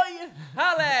 million.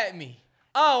 Holla at me.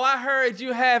 Oh, I heard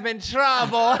you having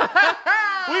trouble.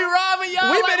 We robbing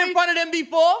y'all. We've been in front of them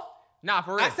before. Nah,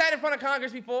 for real. I sat in front of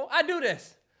Congress before. I do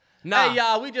this. Nah. Hey,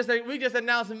 y'all, we just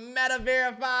announced Meta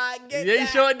Verified. They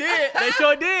sure did. They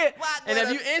sure did. And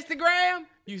if you Instagram,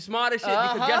 you smart as shit.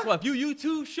 Because guess what? If you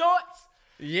YouTube Shorts,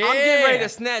 I'm getting ready to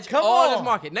snatch all this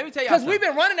market. Let me tell you because we've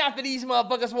been running after these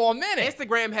motherfuckers for a minute.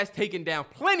 Instagram has taken down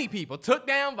plenty people. Took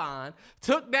down Vine.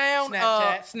 Took down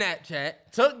Snapchat.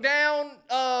 Took down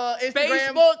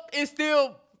Instagram. Facebook is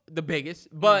still the biggest.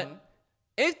 But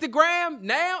Instagram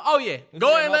now, oh yeah.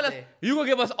 Go ahead and let us. You gonna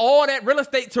give us all that real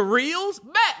estate to Reels?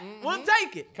 Bet. We'll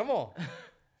take it. Come on.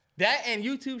 That and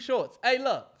YouTube Shorts. Hey,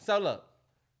 look. So look.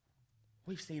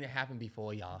 We've seen it happen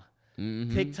before, y'all.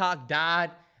 TikTok died.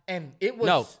 And it was...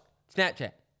 No,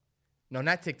 Snapchat. No,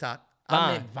 not TikTok. Vine.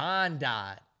 I meant Vine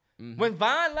died. When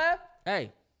Vine left...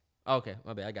 Hey. Okay,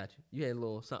 my bad. I got you. You had a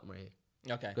little something right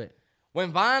here. Okay. Go ahead.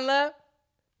 When Vine left,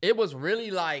 it was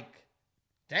really like,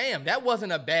 damn, that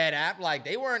wasn't a bad app. Like,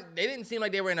 they didn't seem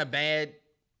like they were in a bad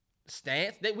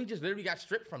stance. We just literally got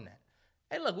stripped from that.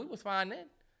 Hey, look, we was fine then.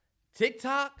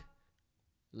 TikTok,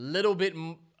 little bit...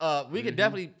 we could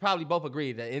definitely probably both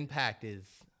agree that impact is...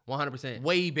 100%.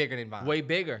 Way bigger than Vine. Way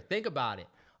bigger. Think about it.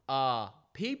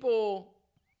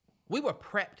 We were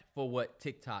prepped for what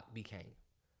TikTok became.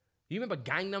 You remember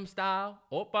Gangnam Style?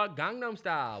 Oppa Gangnam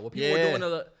Style. Where people were doing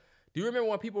do you remember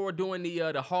when people were doing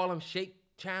the Harlem Shake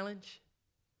Challenge?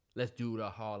 Let's do the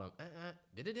Harlem.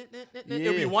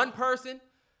 It'll be one person.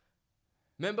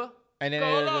 Remember? And then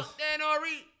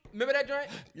remember that joint?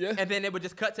 Yeah. And then it would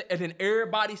just cut to, and then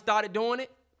everybody started doing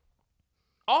it.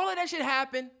 All of that shit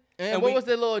happened. And what was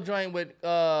the little joint with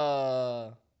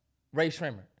Ray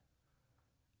Shrimmer?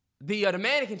 The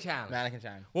Mannequin Challenge. Mannequin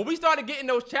Challenge. When we started getting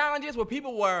those challenges where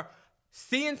people were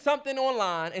seeing something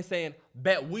online and saying,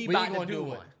 bet we about to do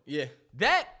one. Yeah.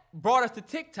 That brought us to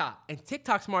TikTok. And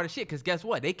TikTok smart as shit because guess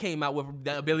what? They came out with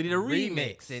the ability to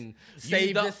remix and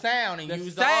save the sound and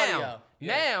use the audio.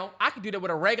 Yeah. Now, I can do that with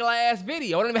a regular ass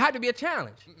video. It don't even have to be a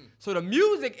challenge. So the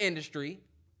music industry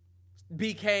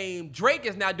became, Drake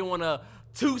is now doing a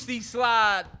 2C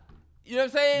slide. You know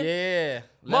what I'm saying? Yeah.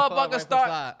 Motherfuckers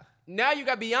start. Now you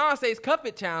got Beyonce's Cuff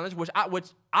It Challenge, which I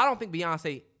don't think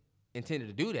Beyonce intended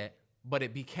to do that, but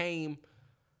it became.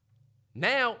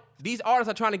 Now these artists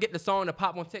are trying to get the song to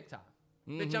pop on TikTok.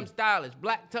 Bitch, I'm stylish,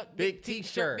 black tuck, big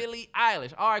t-shirt, Billie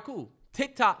Eilish. All right, cool.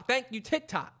 TikTok, thank you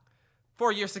TikTok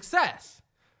for your success.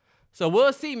 So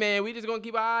we'll see, man. We just gonna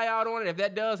keep an eye out on it. If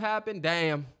that does happen,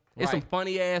 damn, it's some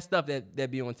funny ass stuff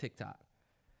that be on TikTok.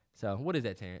 So, what is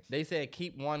that, Terrence? They said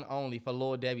keep one only for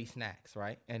Lil Debbie snacks,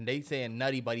 right? And they saying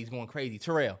Nutty Buddy's going crazy.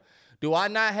 Terrell, do I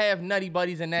not have Nutty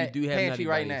Buddies in that pantry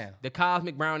right now? The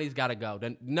Cosmic Brownies got to go.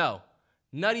 No.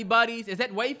 Nutty Buddies, is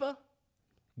that wafer?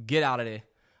 Get out of there.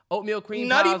 Oatmeal cream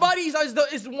Nutty Buddies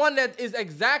is one that is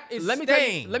exact. Let me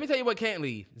tell you what can't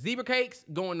leave. Zebra cakes,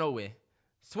 going nowhere.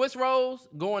 Swiss rolls,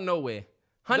 going nowhere.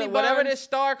 Honey buns, whatever this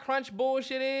Star Crunch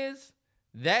bullshit is,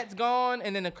 that's gone.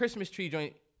 And then the Christmas tree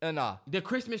joint Nah. The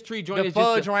Christmas tree joint The is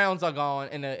fudge just rounds are gone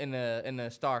in the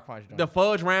Star Crunch joint. the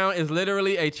fudge round is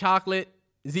literally a chocolate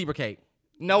zebra cake.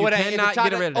 No, You it ain't. cannot The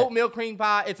get rid of that. oatmeal cream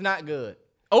pie, it's not good.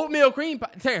 Oatmeal cream pie.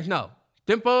 Terrence, no.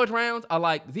 Them fudge rounds are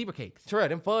like zebra cakes. True,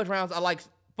 them fudge rounds are like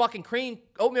fucking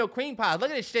oatmeal cream pies. Look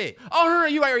at this shit. Oh, no,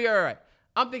 you're right.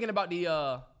 I'm thinking about the,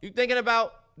 You thinking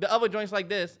about the other joints like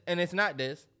this, and it's not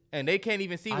this, and they can't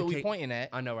even see what we pointing at.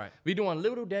 I know, right. We doing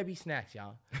Little Debbie snacks,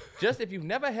 y'all. Just if you've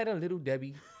never had a Little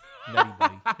Debbie Nutty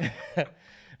Buddy,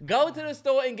 go to the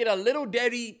store and get a Little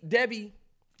Debbie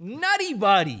Nutty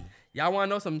Buddy. Y'all want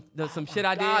to know some shit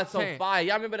I did? God, so Terrence. fire.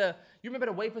 Y'all remember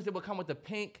the wafers that would come with the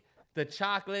pink, the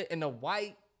chocolate, and the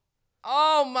white?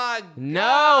 Oh my God.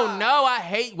 No, I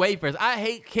hate wafers. I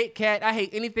hate Kit Kat. I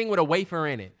hate anything with a wafer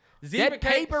in it. Zebra that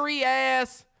cakes? papery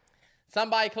ass.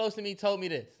 Somebody close to me told me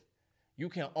this. You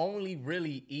can only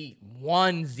really eat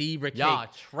one zebra cake. Y'all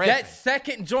tripping. That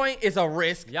second joint is a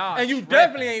risk. Y'all and you tripping.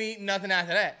 definitely ain't eating nothing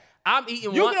after that. I'm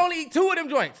eating You one. can only eat 2 of them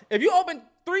joints. If you open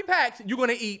 3 packs, you're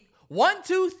gonna eat 1,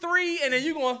 2, 3, and then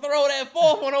you're gonna throw that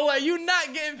 4th one away. You're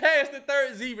not getting past the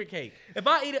 3rd zebra cake. If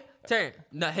I eat it, Terrence,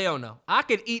 no, hell no. I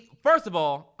could eat, first of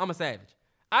all, I'm a savage.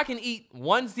 I can eat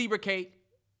one zebra cake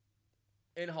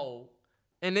in whole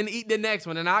and then eat the next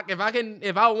one. And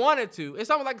if I wanted to, it's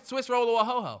something like a Swiss roll or a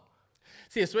ho-ho.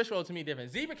 See, a Swiss roll to me different.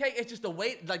 Zebra cake, it's just the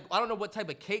way, like, I don't know what type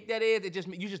of cake that is.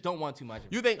 You just don't want too much of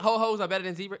it. You think ho-hos are better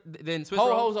than Swiss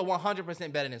rolls? Ho-hos are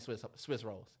 100% better than Swiss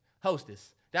rolls.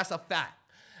 Hostess. That's a fact.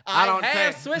 I don't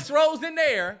have think- Swiss rolls in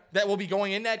there that will be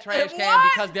going in that trash can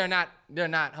What? because they're not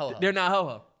ho-ho. They're not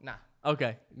ho-ho. Nah.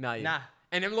 Okay, not yet. Nah.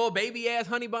 And them little baby ass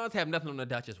honey buns have nothing on the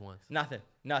Duchess ones. Nothing.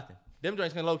 Them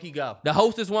joints can low-key go. The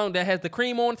Hostess one that has the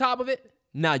cream on top of it,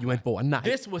 nah, you ain't for a night.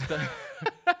 This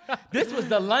was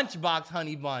the lunchbox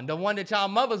honey bun, the one that y'all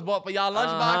mothers bought for y'all lunch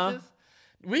boxes.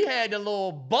 We had the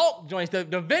little bulk joints, the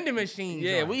vending machine.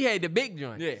 Yeah, joint. we had the big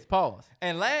joints. Yeah. Pause.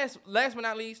 And last but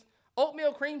not least,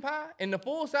 oatmeal cream pie in the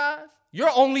full size. You're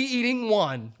only eating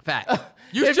 1. Fact.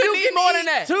 You If shouldn't you eat can more than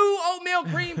that. 2 oatmeal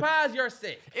cream pies, you're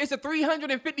sick. It's a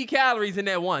 350 calories in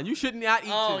that one. You should not eat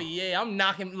Oh, 2. yeah, I'm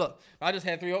knocking. Look, I just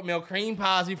had 3 oatmeal cream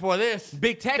pies before this.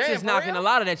 Big Tex Damn, is for knocking real? a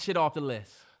lot of that shit off the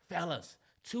list. Fellas,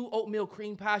 2 oatmeal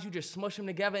cream pies, you just smush them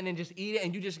together and then just eat it,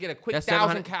 and you just get a quick That's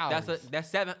 1,000 700 calories. That's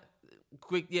 7.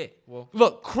 Quick, yeah. Well,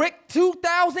 Look, quick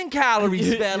 2,000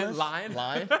 calories, fellas. Lying.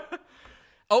 Lying.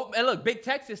 Oh, and look, Big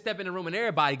Texas step in the room and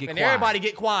everybody get And quiet. everybody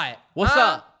get quiet. What's Huh?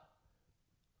 up?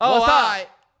 Oh, What's all up? right.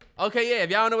 Okay, yeah. If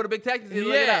y'all don't know what a Big Texas is,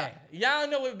 look it Yeah. up. Y'all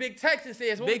know what Big Texas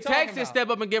is. What Big we talking Texas about? step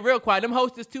up and get real quiet. Them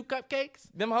hostess 2 cupcakes.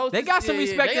 Them hosts. They got some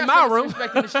respect they in got my some room.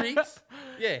 respect in the streets.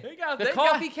 Yeah. They got- the they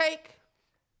coffee got- cake.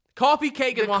 Coffee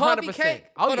cake is The 100%. coffee cake.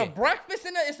 Oh, for yeah. the breakfast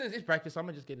in there. It's breakfast, so I'm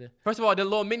going to just get it. First of all, the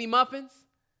little mini muffins.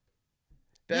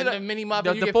 The mini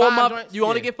muffin, you the get 4 5 muffins. joints? You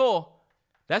only Yeah. get 4.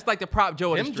 That's like the prop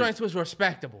Joe of the Them street. joints was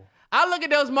respectable. I look at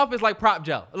those muffins like prop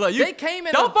Joe. Look, you They came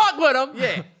in don't a- fuck with them.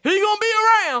 Yeah. He gonna be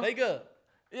around. They good.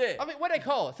 Yeah. I mean, what they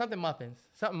called? Something muffins.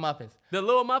 The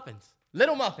little muffins.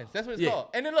 Little muffins. That's what it's Yeah. called.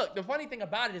 And then look, the funny thing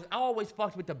about it is I always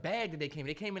fucked with the bag that they came in.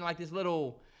 They came in like this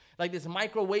little, like this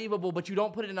microwavable, but you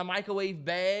don't put it in a microwave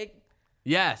bag.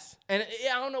 Yes. And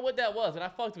yeah, I don't know what that was, but I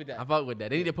fucked with that. I fuck with that.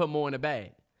 They need to put more in the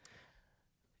bag.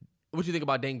 What you think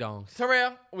about ding dongs?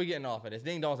 Terrell, we getting off of this.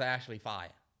 Ding dongs are actually fire.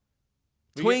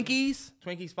 Twinkies?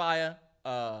 Twinkies fire.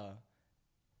 I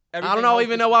Everything don't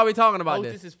even know why we're talking about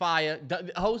Hostess this. is fire.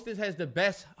 Hostess has the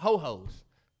best ho-hos.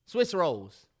 Swiss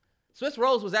rolls. Swiss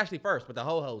rolls was actually first, but the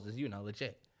ho-hos is,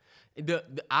 legit. I We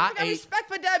got ate. respect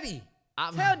for Debbie.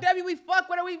 Tell Debbie we fuck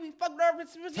with her. We fuck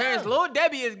with her. Terrence, Lil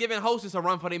Debbie is giving hostess a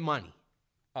run for their money.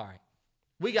 All right.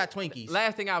 We got Twinkies.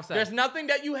 Last thing I'll say. There's nothing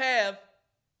that you have,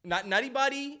 not Nutty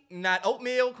Buddy, not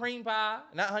oatmeal cream pie,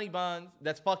 not honey buns,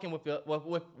 that's fucking with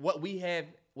what we have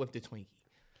with the Twinkie.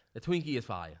 The Twinkie is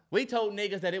fire. We told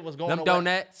niggas that it was going Them away.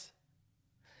 donuts.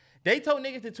 They told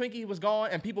niggas the Twinkie was gone,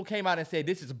 and people came out and said,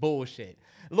 this is bullshit.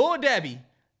 Lil Debbie,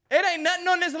 it ain't nothing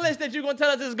on this list that you're going to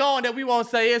tell us is gone that we won't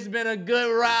say it's been a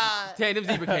good ride. Tell them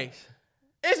zebra cakes.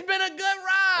 It's been a good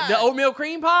ride. The oatmeal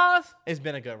cream pies. It's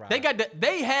been a good ride. They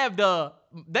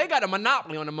got a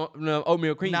monopoly on the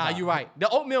oatmeal cream Nah, pie. you're right. The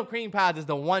oatmeal cream pies is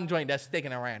the one joint that's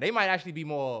sticking around. They might actually be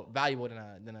more valuable than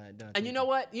a And you know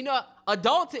what?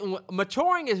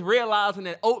 Maturing is realizing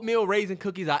that oatmeal raisin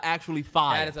cookies are actually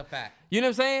fire. That is a fact. You know what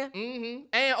I'm saying? Mm-hmm.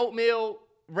 And oatmeal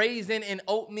raisin and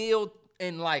oatmeal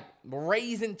and like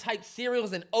raisin type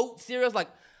cereals and oat cereals, like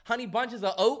honey bunches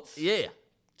of oats. Yeah.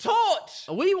 Torch.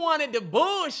 We wanted the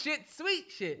bullshit sweet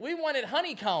shit. We wanted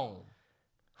honeycomb.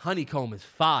 Honeycomb is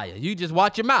fire. You just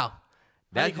watch your mouth.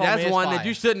 That's Honeycomb is one fire. that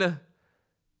you shouldn't have.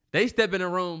 They step in a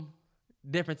room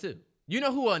different too. You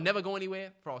know who will never go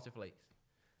anywhere? Frosted Flakes.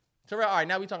 Terrell, all right,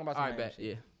 now we talking about some All right, bet.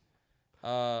 shit.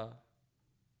 Yeah.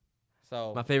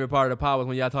 So My favorite part of the pod was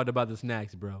when y'all talked about the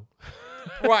snacks, bro.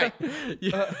 right.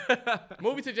 Yeah.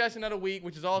 Movie suggestion of the week,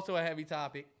 which is also a heavy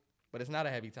topic, but it's not a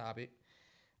heavy topic.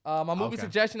 My movie Okay.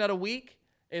 suggestion of the week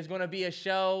is going to be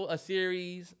a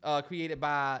series created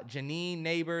by Janine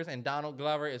Neighbors and Donald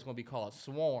Glover. It's going to be called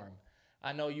Swarm.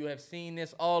 I know you have seen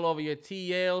this all over your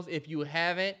TLs. If you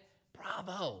haven't,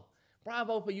 bravo.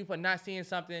 Bravo for you for not seeing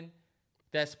something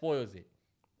that spoils it.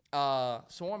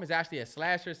 Swarm is actually a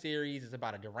slasher series. It's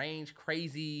about a deranged,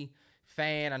 crazy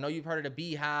fan. I know you've heard of the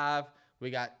Beehive. We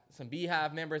got some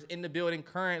Beehive members in the building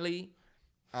currently.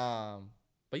 But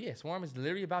yeah, Swarm is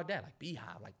literally about that. Like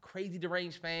Beehive, like crazy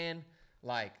deranged fan.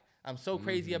 Like I'm so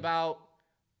crazy about,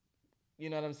 you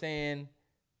know what I'm saying,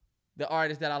 the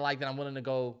artist that I like that I'm willing to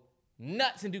go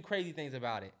nuts and do crazy things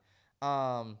about it.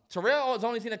 Terrell has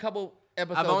only seen a couple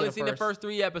episodes. I've only seen the first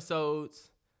 3 episodes.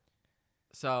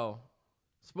 So,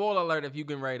 spoiler alert if you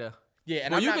can rate a. Yeah,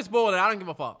 and Well, you can spoil it. I don't give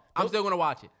a fuck. I'm still going to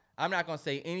watch it. I'm not going to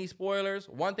say any spoilers.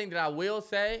 One thing that I will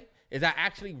say is I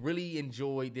actually really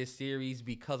enjoyed this series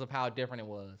because of how different it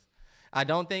was. I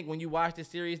don't think when you watch this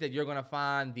series that you're going to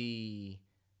find the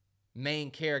main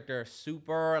character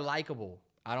super likable.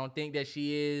 I don't think that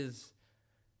she is.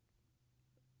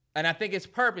 And I think it's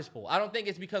purposeful. I don't think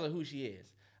it's because of who she is.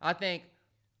 I think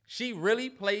she really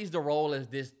plays the role as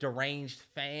this deranged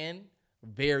fan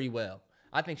very well.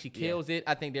 I think she kills it.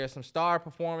 I think there's some star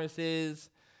performances.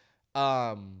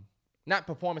 Not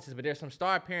performances, but there's some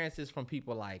star appearances from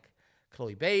people like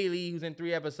Chloe Bailey, who's in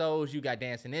 3 episodes. You got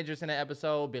Dancing Idris in an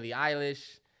episode. Billie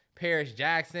Eilish, Paris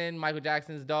Jackson, Michael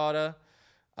Jackson's daughter.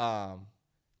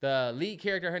 The lead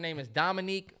character, her name is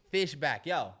Dominique Fishback.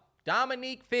 Yo,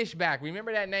 Dominique Fishback.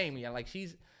 Remember that name? Yeah, like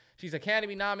she's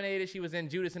Academy nominated. She was in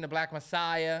Judas and the Black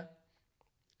Messiah.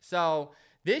 So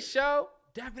this show,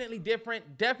 definitely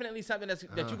different. Definitely something that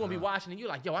you're going to be watching. And you're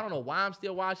like, yo, I don't know why I'm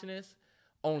still watching this.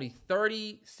 Only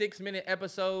 36-minute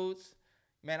episodes.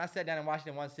 Man, I sat down and watched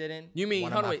it in one sitting. You mean,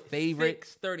 one hold of on, my wait, favorite.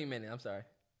 30 minutes. I'm sorry.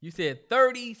 You said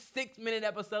 36-minute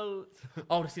episodes.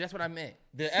 Oh, see, that's what I meant.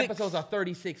 The 6. episodes are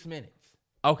 36 minutes.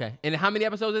 Okay. And how many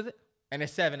episodes is it? And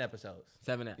it's 7 episodes.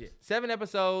 7 episodes. Yeah. 7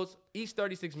 episodes, each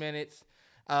 36 minutes.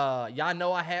 Y'all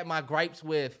know I had my gripes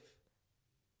with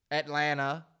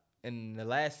Atlanta in the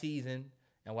last season.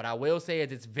 And what I will say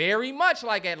is it's very much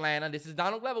like Atlanta. This is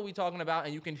Donald Glover we talking about,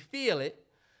 and you can feel it.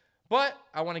 But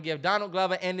I want to give Donald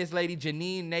Glover and this lady,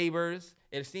 Janine Neighbors.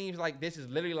 It seems like this is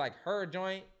literally like her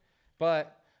joint.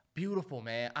 But beautiful,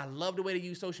 man. I love the way they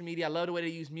use social media. I love the way they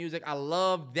use music. I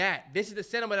love that. This is the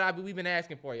cinema that we've been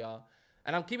asking for, y'all.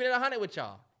 And I'm keeping it 100 with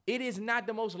y'all. It is not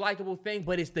the most likable thing,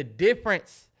 but it's the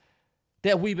difference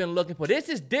that we've been looking for. This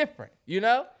is different, you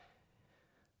know?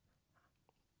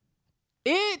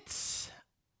 It's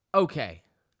okay.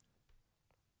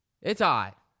 It's all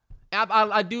right.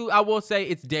 I will say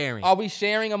it's daring. Are we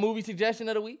sharing a movie suggestion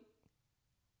of the week?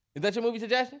 Is that your movie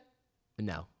suggestion?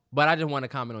 No. But I just want to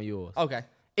comment on yours. Okay.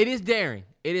 It is daring.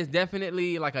 It is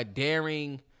definitely like a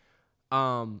daring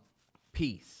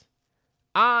piece.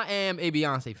 I am a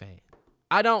Beyonce fan.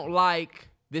 I don't like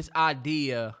this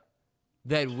idea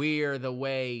that we're the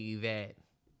way that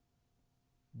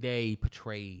they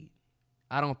portrayed.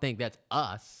 I don't think that's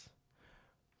us.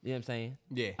 You know what I'm saying?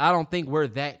 Yeah. I don't think we're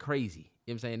that crazy.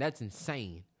 You know what I'm saying? That's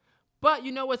insane. But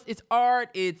you know what? It's art.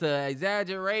 It's an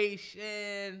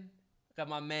exaggeration. Got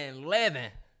my man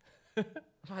Levin. I'm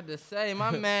about to say,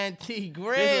 my man T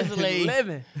Grizzly.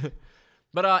 Levin.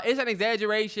 But it's an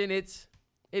exaggeration. It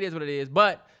is what it is.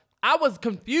 But I was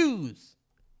confused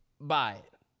by it.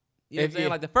 You know what I'm saying?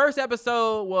 Like the first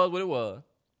episode was what it was.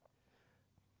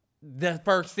 The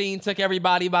first scene took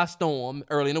everybody by storm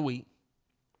early in the week.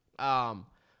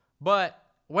 But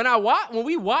when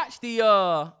we watched the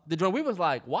joint, we was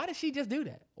like, why did she just do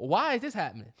that? Why is this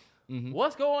happening? Mm-hmm.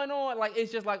 What's going on? Like,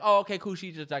 it's just like, oh, okay, cool.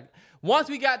 She just like, once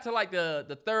we got to like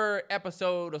the third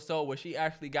episode or so where she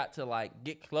actually got to like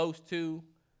get close to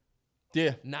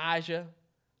Naja.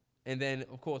 And then,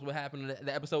 of course, what happened in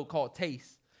the episode called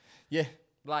Taste. Yeah.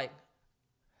 Like,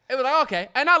 it was like, okay.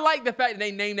 And I like the fact that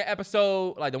they named the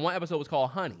episode, like the one episode was called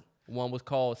Honey. One was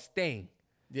called Sting.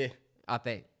 Yeah. I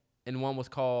think. And one was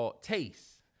called Taste.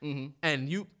 Mm-hmm. And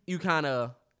you kind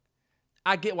of,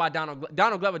 I get why Donald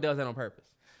Glover does that on purpose.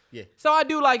 Yeah. So I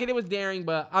do like it. It was daring,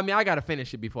 but I mean, I got to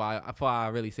finish it before I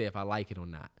really say if I like it or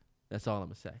not. That's all I'm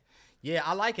going to say. Yeah,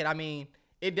 I like it. I mean,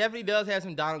 it definitely does have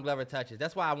some Donald Glover touches.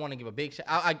 That's why I want to give a big shout.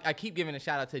 I keep giving a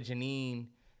shout out to Janine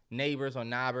Neighbors or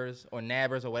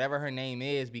Nabbers or whatever her name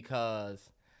is, because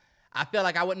I feel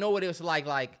like I would know what it was like.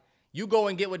 Like, you go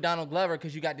and get with Donald Glover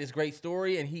because you got this great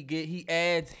story and he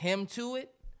adds him to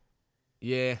it.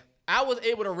 Yeah. I was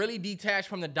able to really detach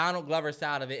from the Donald Glover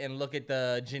side of it and look at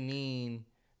the Janine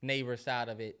Neighbor side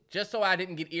of it, just so I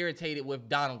didn't get irritated with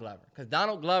Donald Glover, because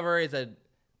Donald Glover is a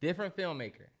different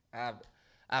filmmaker.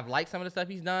 I've liked some of the stuff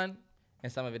he's done, and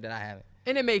some of it that I haven't.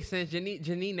 And it makes sense.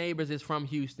 Janine Neighbors is from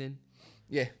Houston.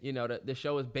 Yeah, You know, the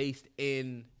show is based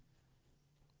in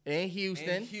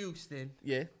Houston.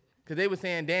 Yeah, because they were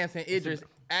saying Damson Idris'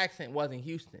 accent wasn't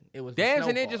Houston. It was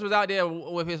Damson Idris was out there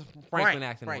with his Franklin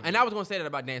accent. Franklin. And I was going to say that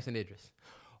about Damson Idris.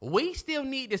 We still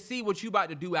need to see what you about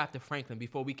to do after Franklin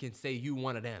before we can say you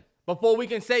one of them. Before we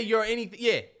can say you're anything.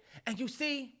 Yeah. And you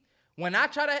see, when I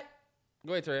try to...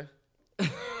 Go ahead, Trey.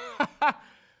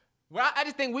 Well, I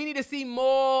just think we need to see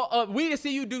more. We need to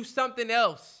see you do something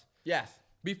else. Yes.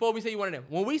 Before we say you one of them.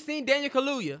 When we seen Daniel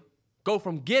Kaluuya go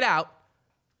from Get Out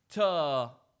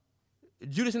to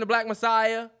Judas and the Black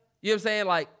Messiah, you know what I'm saying?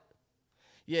 Like,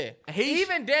 yeah.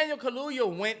 Even Daniel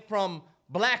Kaluuya went from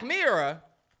Black Mirror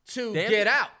to Get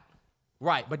Out.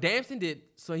 Right, but Damson did.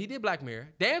 So he did Black Mirror.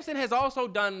 Damson has also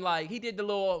done, like, he did the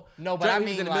little. No, but I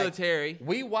mean, in the military.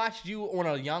 We watched you on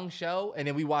a young show, and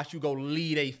then we watched you go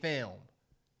lead a film.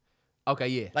 Okay,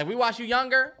 yeah. Like, we watched you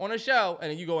younger on a show,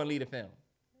 and then you go and lead a film.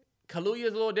 Kaluuya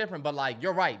is a little different, but, like,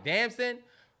 you're right. Damson,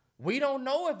 we don't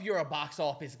know if you're a box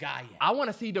office guy yet. I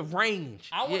want to see the range.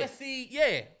 I want to see,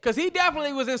 yeah. Because he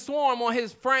definitely was in Swarm on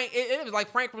his Frank. It was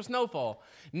like Frank from Snowfall.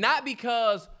 Not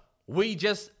because we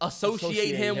just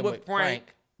associate him with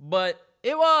Frank, but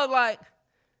it was like,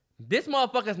 this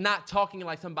motherfucker's not talking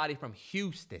like somebody from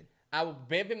Houston. I would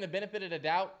give him the benefit of the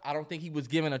doubt. I don't think he was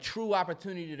given a true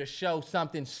opportunity to show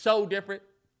something so different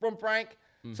from Frank.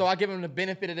 Mm-hmm. So I give him the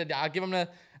benefit of the doubt. I give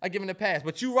him the pass.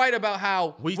 But you're right about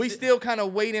how we still kind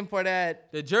of waiting for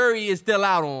that. The jury is still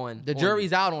out on. The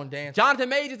jury's out on Dan. Jonathan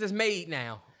Majors is made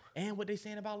now. And what they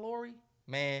saying about Lori?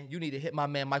 Man, you need to hit my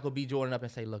man Michael B. Jordan up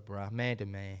and say, look, bro, man to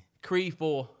man. Creed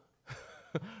 4.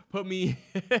 Put me.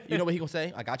 You know what he gonna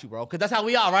say? I got you, bro. Because that's how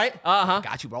we are, right? Uh-huh.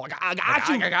 Got you, bro. I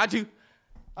got you.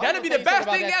 That'd be the best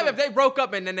thing ever if they broke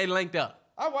up and then they linked up.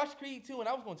 I watched Creed 2 and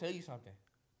I was gonna tell you something.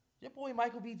 Your boy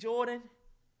Michael B. Jordan.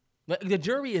 The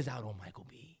jury is out on Michael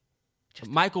B.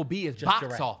 Michael B. is box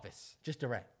direct. office. Just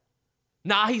direct.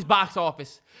 Nah, he's box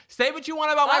office. Say what you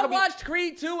want about Michael B. I watched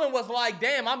Creed 2 and was like,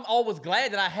 damn, I'm always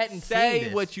glad that I hadn't seen this.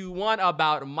 Say what you want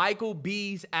about Michael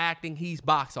B.'s acting. He's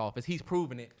box office. He's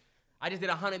proven it. I just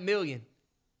did $100 million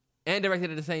and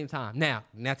directed at the same time. Now,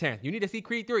 Terrence, you need to see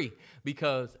Creed 3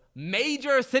 because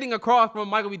Major sitting across from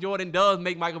Michael B. Jordan does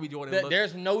make Michael B. Jordan look.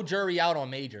 There's no jury out on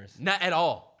Majors. Not at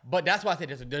all. But that's why I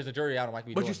said there's a jury out on Michael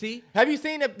B. Jordan. But you see? Have you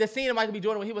seen the scene of Michael B.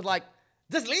 Jordan when he was like,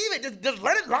 just leave it, just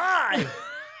let it lie.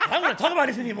 I don't want to talk about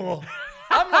this anymore.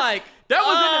 I'm like, that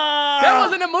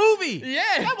was in the movie. Yeah.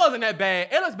 That wasn't that bad.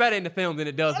 It looks better in the film than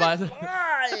it does by itself.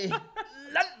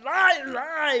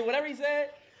 Lie. Whatever he said.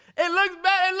 It looks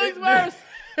bad. It looks worse.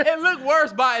 It looked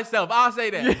worse by itself. I'll say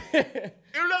that. It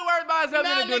looked worse by itself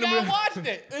than it did in the movie. I watched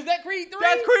it. Is that Creed 3?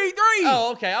 That's Creed 3.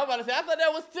 Oh, okay. I was about to say, I thought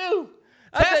that was 2.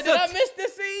 I said, did I miss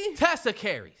this scene? Tessa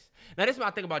carries. Now, this is what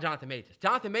I think about Jonathan Majors.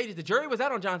 Jonathan Majors, the jury was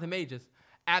out on Jonathan Majors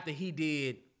after he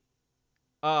did...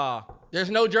 There's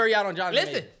no jury out on Jonathan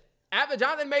Majors. Listen, after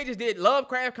Jonathan Majors did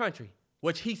Lovecraft Country,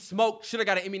 which he smoked, should have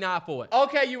got an Emmy nod for it.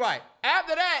 Okay, you're right.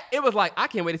 After that, it was like, I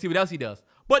can't wait to see what else he does.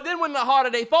 But then when The Harder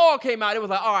They Fall came out, it was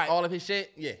like, all right. All of his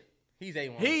shit, yeah. He's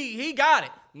A1. He got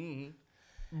it. Mm-hmm.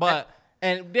 But...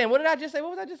 And then what did I just say?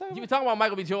 What was I just saying? You were talking about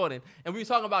Michael B. Jordan, and we were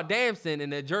talking about Damson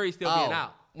and the jury still being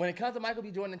out. When it comes to Michael B.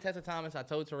 Jordan and Tessa Thompson, I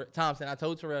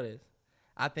told Terrell this.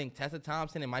 I think Tessa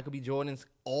Thompson and Michael B. Jordan's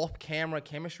off-camera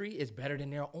chemistry is better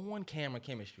than their on-camera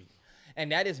chemistry.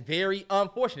 And that is very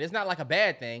unfortunate. It's not like a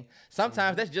bad thing.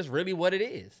 Sometimes that's just really what it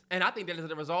is. And I think that is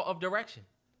the result of direction.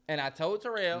 And I told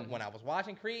Terrell, when I was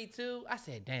watching Creed 2, I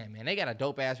said, damn, man, they got a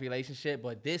dope-ass relationship,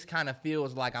 but this kind of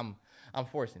feels like I'm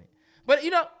forcing it. But,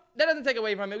 you know, that doesn't take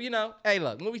away from it. You know, hey,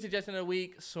 look, movie suggestion of the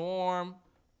week, Swarm,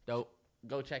 dope.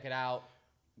 Go check it out.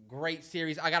 Great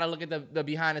series. I got to look at the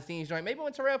behind-the-scenes joint. Maybe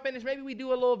when Terrell finished, maybe we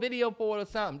do a little video for it or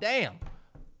something. Damn.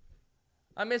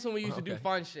 I miss when we used to do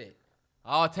fun shit.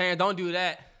 Oh, Terrence, don't do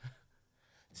that.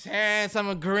 Terrence, I'm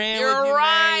agreeing with you,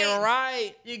 man. You're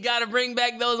right. You got to bring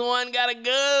back those one gotta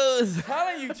goes. I'm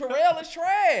telling you, Terrell is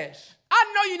trash.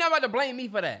 I know you're not about to blame me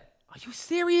for that. Are you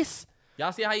serious?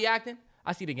 Y'all see how he acting?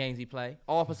 I see the games he play.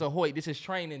 Officer Hoyt, this is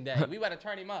training day. We better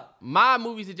turn him up. My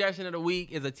movie suggestion of the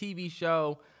week is a TV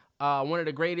show. One of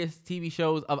the greatest TV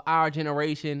shows of our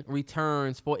generation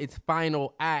returns for its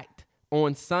final act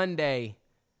on Sunday,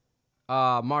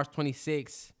 March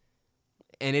 26th.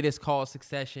 And it is called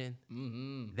Succession.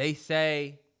 Mm-hmm. They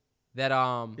say that...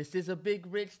 this is a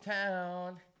big, rich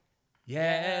town.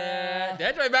 Yeah.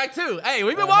 That right back too. Hey,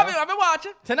 we've been watching. I've been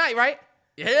watching. Tonight, right?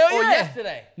 Hell yeah. Or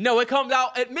yesterday? No, it comes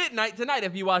out at midnight tonight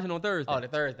if you're watching on Thursday. Oh, the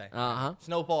Thursday. Uh-huh.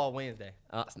 Snowfall Wednesday.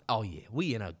 Oh, yeah.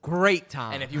 We in a great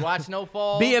time. And if you watch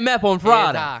Snowfall, BMF on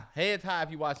Friday. Head tie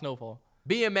if you watch Snowfall.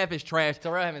 BMF is trash.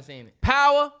 Terrell haven't seen it.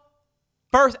 Power,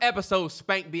 first episode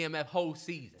spanked BMF whole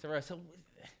season. Terrell, so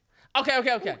Okay. Who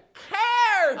cares?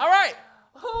 All right.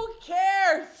 Who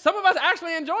cares? Some of us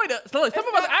actually enjoyed it. Some of us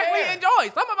not actually fair. enjoy.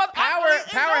 Some of us Power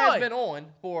actually has been on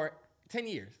for 10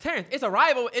 years. Terrence, it's a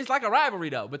rival. It's like a rivalry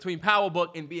though between Power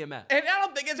Book and BMF. And I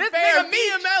don't think it's This fair.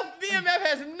 nigga BMF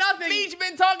has nothing. Beach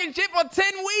been talking shit for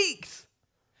 10 weeks.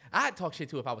 I'd talk shit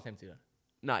too if I was him too.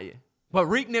 Not yet. But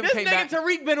Reek never This came nigga back.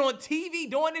 Tariq been on TV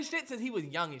doing this shit since he was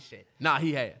young as shit. Nah,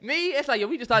 he had. Me, it's like, yo,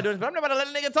 we just started doing this, but I'm not about to let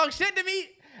a nigga talk shit to me.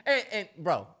 And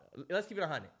bro, let's keep it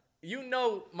 100. You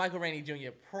know Michael Rainey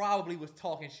Jr. probably was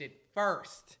talking shit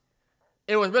first.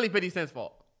 It was really 50 Cent's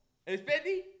fault. It's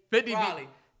 50? 50 Probably.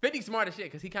 50 smart as shit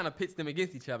because he kind of pits them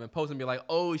against each other and posts and be like,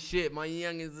 oh shit, my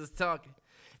youngins is talking.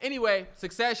 Anyway,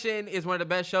 Succession is one of the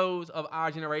best shows of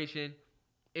our generation.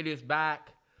 It is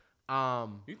back.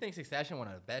 You think Succession one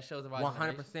of the best shows of our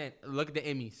generation? 100%. Look at the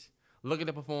Emmys. Look at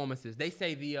the performances. They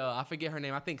say I forget her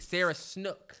name. I think Sarah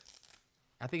Snook.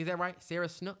 I think, is that right? Sarah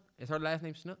Snook? Is her last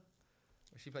name Snook?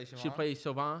 She plays Siobhan? She plays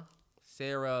Siobhan.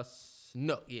 Sarah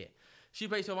Snook, yeah. She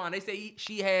plays Siobhan. They say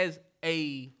she has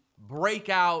a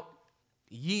breakout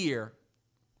year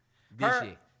this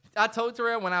year. I told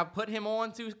Terrell when I put him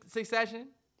on to Succession,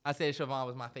 I said Siobhan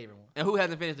was my favorite one. And who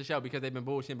hasn't finished the show because they've been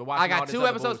bullshitting, but watching I got all this 2 other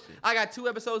episodes. bullshit. I got 2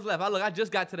 episodes left. I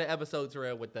just got to the episode,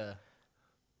 Terrell, with the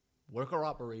worker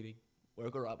operating. Oh my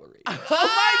God!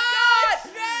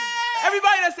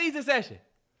 Everybody that sees Succession,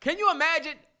 can you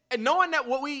imagine? And knowing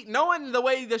the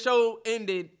way the show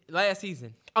ended last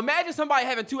season, imagine somebody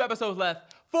having 2 episodes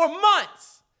left for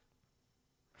months.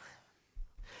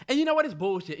 And you know what? It's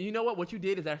bullshit. And you know what? What you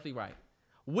did is actually right.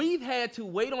 We've had to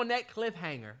wait on that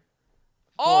cliffhanger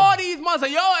all these months,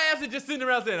 and your ass is just sitting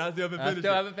around saying, I still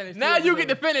haven't finished. Now you get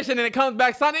to finish, and then it comes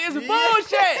back Sunday. It's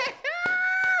bullshit.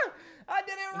 I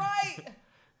did it right.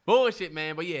 Bullshit,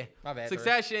 man. But yeah, My bad,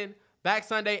 Succession, back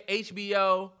Sunday,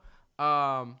 HBO.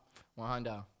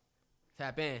 $100.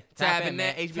 Tap in,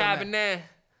 man. HBO Tap in there.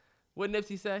 What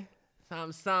Nipsey say?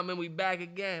 Simon, we back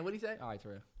again. What he say? All right,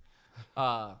 Terrell.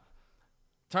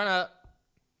 Turn up.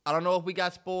 I don't know if we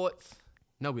got sports.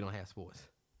 No, we don't have sports.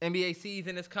 NBA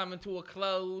season is coming to a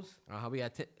close. We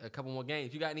got a couple more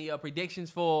games. You got any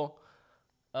predictions for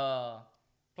playoff?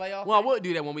 Well, I would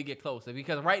do that when we get closer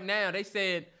because right now they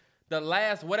said the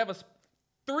last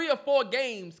 3 or 4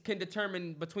 games can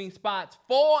determine between spots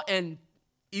 4 and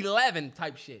 11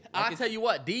 type shit. I'll tell you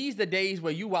what, these the days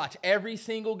where you watch every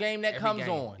single game that comes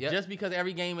on. Yep. Just because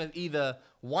every game is either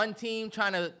one team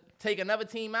trying to take another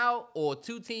team out or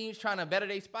 2 teams trying to better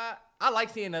their spot. I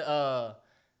like seeing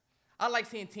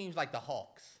teams like the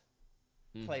Hawks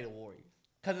play the Warriors.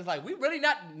 Cause it's like we really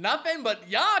not nothing, but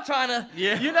y'all trying to,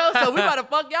 so we about to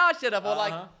fuck y'all shit up. Or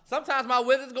like sometimes my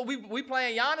Wizards we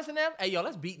playing Giannis and them. Hey yo,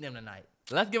 let's beat them tonight.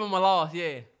 Let's give them a loss,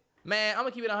 yeah. Man, I'm gonna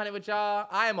keep it 100 with y'all.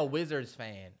 I am a Wizards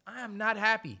fan. I am not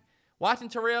happy watching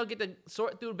Terrell get to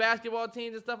sort through basketball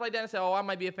teams and stuff like that and say, oh, I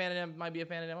might be a fan of them,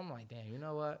 I'm like, damn, you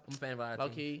know what? I'm a fan of our Low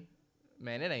team. key,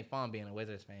 man, it ain't fun being a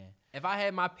Wizards fan. If I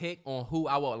had my pick on who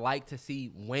I would like to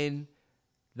see win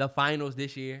the finals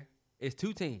this year, it's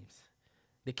 2 teams.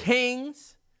 The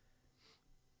Kings,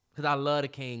 because I love the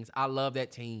Kings. I love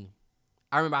that team.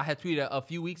 I remember I had tweeted a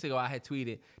few weeks ago,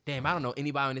 damn, I don't know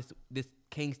anybody on this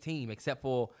Kings team except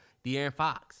for De'Aaron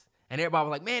Fox. And everybody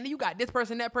was like, man, you got this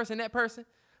person, that person, that person.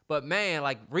 But, man,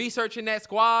 like, researching that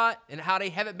squad and how they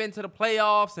haven't been to the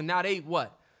playoffs and now they,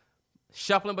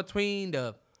 shuffling between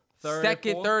the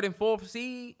second, third, and fourth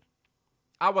seed.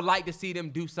 I would like to see them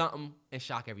do something and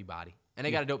shock everybody. And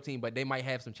they got a dope team, but they might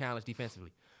have some challenge defensively.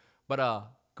 But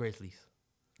Grizzlies.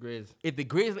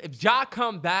 If Ja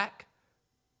come back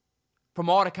from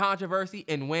all the controversy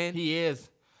and win. He is.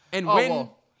 And win.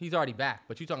 Well, he's already back,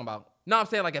 but you talking about. No, I'm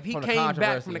saying like if he came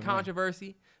back from the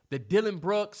controversy, the Dylan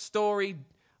Brooks story,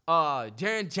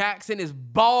 Jaren Jackson is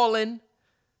balling.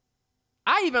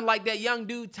 I even like that young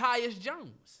dude, Tyus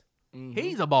Jones. Mm-hmm.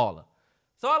 He's a baller.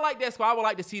 So I like that squad. I would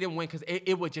like to see them win because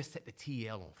it would just set the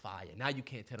TL on fire. Now you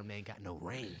can't tell them they ain't got no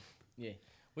ring. Yeah.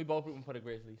 We both rooting for the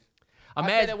Grizzlies.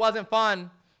 Imagine, I said it wasn't fun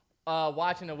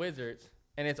watching the Wizards,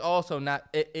 and it's also not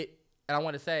and I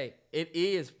want to say it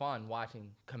is fun watching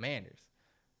Commanders,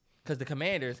 because the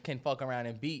Commanders can fuck around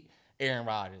and beat Aaron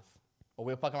Rodgers, or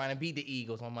we'll fuck around and beat the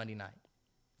Eagles on Monday night.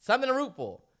 Something to root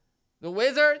for. The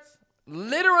Wizards,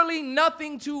 literally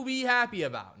nothing to be happy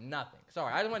about. Nothing.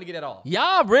 Sorry, I just want to get it off.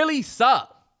 Y'all really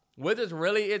suck. Wizards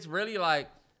it's really like,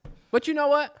 but you know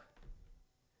what?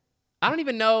 I don't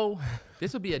even know.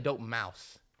 This would be a dope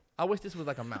mouse. I wish this was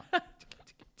like a mouse.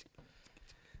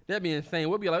 That'd be insane.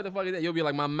 We'll be like, what the fuck is that? You'll be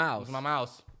like, my mouse. It's my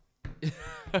mouse.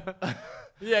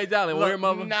 Yeah, exactly. Look, Weird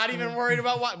mother. not even worried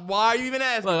about why are you even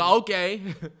asking? Look, okay.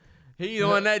 He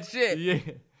doing that shit. Yeah.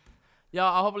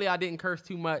 Y'all, hopefully I didn't curse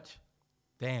too much.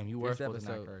 Damn, you were This supposed to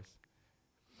not episode. curse.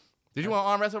 Did you want to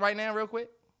arm wrestle right now real quick?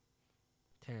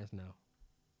 Terrence, no.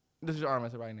 This is your arm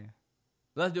wrestle right now.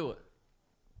 Let's do it.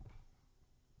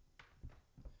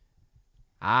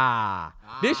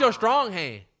 This your strong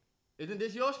hand. Isn't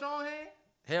this your strong hand?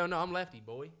 Hell no, I'm lefty,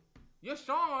 boy. Your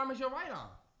strong arm is your right arm.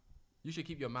 You should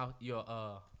keep your mouth,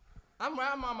 I'm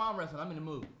arm wrestling. I'm in the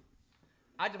mood.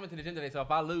 I just went to the gym today, so if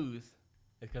I lose,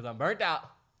 it's because I'm burnt out.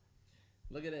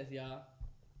 Look at this, y'all.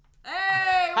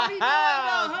 Hey, what are you doing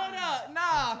now? Hold up.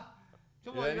 Nah.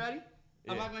 Come on, ready? you ready?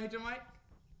 I'm Yeah. not going to hit your mic?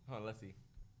 Hold on, let's see.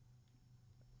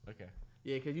 Okay.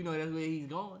 Yeah, because you know that's where he's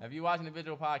going. If you're watching the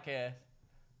visual podcast,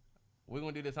 we're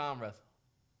going to do this arm wrestle.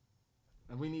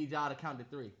 And we need y'all to count to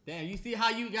 3. Damn, you see how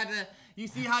you got the, you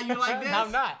see how you like this?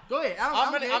 I'm not. Go ahead.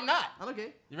 I'm okay. not. I'm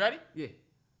okay. You ready? Yeah.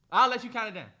 I'll let you count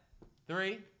it down.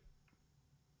 3.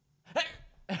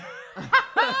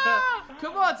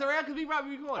 Come on, Terrell, because we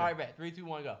probably recording. All right, bet. 3, 2,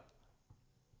 1, go.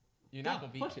 You're not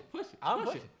going to beat Push me. it, push it. I'm push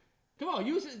pushing. it. Come on,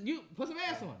 you put some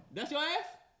ass on. That's your ass?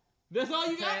 That's all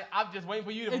you got? Man, I'm just waiting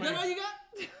for you to Is put that it. all you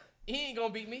got? He ain't going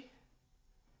to beat me.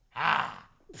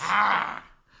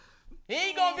 He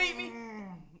ain't going to beat me.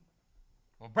 I'm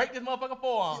going to break this motherfucking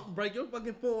forearm. Break your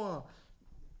fucking forearm.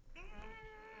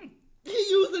 He's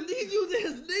using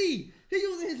his knee. He's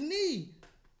using his knee.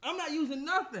 I'm not using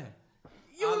nothing.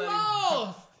 You I'll let him-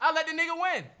 lost. I'll let the nigga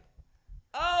win.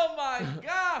 Oh my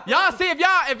God. Y'all see, if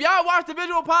y'all watch the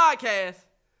visual podcast,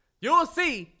 you'll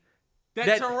see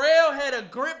That Terrell had a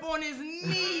grip on his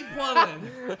knee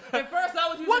pulling. At first I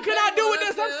was using what can I do with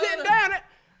this? I'm the sitting other. down.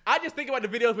 I just think about the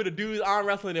videos with the dudes arm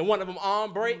wrestling and one of them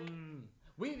arm break.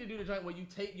 We need to do the joint where you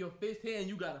take your fist hand and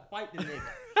you gotta fight the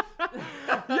nigga.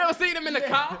 You ever seen them in the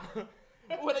car?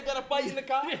 Where they gotta fight in the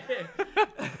car?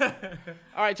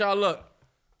 All right, y'all, look.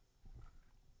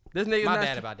 This nigga's My not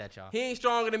bad about that, y'all. He ain't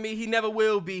stronger than me. He never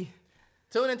will be.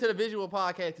 Tune into the visual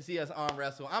podcast to see us arm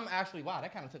wrestle. I'm actually, wow,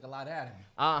 that kind of took a lot out of me.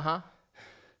 Uh-huh.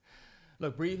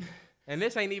 Look, breathe. And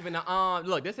this ain't even the arm.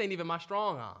 Look, this ain't even my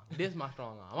strong arm. This my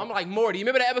strong arm. I'm like Morty. You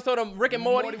remember the episode of Rick and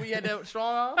Morty? We had that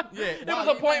strong arm? Yeah. There was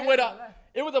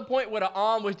a point where the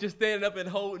arm was just standing up and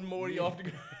holding Morty off the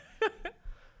ground.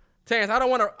 Terrence, I don't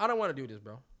wanna do this,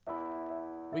 bro.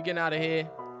 We getting out of here.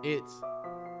 It's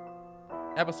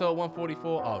episode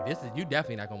 144. Oh, this is you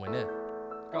definitely not gonna win this.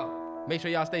 Go. Make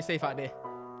sure y'all stay safe out there.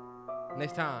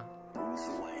 Next time.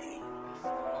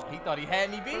 He thought he had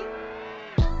me beat?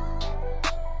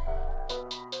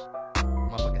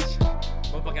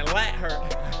 Motherfucking lat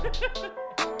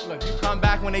hurt. Look, you come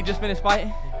back when they just finished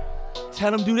fighting,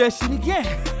 tell them do that shit again.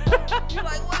 You're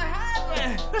like, what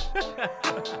happened?